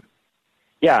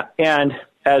 Yeah, and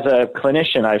as a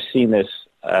clinician, I've seen this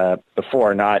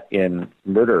before, not in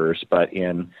murderers, but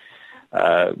in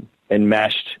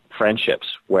enmeshed friendships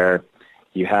where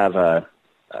you have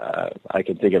I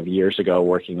can think of years ago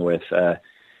working with a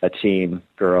teen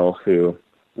girl who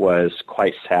was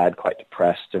quite sad, quite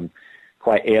depressed, and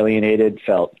quite alienated,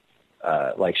 felt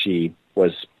like she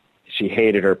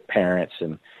hated her parents,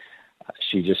 and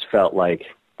she just felt like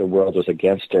the world was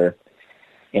against her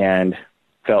and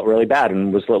felt really bad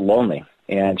and was a little lonely.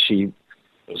 And she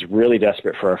was really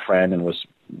desperate for a friend and was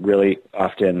really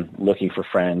often looking for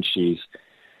friends. She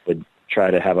would try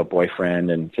to have a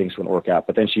boyfriend and things wouldn't work out.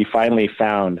 But then she finally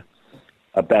found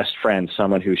a best friend,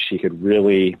 someone who she could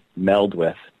really meld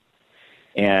with.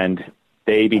 And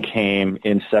they became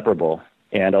inseparable.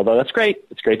 And although that's great,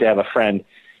 it's great to have a friend,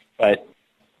 but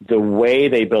the way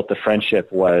they built the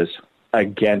friendship was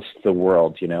against the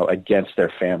world, you know, against their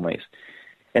families.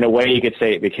 In a way, you could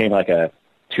say it became like a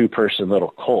 2-person little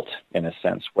cult in a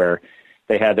sense, where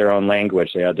they had their own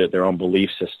language, they had their own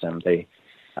belief system. They,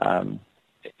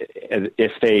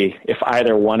 if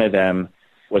either one of them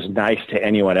was nice to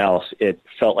anyone else, it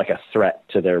felt like a threat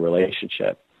to their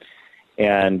relationship.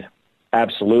 And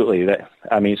absolutely,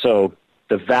 so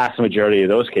the vast majority of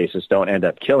those cases don't end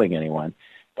up killing anyone,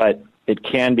 but it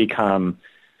can become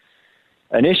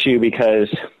an issue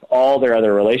because all their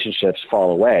other relationships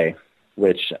fall away,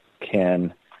 which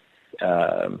can,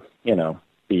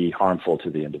 be harmful to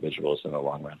the individuals in the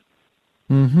long run.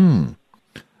 Mm-hmm.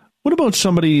 What about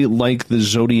somebody like the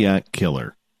Zodiac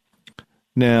Killer?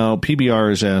 Now,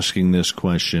 PBR is asking this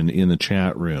question in the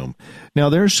chat room. Now,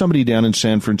 there's somebody down in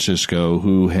San Francisco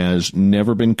who has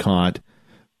never been caught.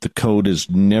 The code has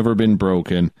never been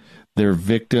broken. Their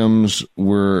victims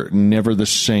were never the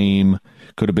same.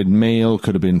 Could have been male,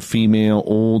 could have been female,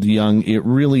 old, young. It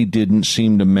really didn't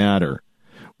seem to matter.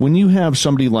 When you have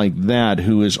somebody like that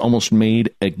who has almost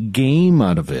made a game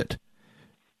out of it,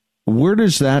 where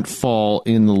does that fall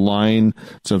in the lines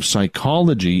of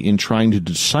psychology in trying to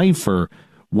decipher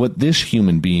what this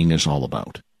human being is all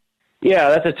about? Yeah,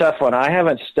 that's a tough one. I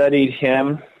haven't studied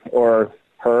him or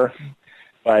her,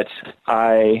 but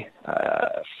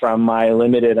from my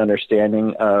limited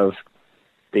understanding of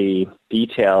the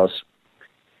details,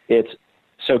 it's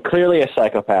so clearly a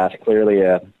psychopath, clearly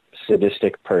a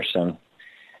sadistic person,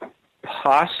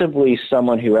 possibly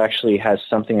someone who actually has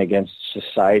something against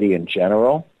society in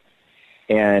general,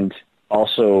 and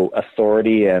also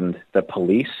authority and the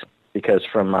police, because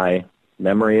from my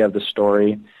memory of the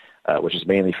story, which is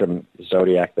mainly from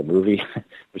Zodiac, the movie,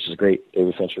 which is a great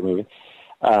David Fincher movie,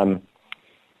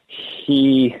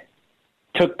 he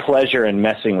took pleasure in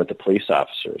messing with the police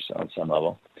officers on some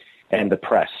level and the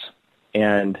press.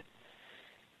 And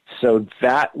so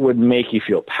that would make you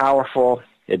feel powerful.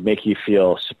 It'd make you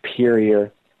feel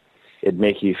superior. It'd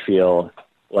make you feel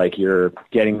like you're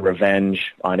getting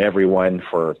revenge on everyone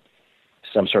for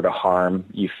some sort of harm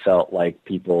you felt like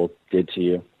people did to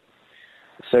you.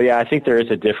 So, yeah, I think there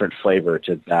is a different flavor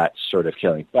to that sort of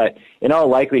killing. But in all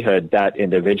likelihood, that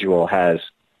individual has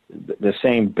the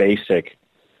same basic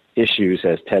issues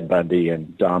as Ted Bundy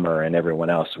and Dahmer and everyone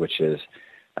else, which is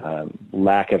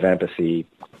lack of empathy,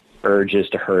 urges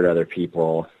to hurt other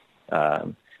people,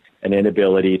 an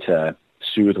inability to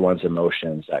soothe one's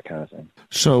emotions, that kind of thing.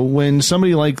 So when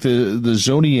somebody like the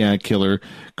Zodiac killer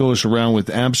goes around with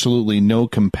absolutely no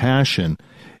compassion,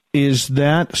 is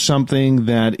that something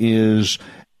that is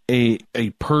a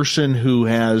person who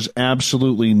has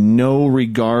absolutely no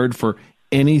regard for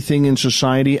anything in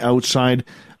society outside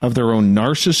of their own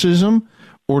narcissism,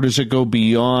 or does it go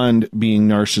beyond being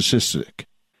narcissistic?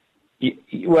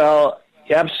 Well,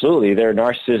 absolutely. Their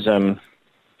narcissism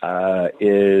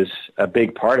is a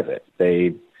big part of it.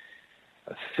 They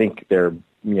think they're,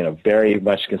 very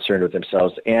much concerned with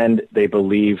themselves, and they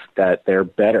believe that they're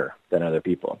better than other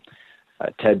people.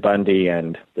 Ted Bundy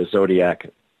and the Zodiac,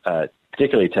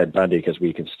 particularly Ted Bundy, because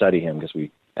we can study him because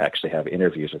we actually have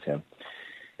interviews with him,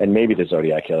 and maybe the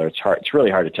Zodiac killer. It's really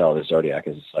hard to tell the Zodiac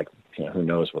because it's like, who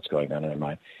knows what's going on in their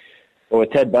mind. But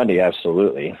with Ted Bundy,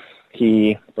 absolutely,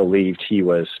 he believed he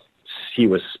was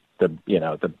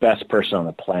the best person on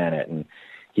the planet, and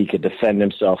he could defend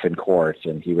himself in court,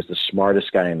 and he was the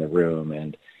smartest guy in the room,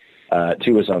 and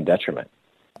to his own detriment.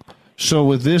 So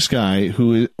with this guy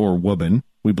or woman,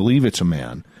 we believe it's a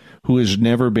man, who has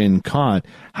never been caught,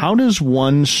 how does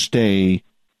one stay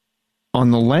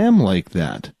on the lam like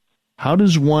that? How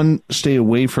does one stay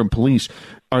away from police?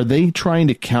 Are they trying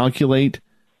to calculate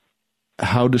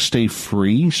how to stay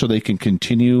free so they can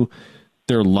continue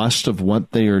their lust of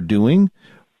what they are doing?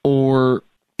 Or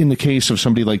in the case of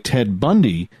somebody like Ted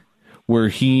Bundy, where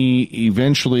he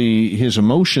eventually, his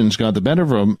emotions got the better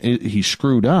of him, he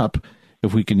screwed up,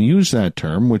 if we can use that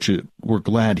term, which we're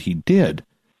glad he did.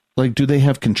 Like, do they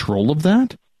have control of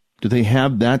that? Do they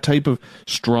have that type of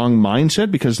strong mindset?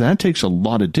 Because that takes a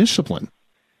lot of discipline.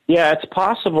 Yeah, it's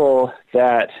possible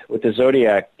that with the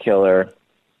Zodiac killer,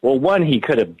 well, one, he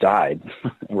could have died,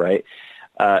 right?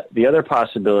 The other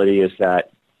possibility is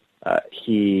that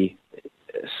he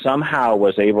somehow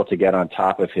was able to get on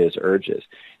top of his urges.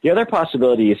 The other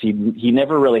possibility is he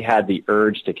never really had the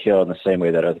urge to kill in the same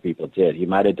way that other people did. He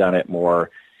might have done it more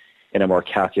in a more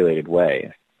calculated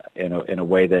way, in a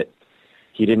way that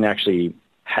he didn't actually,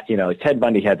 Ted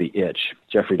Bundy had the itch.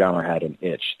 Jeffrey Dahmer had an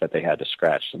itch that they had to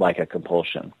scratch, like a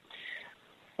compulsion.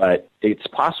 But it's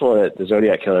possible that the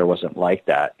Zodiac killer wasn't like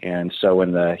that. And so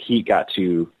when the heat got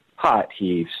too hot,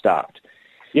 he stopped.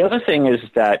 The other thing is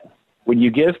that when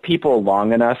you give people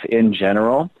long enough in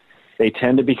general, they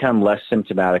tend to become less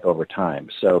symptomatic over time.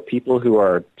 So people who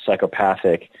are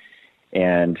psychopathic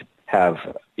and have,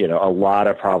 a lot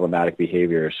of problematic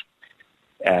behaviors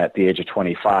at the age of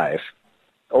 25,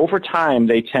 over time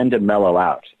they tend to mellow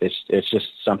out. It's just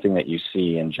something that you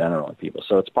see in general in people.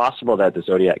 So it's possible that the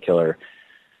Zodiac killer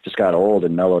just got old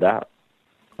and mellowed out.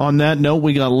 On that note,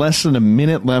 we got less than a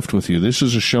minute left with you. This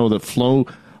is a show that flew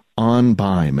on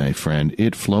by, my friend.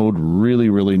 It flowed really,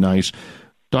 really nice.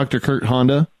 Dr. Kurt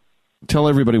Honda, tell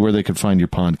everybody where they can find your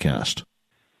podcast.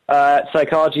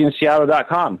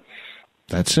 PsychologyInSeattle.com.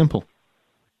 That's simple.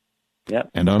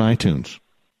 Yep. And on iTunes.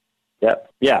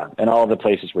 Yep. Yeah, and all the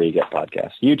places where you get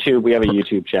podcasts. YouTube, we have a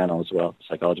YouTube channel as well,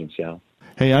 Psychology in Seattle.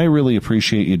 Hey, I really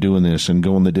appreciate you doing this and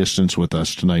going the distance with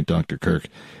us tonight, Dr. Kirk.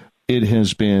 It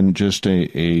has been just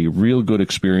a real good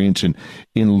experience in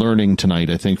learning tonight,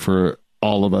 I think, for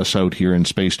all of us out here in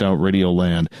Spaced Out Radio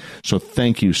Land. So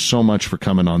thank you so much for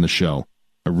coming on the show.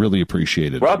 I really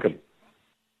appreciate it. Welcome.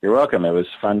 You're welcome. It was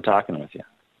fun talking with you.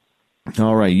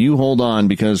 All right, you hold on,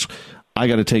 because I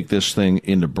got to take this thing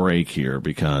into break here,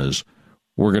 because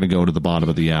we're going to go to the bottom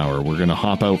of the hour. We're going to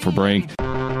hop out for break.